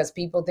because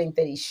people think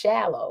that he's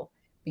shallow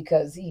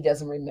because he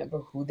doesn't remember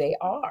who they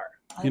are.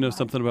 You know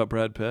something about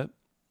Brad Pitt?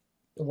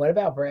 What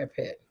about Brad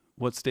Pitt?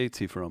 What state's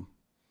he from?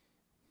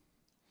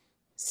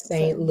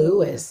 St.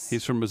 Louis.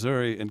 He's from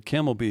Missouri, and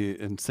Kym will be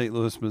in St.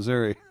 Louis,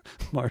 Missouri,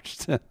 March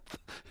 10th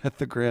at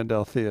the Grand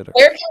Ole Theater.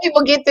 Where can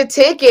people get the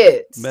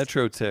tickets?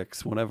 Metro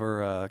Tix,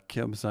 whenever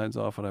Kym signs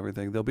off on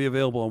everything. They'll be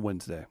available on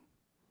Wednesday.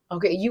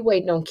 Okay, you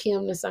waiting on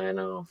Kym to sign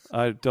off?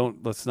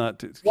 Let's not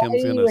do.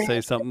 Kym's going to say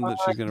something that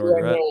she's going to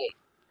regret.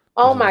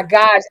 Oh my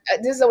gosh.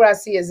 This is what I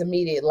see as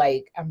immediate.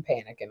 Like, I'm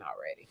panicking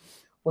already.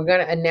 We're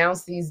going to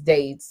announce these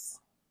dates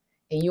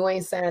and you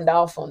ain't signed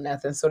off on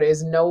nothing. So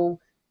there's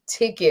no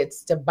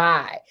tickets to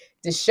buy.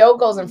 The show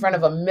goes in front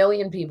of 1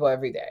 million people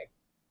every day.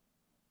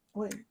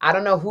 Wait. I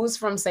don't know who's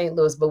from St.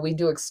 Louis, but we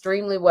do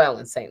extremely well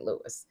in St.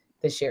 Louis,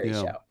 the Sherri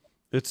Show.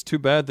 It's too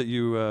bad that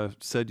you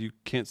said you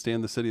can't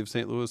stand the city of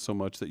St. Louis so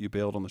much that you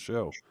bailed on the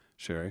show,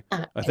 Sherri.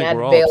 I think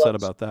we're all upset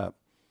about that.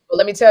 Well,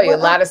 let me tell you, a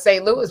lot of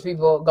St. Louis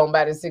people are going to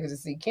buy the tickets to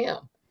see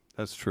Kym.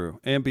 That's true.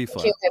 And be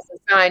fun. Kym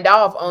hasn't signed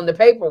off on the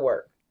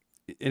paperwork.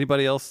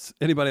 Anybody else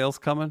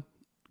coming,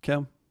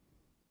 Kym?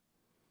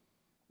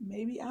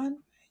 Maybe I'm.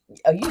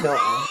 Oh, you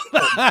know.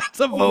 That's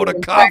a vote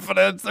of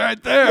confidence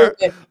right there.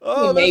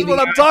 Oh, this is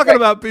what I'm talking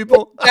about,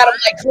 people. Got them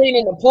like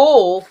cleaning the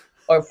pool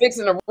or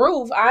fixing the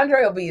roof.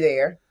 Andre will be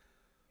there.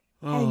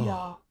 Hey,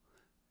 y'all.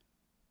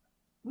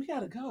 We got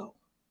to go.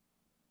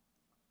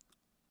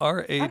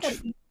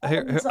 RH.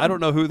 I don't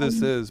know who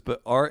this is,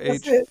 but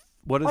RH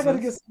What is I gotta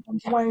this? get some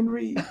from Dwayne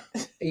Reed.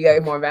 You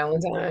got more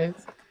Valentines?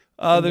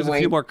 There's a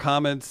few Dwayne. more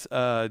comments.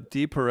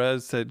 D.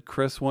 Perez said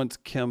Chris wants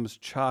Kym's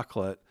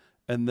chocolate.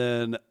 And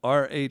then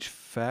RH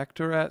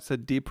Factorat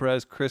said D.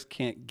 Perez, Chris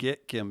can't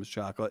get Kym's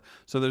chocolate.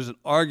 So there's an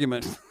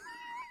argument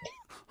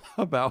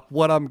about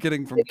what I'm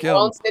getting from If he Kym.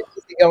 wants it,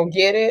 is he gonna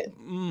get it?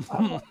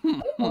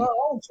 Her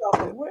own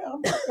chocolate.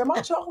 Am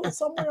I chocolate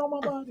somewhere on my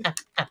body?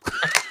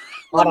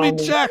 Let I me don't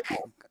need check.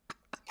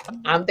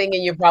 I'm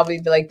thinking you're probably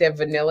like that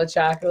vanilla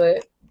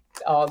chocolate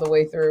all the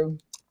way through.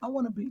 I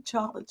want to be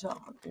chocolate.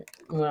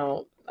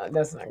 Well,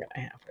 that's not gonna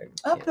happen.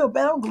 I feel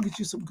bad. I'm gonna get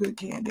you some good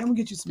candy. I'm gonna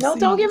get you some. No,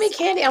 don't give me seeds.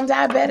 candy. I'm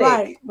diabetic.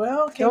 Right.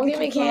 Well, can't Don't get give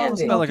me you flowers,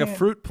 candy. Smell no like a candy.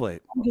 fruit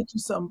plate. I'm gonna get you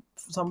some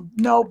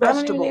no I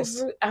don't even need vegetables.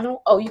 fruit. I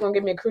don't. Oh, you gonna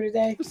give me a crew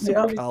today? Some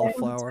Yeah.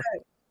 cauliflower.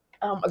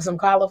 Some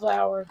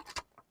cauliflower.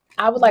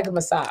 I would like a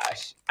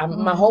massage.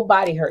 My whole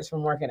body hurts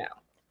from working out.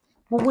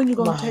 Well, when you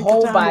gonna My take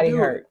whole the time body to do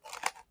hurt.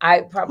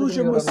 I probably Who's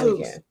can your do it on the masseuse?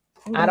 weekend.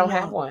 Who I do don't you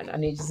have want? one. I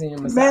need to see a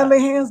massage. Manly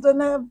Hands doesn't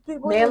have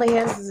people. Manly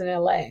Hands is in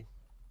LA.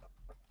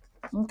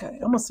 Okay, I'm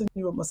gonna send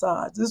you a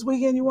massage this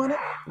weekend. You want it?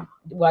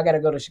 Well, I got to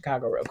go to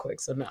Chicago real quick,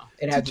 so no.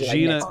 It has to be like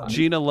next month.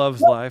 Gina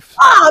loves life.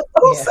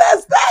 Who Yeah.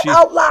 says that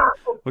out loud?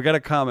 We got a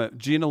comment.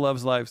 Gina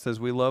loves life says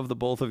we love the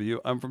both of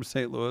you. I'm from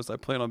St. Louis. I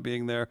plan on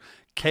being there.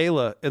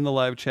 Kayla in the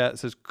live chat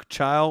says,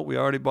 "Child, we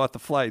already bought the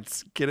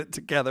flights. Get it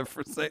together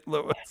for St.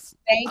 Louis."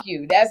 Thank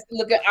you.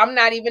 Look. I'm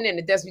not even in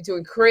it. That's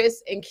between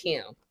Chris and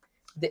Kym.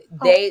 Them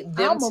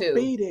I'm two. gonna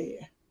be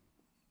there.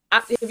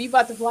 Have you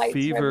bought the flights?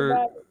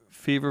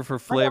 Fever for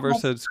Flavor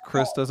says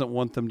Chris doesn't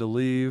want them to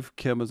leave.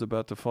 Kym is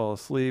about to fall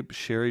asleep.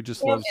 Sherri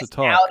just loves to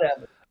talk. Out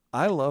of it.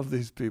 I love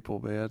these people,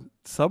 man.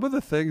 Some of the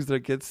things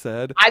that get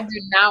said, I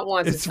do not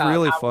want to it's talk.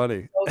 really I'm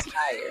funny. so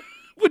tired.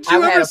 Would you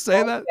I've had ever a say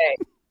full that? day.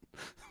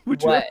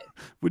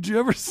 Would you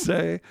ever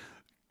say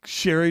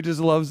Sherri just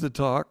loves to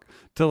talk?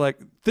 To like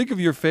think of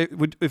your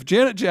favorite. If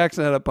Janet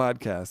Jackson had a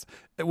podcast,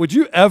 would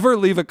you ever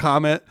leave a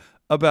comment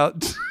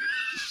about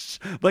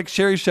like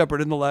Sherri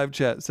Shepherd in the live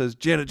chat says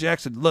Janet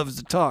Jackson loves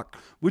to talk?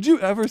 Would you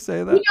ever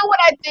say that? You know what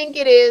I think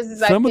it is?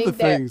 Some I of think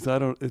the things I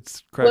don't.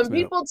 It's cracks when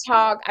me people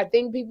talk, I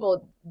think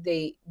people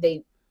they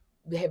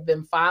have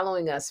been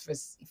following us for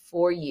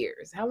 4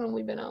 years. How long have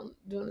we been on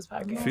doing this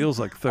podcast? Feels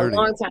like 30. A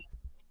long time.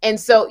 And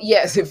so,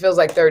 yes, it feels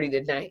like 30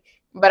 tonight.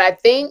 But I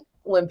think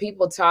when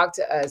people talk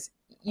to us,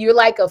 you're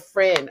like a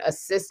friend, a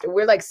sister.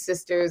 We're like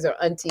sisters or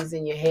aunties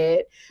in your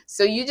head.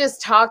 So you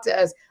just talk to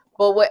us.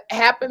 But what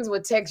happens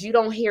with text, you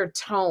don't hear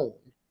tone.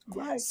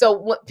 Right. So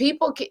what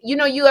people,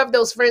 you have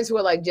those friends who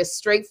are like just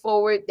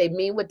straightforward. They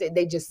mean what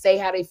they just say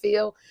how they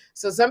feel.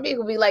 So some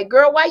people be like,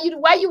 "Girl, why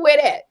you wear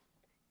that?"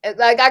 And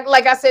like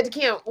I said to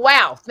Kym,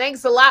 "Wow,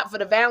 thanks a lot for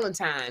the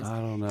Valentines." I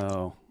don't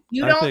know.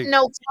 You I don't think-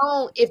 know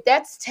tone. If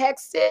that's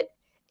texted,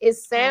 it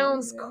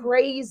sounds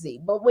crazy.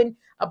 But when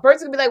a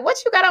person can be like, "What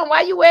you got on?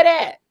 Why you wear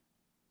that?"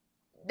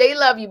 They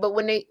love you, but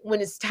when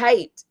it's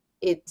typed,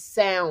 it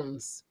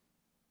sounds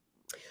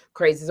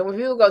crazy. So when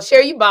people go,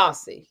 "Sherri, you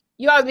bossy,"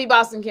 you always be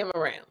bossing Kym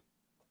around.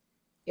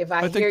 If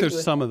I think hear there's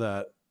you, some of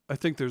that. I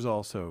think there's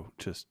also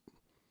just.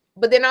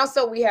 but then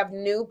also we have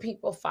new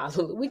people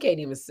follow. We can't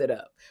even sit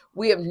up.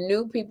 We have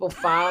new people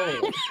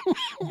following.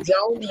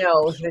 Don't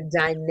know the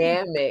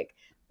dynamic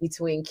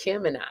between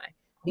Kym and I.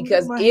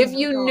 Because if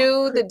you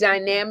knew the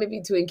dynamic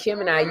between Kym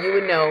and I, you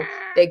would know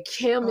that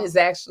Kym is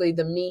actually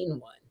the mean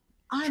one.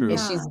 I'm And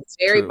not. she's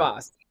very True.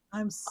 bossy.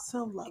 I'm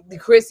so lovely.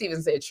 Chris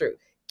even said true.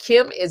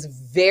 Kym is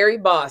very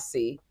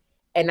bossy.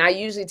 And I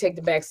usually take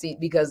the back seat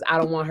because I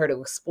don't want her to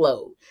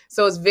explode.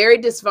 So it's very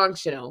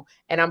dysfunctional.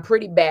 And I'm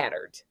pretty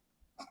battered.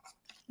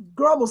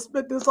 Girl, I'm gonna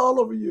spit this all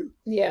over you.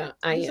 Yeah,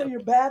 I You am. say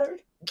you're battered?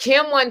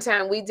 Kym, one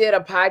time we did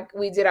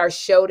our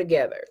show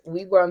together.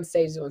 We were on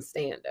stage doing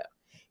stand-up.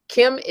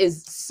 Kym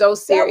is so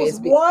serious.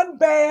 That was one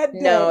bad day.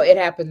 No, it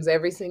happens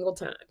every single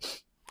time.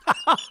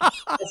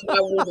 That's why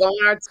we're going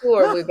on our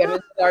tour. We're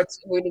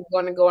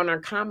going to go on our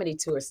comedy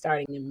tour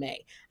starting in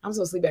May. I'm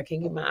so sleepy I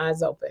can't keep my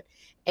eyes open.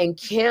 And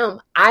Kym,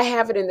 I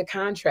have it in the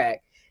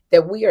contract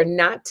that we are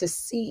not to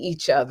see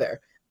each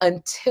other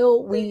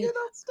until we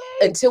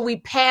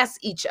pass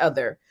each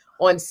other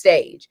on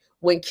stage.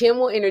 When Kym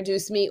will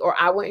introduce me or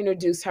I will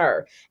introduce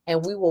her,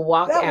 and we will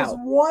walk out. That was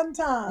one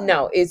time.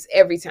 No, it's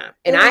every time.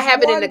 And It I was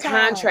have it in one the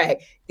time.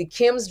 contract. The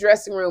Kym's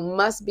dressing room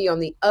must be on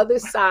the other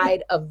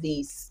side of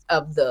the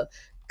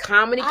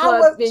comedy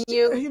club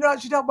venue. You know,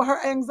 she talked about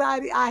her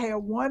anxiety. I had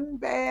one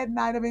bad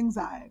night of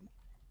anxiety.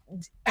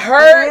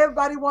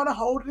 Everybody want to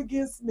hold it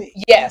against me.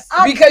 Yes,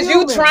 I'm because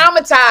human. you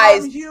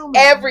traumatized human.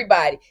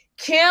 everybody.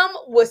 Kym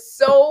was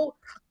so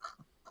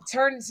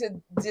turned into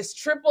this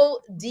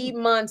triple D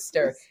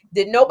monster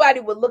that nobody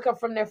would look up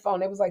from their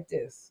phone. It was like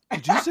this.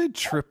 Did you say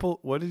triple?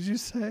 What did you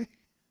say?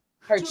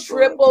 Her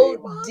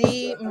triple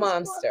D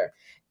monster.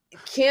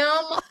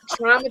 Kym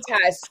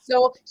traumatized.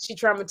 So she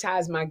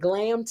traumatized my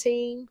glam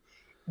team.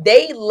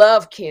 They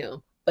love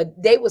Kym,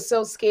 but they were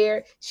so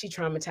scared. She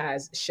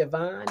traumatized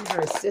Siobhan,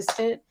 her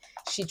assistant.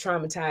 She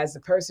traumatized the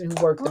person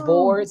who worked the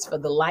boards for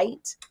the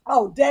light.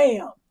 Oh,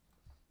 damn.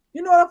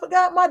 You know what I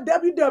forgot? My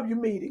WW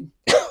meeting.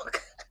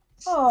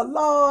 Oh,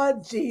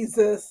 Lord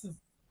Jesus. The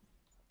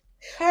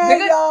Hey,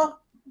 good- y'all.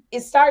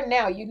 It's starting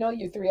now. You know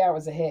you're 3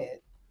 hours ahead.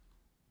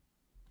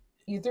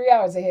 You're 3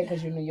 hours ahead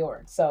because you're New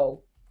York.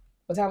 So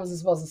what time was it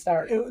supposed to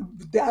start?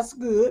 That's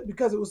good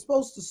because it was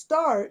supposed to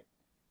start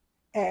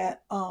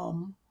at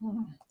dang,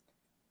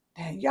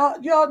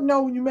 y'all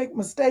know when you make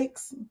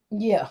mistakes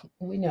Yeah,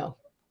 we know.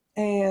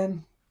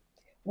 and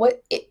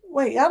What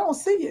wait, I don't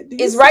see it. Do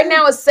you it's see right it?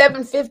 now it's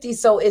 7:50,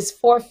 so it's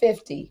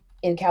 4:50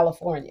 in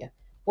California.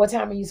 What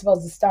time are you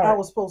supposed to start? I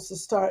was supposed to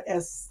start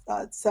at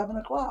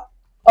 7:00.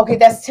 Okay,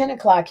 that's 10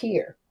 o'clock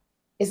here.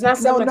 It's not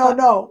 7 o'clock.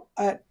 No.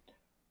 At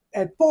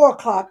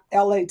 4:00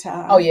 LA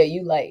time. Oh yeah,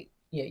 you late.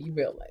 Yeah, you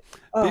real late.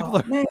 Oh, People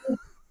are- man,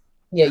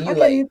 Yeah, I you can't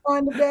late. even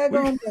find the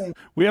daggone thing.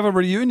 We have a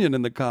reunion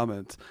in the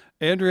comments.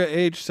 Andrea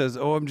H says,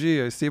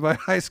 OMG, I see my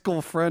high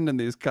school friend in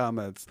these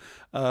comments.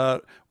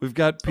 We've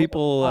got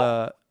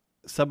people,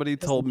 somebody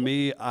told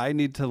me I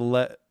need to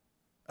let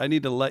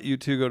you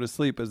two go to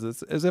sleep as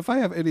if I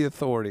have any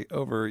authority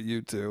over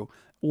you two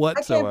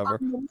whatsoever.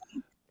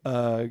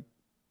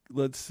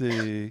 Let's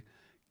see.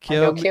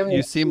 Kym,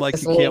 you seem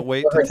like you can't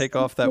wait to take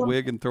off that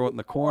wig and throw it in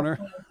the corner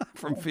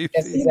from Fifi.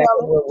 That's exactly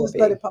what we'll Just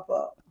let be. it pop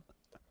up.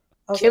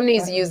 Kim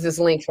needs to use this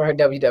link for her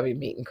WW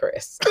meeting,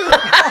 Chris.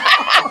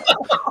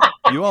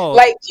 You all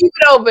Like, keep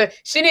it open.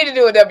 She need to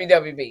do a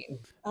WW meeting.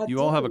 you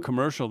all have a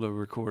commercial to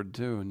record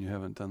too, and you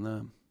haven't done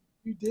that.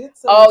 You did.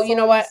 Oh, you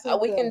know what?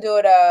 We can do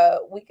it.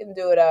 We can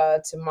do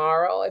it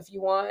tomorrow if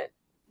you want.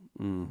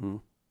 Mm-hmm.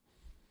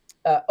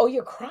 Oh,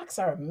 your Crocs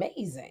are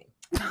amazing.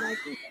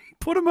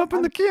 Put them up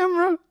in the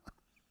camera.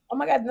 Oh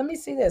my God, let me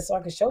see this so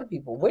I can show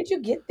people. Where'd you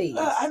get these?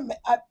 I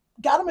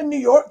got them in New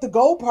York, the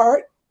gold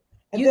part,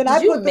 and then I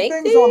did you put the make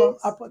things on them.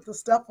 these? I put the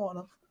stuff on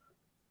them.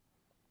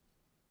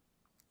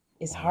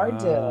 It's hard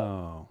to.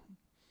 Wow.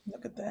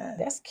 Look at that.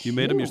 That's cute.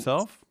 You made them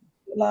yourself?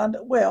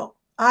 Yolanda. Well,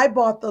 I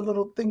bought the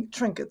little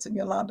trinkets, and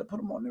Yolanda put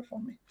them on there for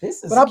me.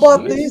 This is. But I bought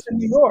cute. these in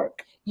New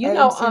York. You I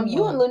know, haven't seen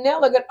you one. and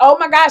Lunell are good. Oh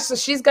my gosh, so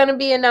she's gonna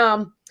be in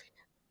her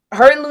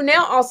and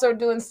Lunell also are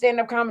doing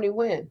stand-up comedy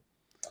when?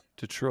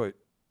 Detroit.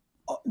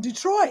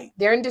 Detroit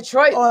They're in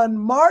Detroit on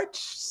March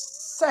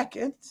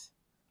 2nd.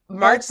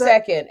 March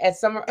at the- 2nd at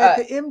summer At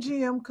the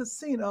MGM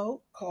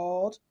casino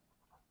called.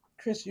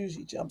 Chris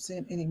usually jumps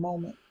in any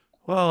moment.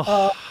 Well,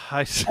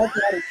 I got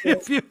it,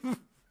 if you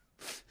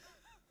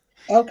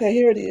Okay,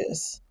 here it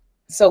is.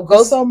 so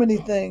There's so many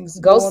things.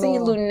 go going see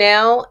on.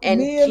 Lunell and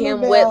Me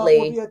Kym Lunell Whitley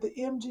will be at the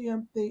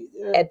MGM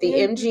theater. at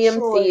the in MGM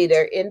Detroit.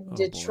 Theater in boy.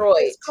 Detroit.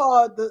 It's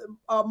called the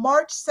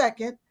March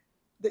 2nd,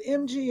 the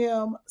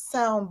MGM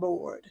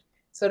Soundboard.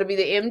 So it'll be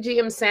the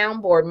MGM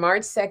Soundboard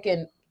March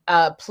 2nd.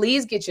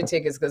 Please get your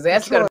tickets because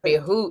that's going to be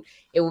a hoot.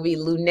 It will be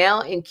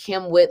Lunell and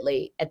Kym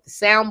Whitley at the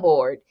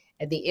Soundboard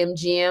at the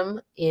MGM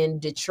in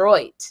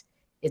Detroit.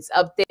 It's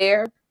up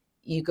there.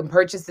 You can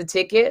purchase the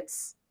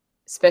tickets.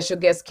 Special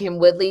guest Kym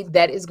Whitley.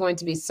 That is going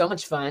to be so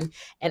much fun.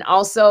 And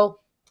also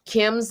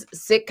Kym's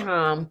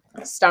sitcom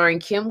starring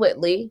Kym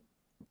Whitley,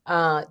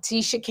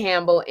 Tisha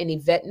Campbell, and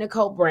Yvette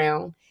Nicole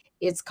Brown.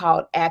 It's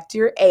called Act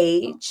Your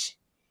Age.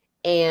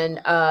 And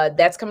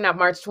that's coming out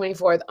March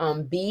 24th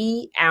on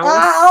B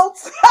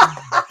Ounce.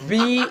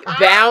 B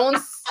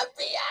Bounce.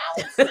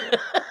 B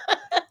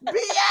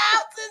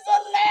Ounce is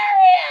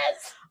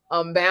hilarious.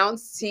 On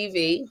Bounce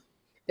TV.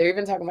 They're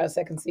even talking about a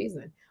second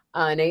season.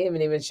 And they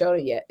haven't even shown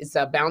it yet. It's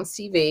Bounce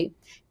TV.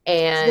 It's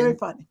very And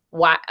funny.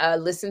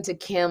 listen to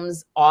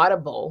Kym's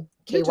Audible,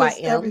 You just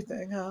KYM.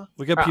 everything, huh?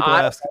 we get Or people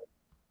Audible. asking.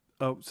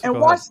 Oh, so And go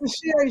watch ahead. the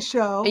Sherri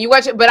Show. And you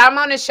watch it, but I'm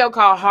on a show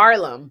called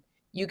Harlem.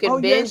 You can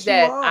Oh, binge yes, you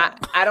that. are.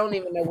 I don't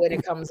even know when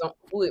it comes on,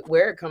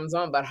 where it comes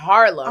on, but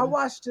Harlem. I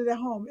watched it at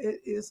home.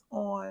 It is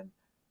on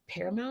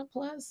Paramount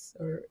Plus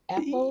or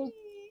Apple.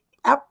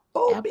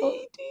 Apple. Apple?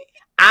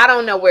 I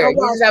don't know where. I You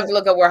just watched have it. to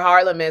look up where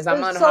Harlem is.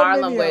 I'm There's on so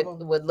Harlem many of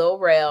them. with Lil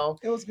Rel.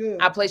 It was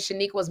good. I play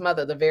Shaniqua's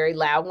mother, the very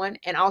loud one,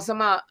 and also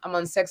I'm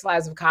on Sex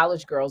Lives of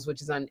College Girls,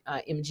 which is on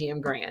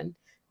MGM Grand.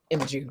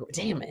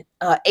 Damn it.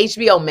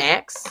 HBO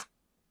Max.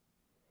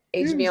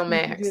 You HBO just be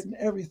Max. forgetting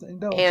everything,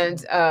 don't And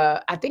you?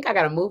 I think I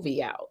got a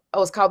movie out.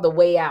 Oh, it's called The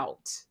Way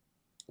Out,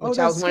 which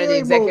I that was one of the scary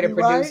executive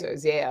movie, right?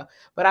 producers. Yeah,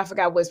 but I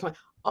forgot what's one.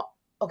 Oh,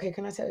 okay,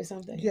 can I tell you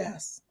something?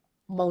 Yes.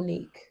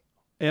 Monique.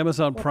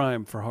 Amazon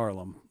Prime for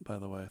Harlem, by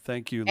the way.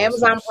 Thank you,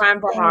 Amazon listeners. Prime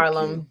for Thank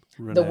Harlem.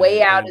 Renee, The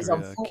Way Out is on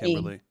Andrea, Fubi.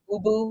 Kimberly,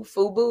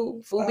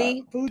 Fubu.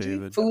 Fuji.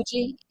 David.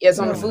 Fuji. Yes,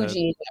 on the Go ahead.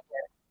 Fuji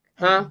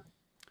network. Huh?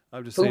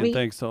 I'm just saying Fubi?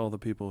 thanks to all the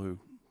people who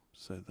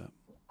said that.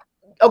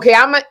 Okay,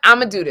 I'm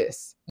gonna do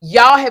this.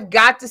 Y'all have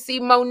got to see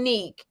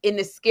Monique in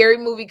this scary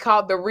movie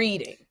called The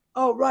Reading.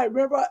 Oh, right.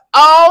 Remember?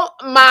 Oh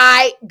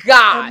my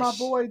gosh. And my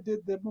boy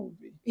did the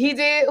movie. He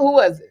did? Who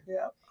was it?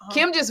 Yeah.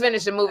 Kim just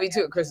finished a movie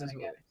too, a Christmas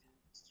movie.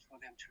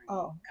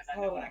 Oh,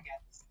 hold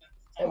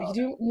on. You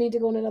do need to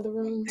go in another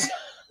room.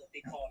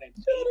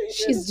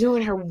 She's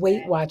doing her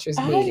Weight Watchers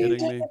How meeting you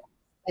Kidding me?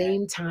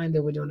 same time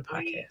that we're doing the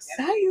podcast.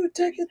 How you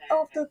take it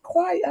off the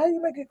quiet? How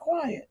you make it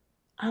quiet?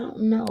 I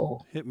don't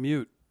know. Hit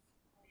mute.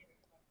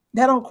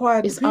 That don't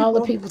quiet It's the people. all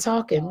the people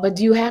talking. But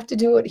do you have to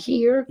do it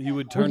here? You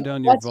would When turn you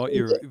down watch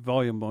your it,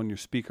 volume on your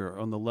speaker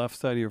on the left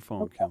side of your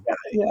phone, Kym.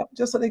 Yeah,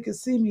 just so they can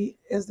see me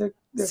as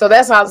so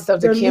that's all the stuff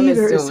that their Kym is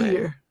leader is doing.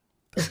 here.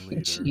 The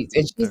leader.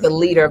 She's the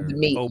leader of the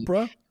meeting.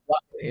 Oprah?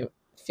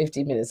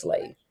 50 minutes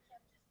late.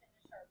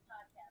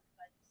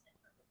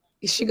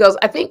 She goes,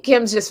 I think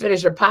Kym's just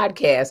finished her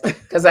podcast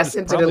because I She's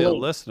sent her the probably a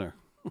link. listener.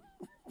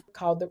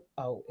 Called the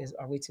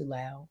are we too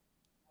loud?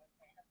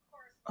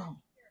 Oh,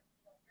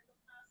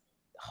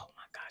 Oh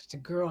my gosh, the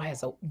girl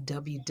has a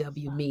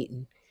WW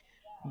meeting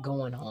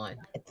going on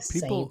at the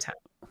People- same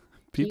time.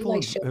 People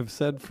like show- have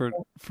said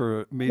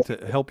for me to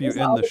help you That's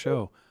end all the they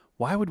show.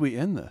 Why would we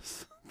end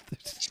this?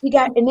 She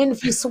got, and then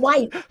if you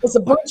swipe, it's a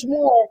bunch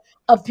more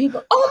of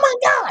people. Oh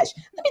my gosh,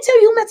 let me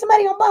tell you who met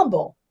somebody on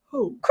Bumble.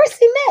 who?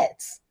 Chrissy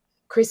Metz.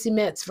 Chrissy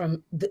Metz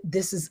from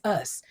This Is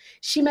Us.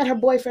 She met her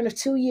boyfriend of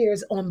 2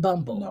 years on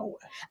Bumble. No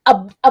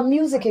way. A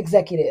music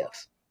executive.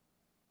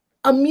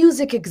 A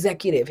music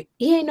executive.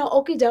 He ain't no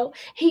okie doke.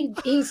 He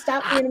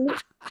stopped being a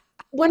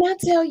when I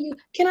tell you,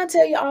 can I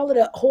tell you all of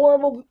the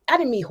horrible, I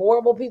didn't meet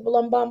horrible people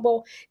on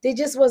Bumble. They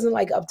just wasn't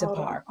like up to Hold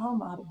on. par. I don't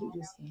know how to do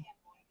this thing.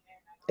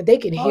 They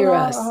can Hold hear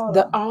on, us. hold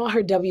on. All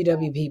her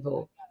WW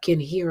people can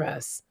hear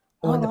us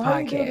on the Hold on, how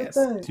you do the podcast.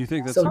 thing? Do you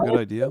think that's So a good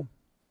idea?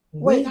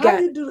 Wait, We how got,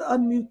 do you do to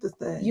unmute the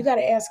thing? you got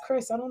to ask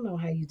Chris. I don't know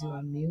how you do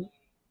unmute.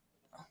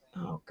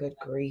 Oh, good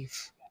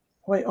grief.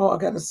 Wait, I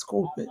got to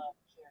scoop it.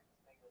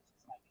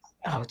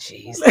 Oh,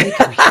 jeez. They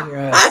can hear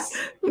us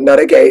No,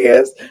 they can't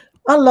hear us.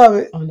 I love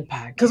it on the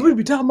podcast. because we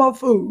be talking about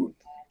food.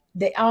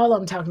 They all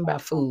I'm talking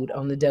about food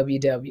on the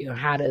WW,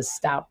 how to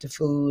stop the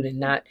food and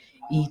not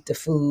eat the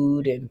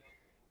food. And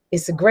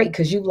it's a great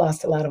because you've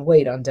lost a lot of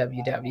weight on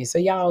WW. So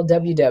y'all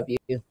WW,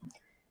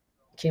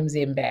 Kym's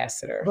the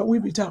ambassador. But we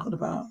be talking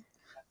about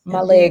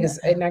My legs,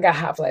 and I got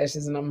hot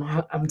flashes, and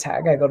I'm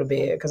tired. I gotta go to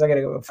bed because I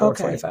gotta go at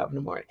 4:45 in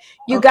the morning.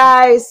 You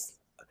guys,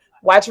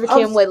 watch for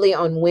Kym Whitley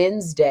on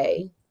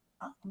Wednesday.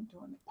 I'm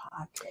doing the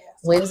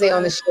podcast. Wednesday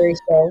on the Sherri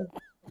Show.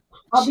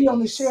 I'll be on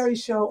the Sherri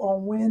Show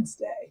on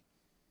Wednesday.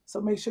 So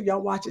make sure y'all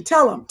watch it.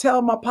 Tell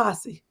them my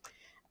posse.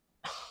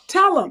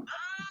 Tell them.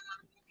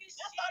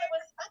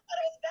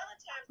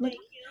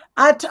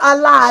 I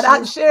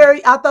lied.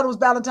 Sherri, I thought it was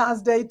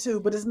Valentine's Day too,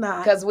 but it's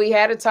not. Because we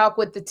had a talk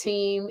with the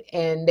team,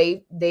 and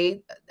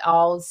they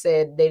all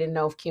said they didn't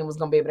know if Kym was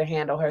gonna be able to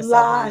handle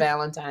herself on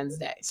Valentine's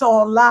Day. So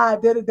on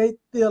live, they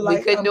feel like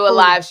we couldn't do a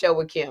live show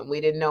with Kym.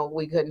 We didn't know,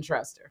 we couldn't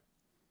trust her.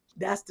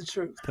 That's the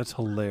truth. That's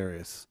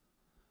hilarious.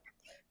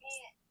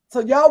 So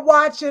y'all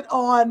watch it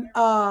on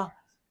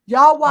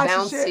y'all watch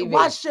Bounce TV.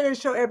 Watch Sherri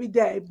Show every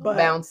day, but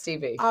Bounce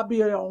TV. I'll be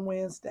here on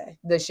Wednesday.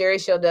 The Sherri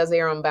Show does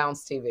air on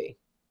Bounce TV.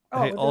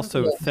 Hey, well,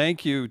 also, that's good.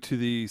 thank you to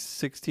the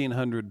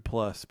 1,600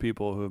 plus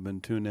people who have been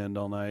tuned in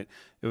all night.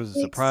 It was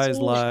a surprise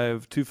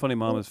live. Two Funny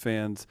Mamas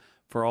fans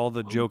for all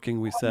the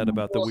joking we said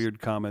about the weird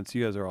comments.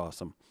 You guys are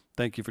awesome.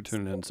 Thank you for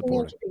tuning in and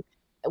supporting.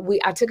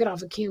 I took it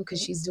off of Kym because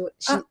she's doing.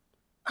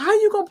 How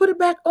you gonna put it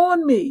back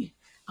on me?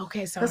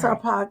 Okay, sorry. That's our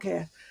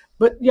podcast.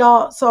 But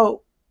y'all,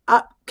 so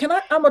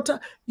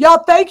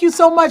y'all, thank you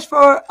so much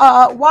for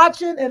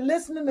watching and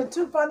listening to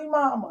Two Funny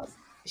Mamas.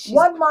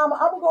 One mama,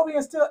 I'm gonna go over here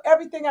and steal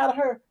everything out of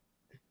her.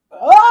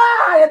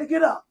 Oh, I had to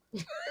get up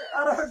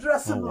out of her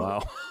dressing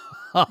room.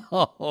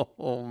 Wow.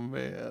 Oh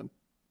man.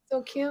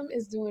 So Kym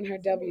is doing her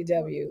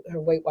WW, her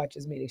Weight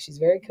Watchers meeting. She's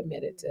very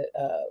committed to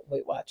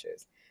Weight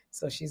Watchers.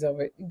 So she's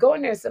over. Go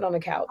in there and sit on the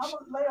couch. I'm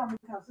gonna lay on the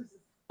couch.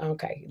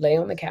 Okay, lay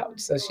on the couch.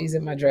 So she's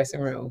in my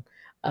dressing room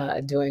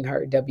doing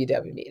her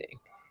WW meeting.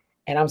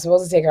 And I'm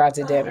supposed to take her out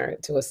to dinner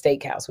to a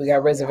steakhouse. We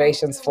got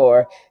reservations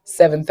for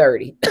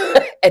 7:30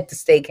 at the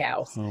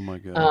steakhouse. Oh my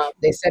gosh.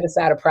 They set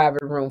aside a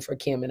private room for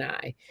Kym and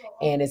I,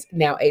 and it's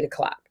now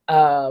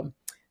 8:00.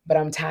 But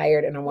I'm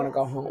tired and I want to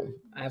go home.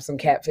 I have some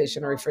catfish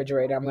in the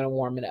refrigerator. I'm going to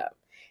warm it up,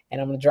 and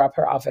I'm going to drop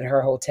her off at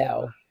her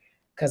hotel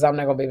because I'm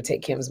not going to be able to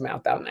take Kym's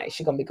mouth all night.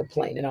 She's going to be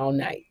complaining all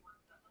night.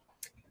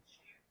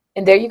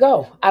 And there you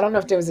go. I don't know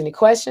if there was any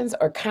questions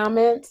or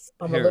comments.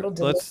 I'm Here, a little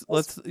delicious.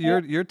 let's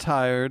you're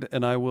tired,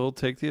 and I will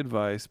take the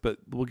advice, but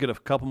we'll get a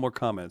couple more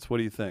comments. What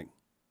do you think?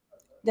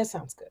 That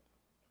sounds good.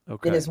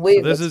 Okay. And it's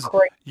weird. So this it's is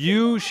crazy.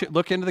 you should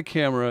look into the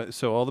camera.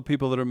 So all the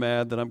people that are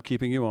mad that I'm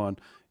keeping you on,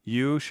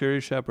 you,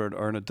 Sherri Shepherd,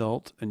 are an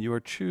adult, and you are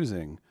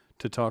choosing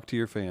to talk to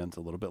your fans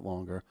a little bit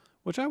longer,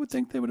 which I would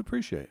think they would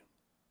appreciate.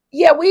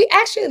 Yeah, we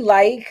actually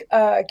like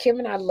Kym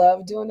and I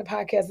love doing the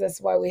podcast.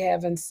 That's why we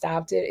haven't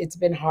stopped it. It's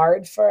been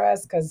hard for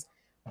us because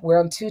we're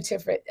on two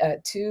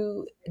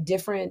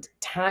different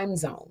time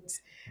zones.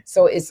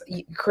 So it's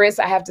Chris,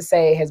 I have to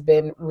say, has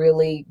been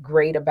really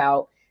great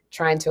about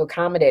trying to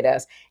accommodate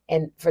us.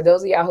 And for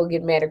those of y'all who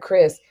get mad at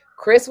Chris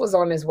was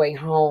on his way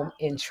home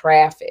in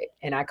traffic.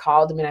 And I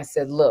called him and I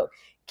said, look,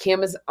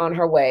 Kym is on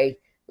her way.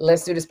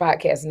 Let's do this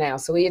podcast now.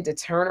 So he had to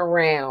turn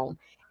around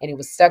and he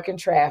was stuck in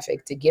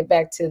traffic to get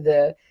back to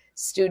the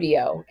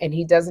studio, and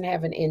he doesn't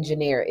have an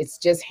engineer. It's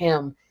just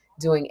him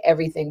doing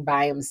everything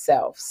by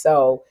himself.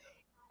 So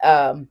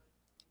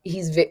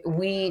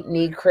we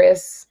need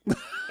Chris. And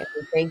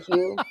we thank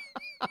you,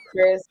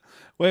 Chris.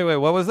 Wait,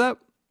 what was that?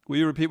 Will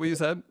you repeat what you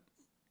said?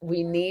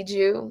 We need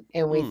you,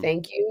 and we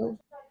thank you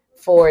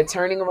for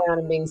turning around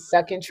and being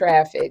stuck in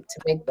traffic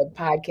to make the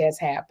podcast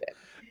happen.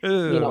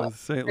 You know,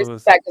 St. Chris,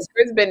 Louis. because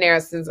Chris been there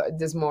since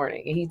this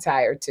morning, and he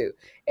tired too.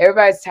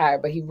 Everybody's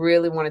tired, but he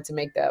really wanted to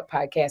make the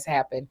podcast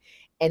happen.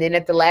 And then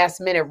at the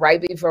last minute,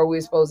 right before we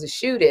were supposed to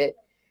shoot it,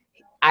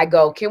 I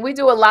go, "Can we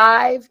do a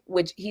live?"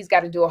 Which he's got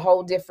to do a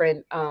whole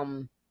different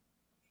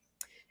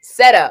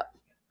setup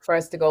for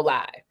us to go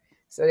live.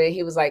 So then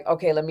he was like,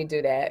 "Okay, let me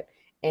do that."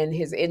 And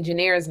his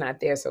engineer is not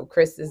there, so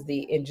Chris is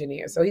the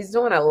engineer. So he's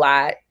doing a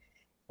lot,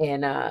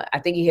 and I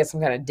think he has some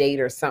kind of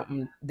date or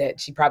something that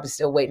she probably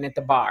still waiting at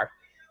the bar,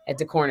 at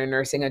the corner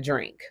nursing a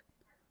drink.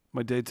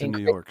 My date's in And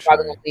New Chris York,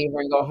 probably Sherri. gonna leave her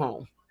and go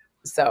home.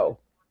 So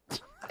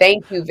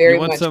thank you very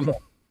want much. some? Chris.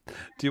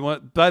 Do you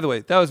want? By the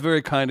way, that was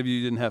very kind of you.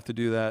 You didn't have to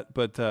do that,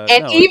 but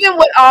And no, even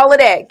with all of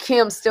that,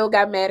 Kym still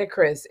got mad at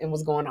Chris and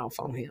was going off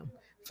on him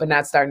for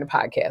not starting the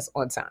podcast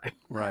on time.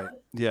 right.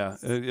 Yeah,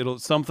 it'll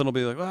something will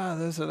be like,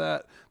 this or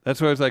that. That's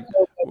where it's like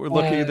we're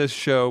looking at this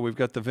show. We've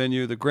got the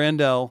venue, the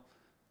Grandel,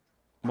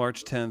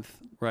 March 10th,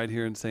 right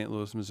here in St.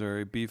 Louis,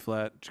 Missouri. B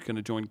flat. Going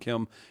to join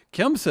Kym.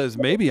 Kym says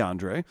maybe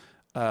Andre,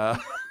 and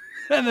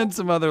then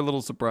some other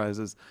little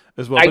surprises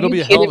as well. Are But it'll you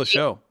be a hell of kidding a me?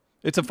 show.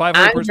 It's a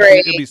 500 person. Andre-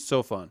 It'll be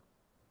so fun.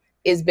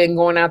 It's been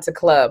going out to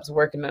clubs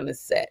working on the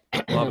set.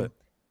 Love it.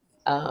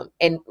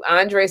 And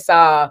Andre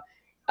saw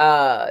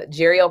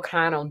Jerry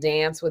O'Connell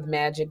dance with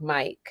Magic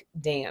Mike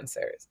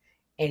dancers.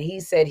 And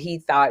he said he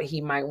thought he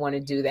might want to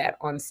do that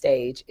on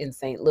stage in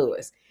St.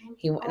 Louis.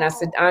 And I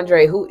said,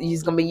 Andre,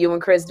 he's going to be you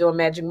and Chris doing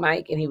Magic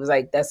Mike? And he was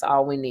like, that's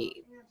all we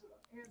need.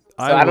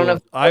 So I don't know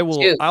if I will.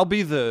 you. I'll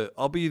be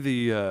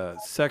the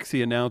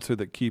sexy announcer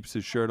that keeps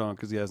his shirt on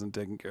because he hasn't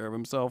taken care of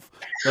himself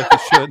like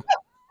he should.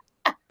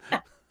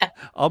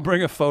 I'll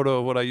bring a photo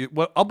of what I use.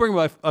 I'll bring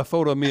a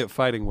photo of me at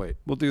fighting weight.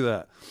 We'll do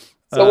that.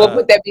 So we'll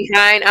put that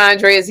behind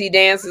Andre as he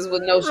dances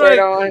with no shirt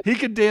on. He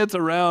could dance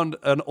around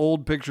an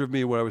old picture of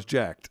me where I was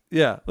jacked.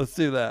 Yeah, let's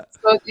do that.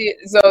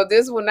 So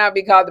this will not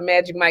be called the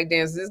Magic Mike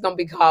dance. This is going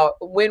to be called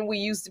when we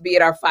used to be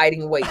at our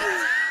fighting weight.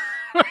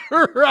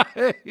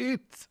 Right.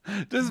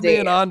 Just me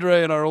and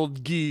Andre and our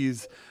old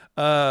geese.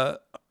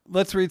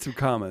 Let's read some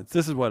comments.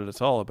 This is what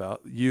it's all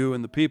about. You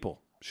and the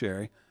people,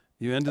 Sherri.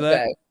 You into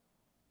that? Okay.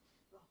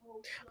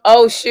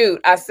 Oh shoot!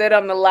 I said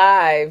on the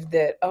live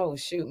that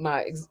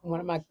one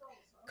of my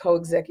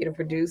co-executive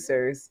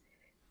producers,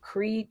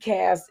 Creed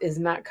cast is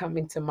not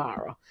coming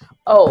tomorrow.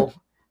 Oh,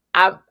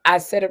 I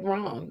said it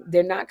wrong.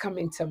 They're not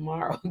coming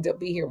tomorrow. They'll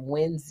be here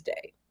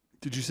Wednesday.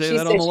 Did you say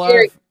that on the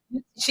Sherri,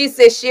 live? she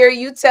said, Sherri,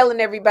 you telling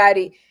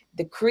everybody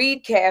the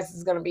Creed cast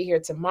is going to be here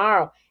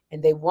tomorrow,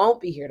 and they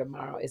won't be here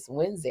tomorrow. It's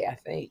Wednesday, I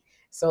think.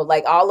 So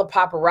like all the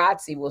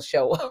paparazzi will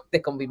show up. They're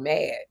going to be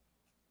mad.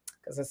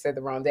 Because I said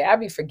the wrong day. I'd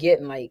be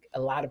forgetting like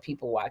a lot of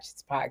people watch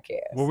this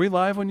podcast. Were we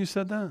live when you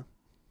said that?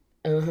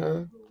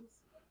 Uh-huh.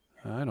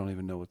 I don't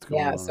even know what's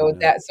going on. Yeah, so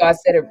right I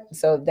said it,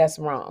 so that's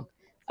wrong.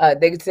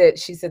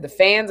 She said the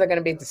fans are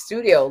gonna be at the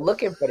studio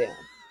looking for them.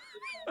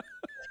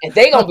 And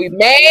they gonna be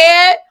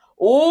mad.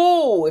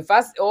 Oh,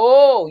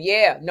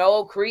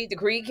 no, the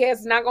Creed cast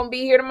is not gonna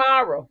be here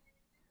tomorrow.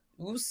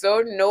 Ooh,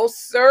 sir, no,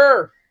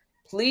 sir.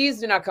 Please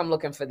do not come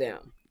looking for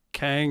them.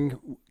 Kang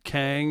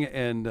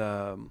and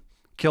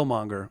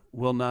Killmonger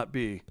will not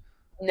be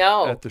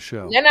at the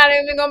show. They're not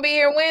even gonna be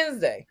here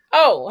Wednesday.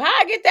 Oh, how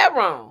I get that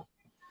wrong?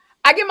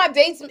 I get my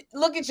dates.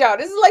 Look at y'all.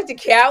 This is like the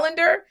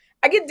calendar.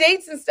 I get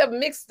dates and stuff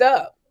mixed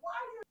up. Why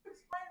are you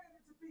explaining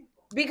it to people?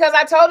 Because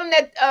I told them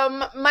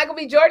that Michael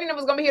B. Jordan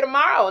was gonna be here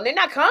tomorrow, and they're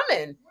not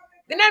coming.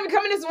 They're not even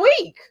coming this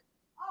week.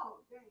 Oh,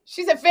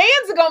 she said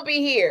fans are gonna be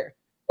here.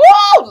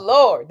 Oh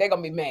Lord, they're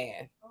gonna be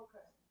mad.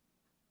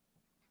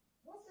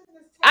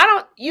 I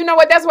don't. You know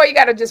what? That's why you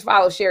got to just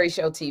follow Sherri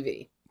Show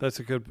TV. That's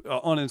a good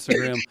on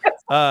Instagram.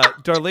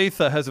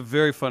 Darletha has a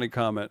very funny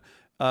comment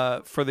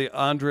for the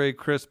Andre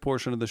Chris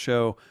portion of the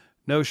show.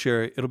 No,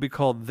 Sherri, it'll be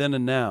called Then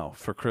and Now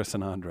for Chris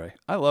and Andre.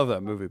 I love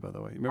that movie, by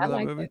the way. You remember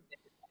that movie?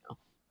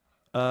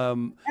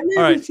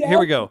 All right, here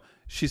we go.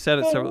 She said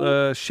it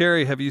several.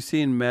 Sherri, have you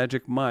seen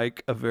Magic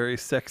Mike? A very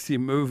sexy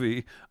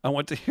movie. I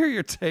want to hear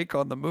your take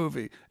on the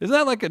movie. Isn't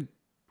that like a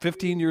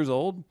 15 years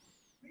old?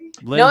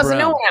 No, it's a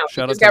new one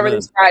now. It just got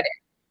released Friday.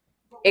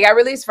 It got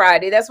released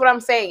Friday. That's what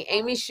I'm saying.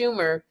 Amy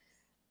Schumer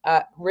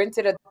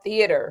rented a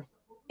theater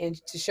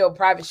to show a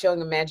private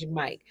showing of Magic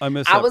Mike. I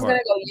was going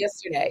to go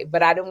yesterday,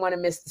 but I didn't want to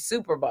miss the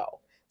Super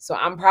Bowl. So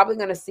I'm probably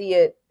going to see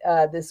it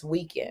this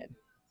weekend.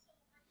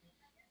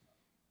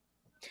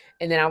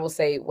 And then I will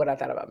say what I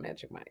thought about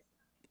Magic Mike.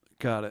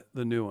 Got it.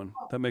 The new one.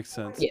 That makes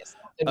sense. Yes.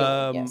 The new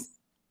one, yes.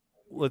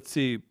 Let's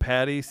see.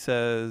 Patty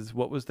says,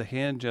 what was the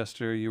hand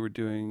gesture you were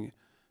doing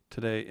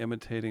today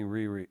imitating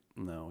Riri?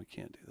 No, we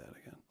can't do that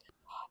again.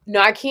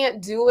 No, I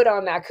can't do it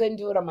I couldn't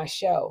do it on my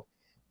show.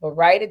 But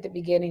right at the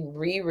beginning,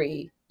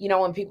 Riri, you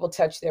know, when people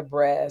touch their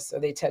breasts or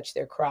they touch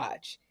their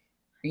crotch,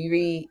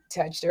 Riri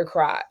touched her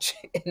crotch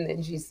and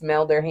then she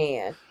smelled her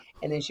hand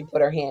and then she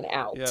put her hand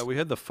out. Yeah, we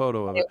had the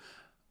photo of it.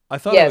 I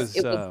thought it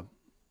was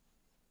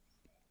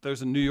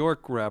there's a New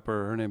York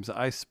rapper, her name's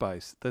Ice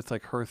Spice. That's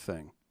like her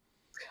thing.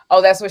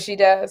 Oh, that's what she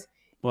does?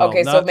 Well,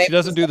 Okay, so not, maybe she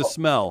doesn't do the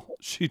smell.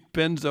 She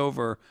bends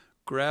over,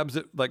 grabs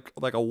it like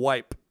a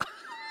wipe.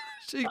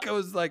 She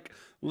goes like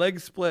leg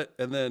split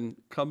and then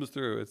comes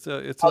through. It's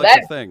like a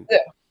that's thing. good.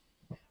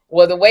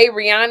 Well, the way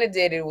Rihanna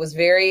did it was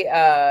very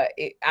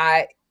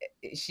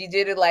she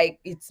did it like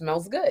it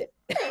smells good.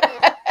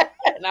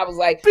 And I was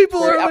like, People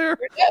sure, are I'm there.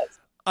 sure it does.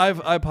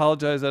 I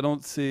apologize. I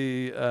don't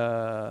see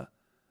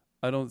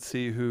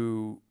who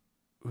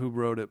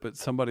wrote it, but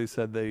somebody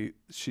said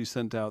she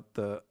sent out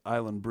the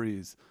Island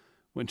Breeze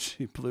when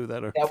she blew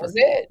that over. That was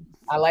it.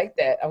 I like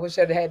that. I wish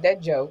I'd had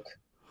that joke.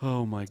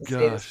 Oh my to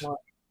say this gosh. morning.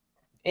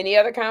 Any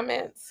other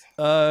comments?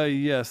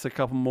 Yes, a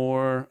couple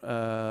more.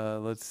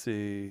 Let's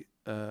see.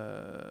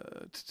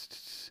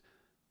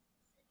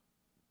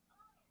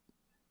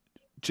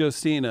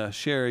 Josina,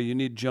 Sherri, you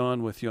need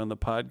John with you on the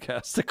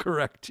podcast to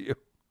correct you.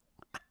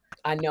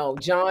 I know.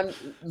 John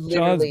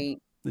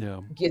literally Yeah.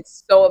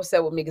 gets so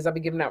upset with me because I've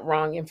been giving out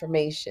wrong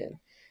information,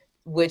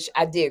 which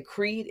I did.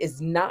 Creed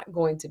is not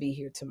going to be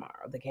here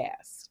tomorrow, the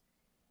cast.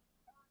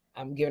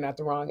 I'm giving out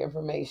the wrong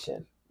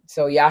information.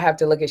 So y'all have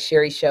to look at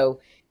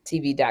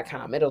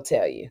sherrishowtv.com. It'll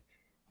tell you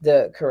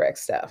the correct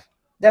stuff.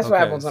 That's what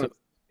happens on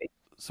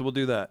So we'll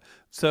do that.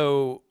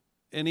 So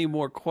any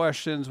more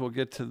questions, we'll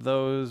get to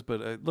those,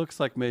 but it looks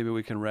like maybe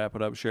we can wrap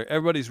it up. Sherri,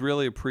 everybody's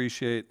really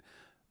appreciating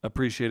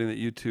that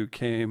you two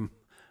came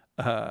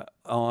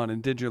on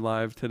and did your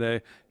live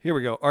today. Here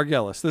we go.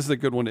 Argelis, this is a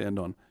good one to end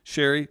on.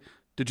 Sherri,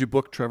 did you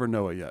book Trevor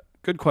Noah yet?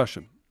 Good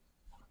question.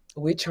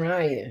 We're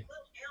trying.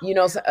 You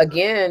know, so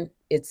again,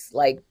 it's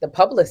like the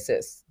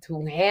publicists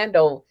who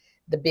handle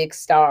the big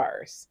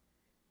stars.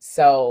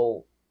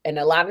 So, and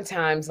a lot of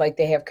times, like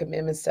they have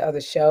commitments to other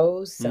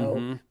shows.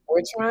 So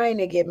we're trying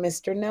to get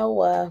Mr.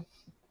 Noah.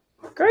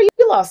 Girl, you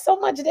lost so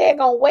much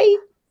daggone weight.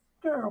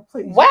 Girl,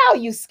 please. Wow,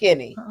 you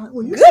skinny.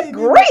 Good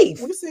grief.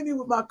 When you see me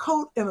with my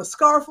coat and a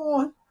scarf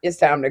on, it's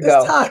time to go.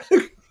 It's time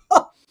to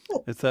go.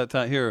 It's that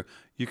time. Here,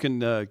 you can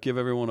give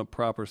everyone a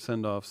proper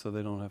send-off so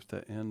they don't have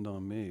to end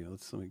on me.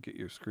 Let me get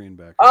your screen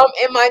back. And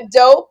my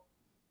dope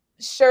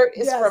shirt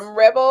is from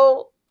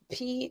Rebel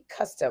P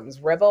Customs.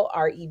 Rebel,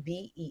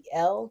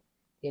 REBEL,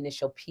 the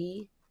initial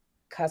P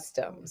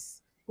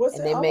Customs. What's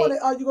it?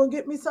 Are you going to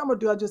get me some or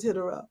do I just hit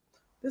her up?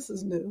 This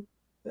is new.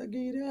 Did I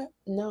give you that?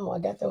 No, I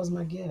got that was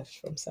my gift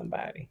from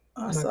somebody.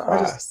 I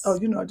just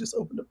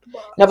opened up the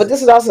box. No, but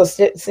this is also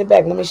sit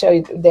back. Let me show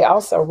you. They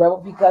also Rebel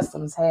P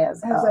Customs has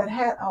that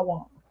hat I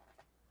want.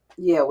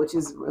 Yeah, which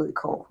is really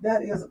cool.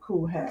 That is a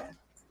cool hat.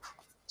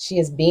 She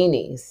has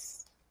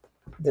beanies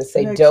that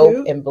say dope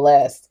cute? And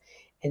blessed,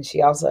 and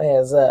she also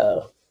has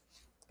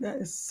That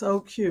is so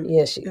cute.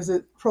 Yeah, is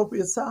it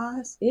appropriate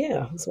size?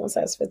 Yeah, it's one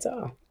size fits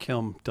all.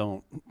 Kym,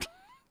 don't.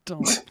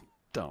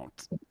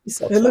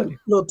 So they look a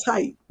little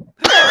tight.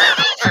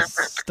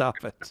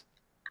 Stop it.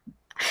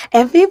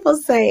 And people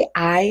say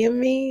I am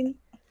mean.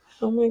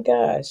 Oh my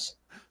gosh.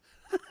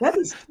 That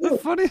is the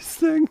funniest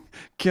thing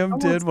Kym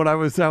did when I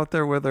was out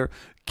there with her.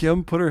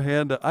 Kym put her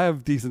hand up. I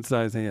have decent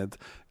sized hands.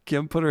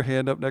 Kym put her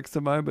hand up next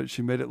to mine, but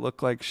she made it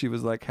look like she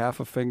was like half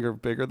a finger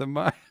bigger than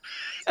mine.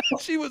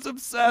 She was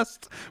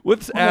obsessed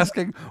with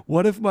asking,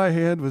 what if my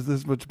hand was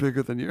this much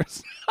bigger than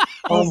yours?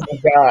 Oh my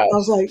God. I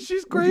was like,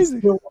 she's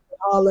crazy.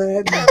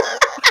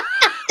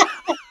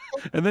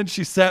 And then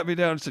she sat me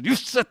down and said, you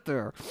sit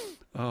there.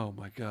 Oh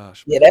my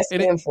gosh. Yeah, that's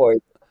Kym for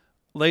you.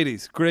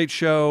 Ladies, great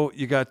show.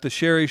 You got the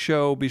Sherri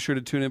Show. Be sure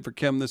to tune in for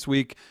Kym this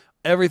week.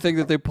 Everything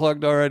that they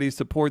plugged already,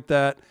 support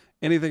that.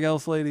 Anything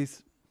else,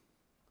 ladies?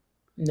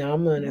 No,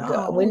 I'm gonna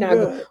go.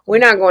 We're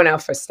not going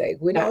out for steak.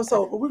 We're not.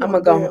 I'm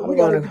gonna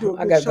go.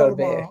 I gotta go to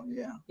bed.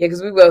 Yeah,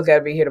 because we both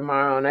gotta be here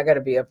tomorrow, and I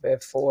gotta be up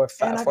at 4 or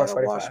 5. And I gotta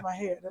wash my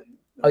hair.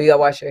 Oh, you gotta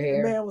wash your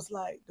hair. The man was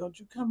like, "Don't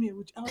you come here?"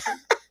 I was like,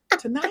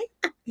 "Tonight?"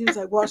 He was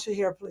like, "Wash your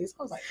hair, please."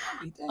 I was like,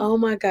 "Oh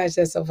my gosh,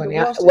 that's so funny."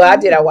 I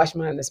did. I washed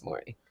mine this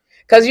morning.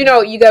 Because, you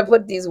know, you got to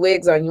put these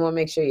wigs on. You want to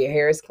make sure your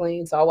hair is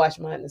clean. So I washed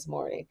mine this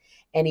morning.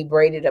 And he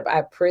braided up. I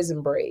have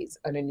prison braids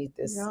underneath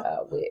this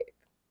wig.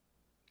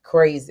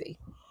 Crazy.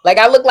 Like,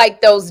 I look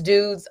like those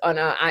dudes on,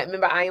 I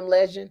remember I Am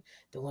Legend?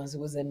 The ones who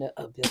was in the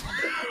building.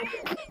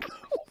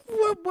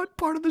 What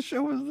part of the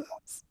show was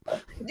this?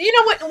 Do you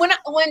know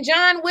when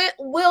John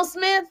Will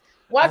Smith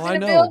walked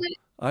in the building?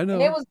 I know.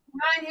 And it was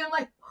behind him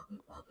like.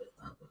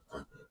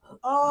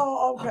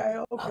 Oh,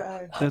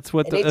 okay. That's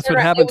what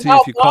happened to you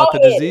if you caught the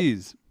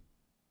disease.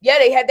 Yeah,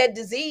 they had that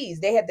disease.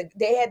 They had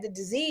the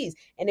disease,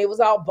 and it was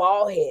all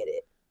bald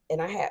headed.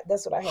 And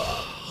that's what I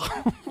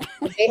had.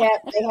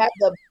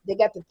 they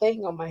got the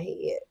thing on my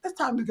head. It's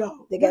time to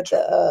go. They got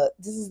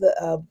this is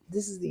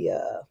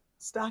the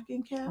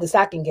stocking cap. The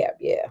stocking cap,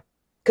 yeah.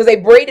 Because they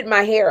braided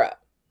my hair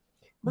up,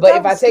 but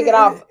if I take it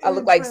off, I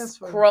look like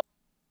Scrub.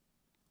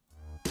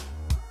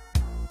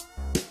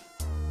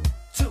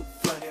 Two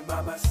funny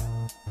mamas.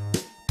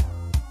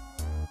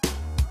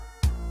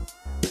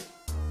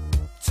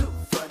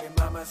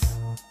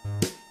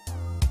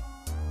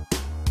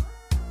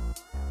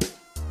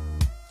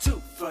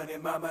 Two funny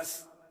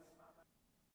mamas.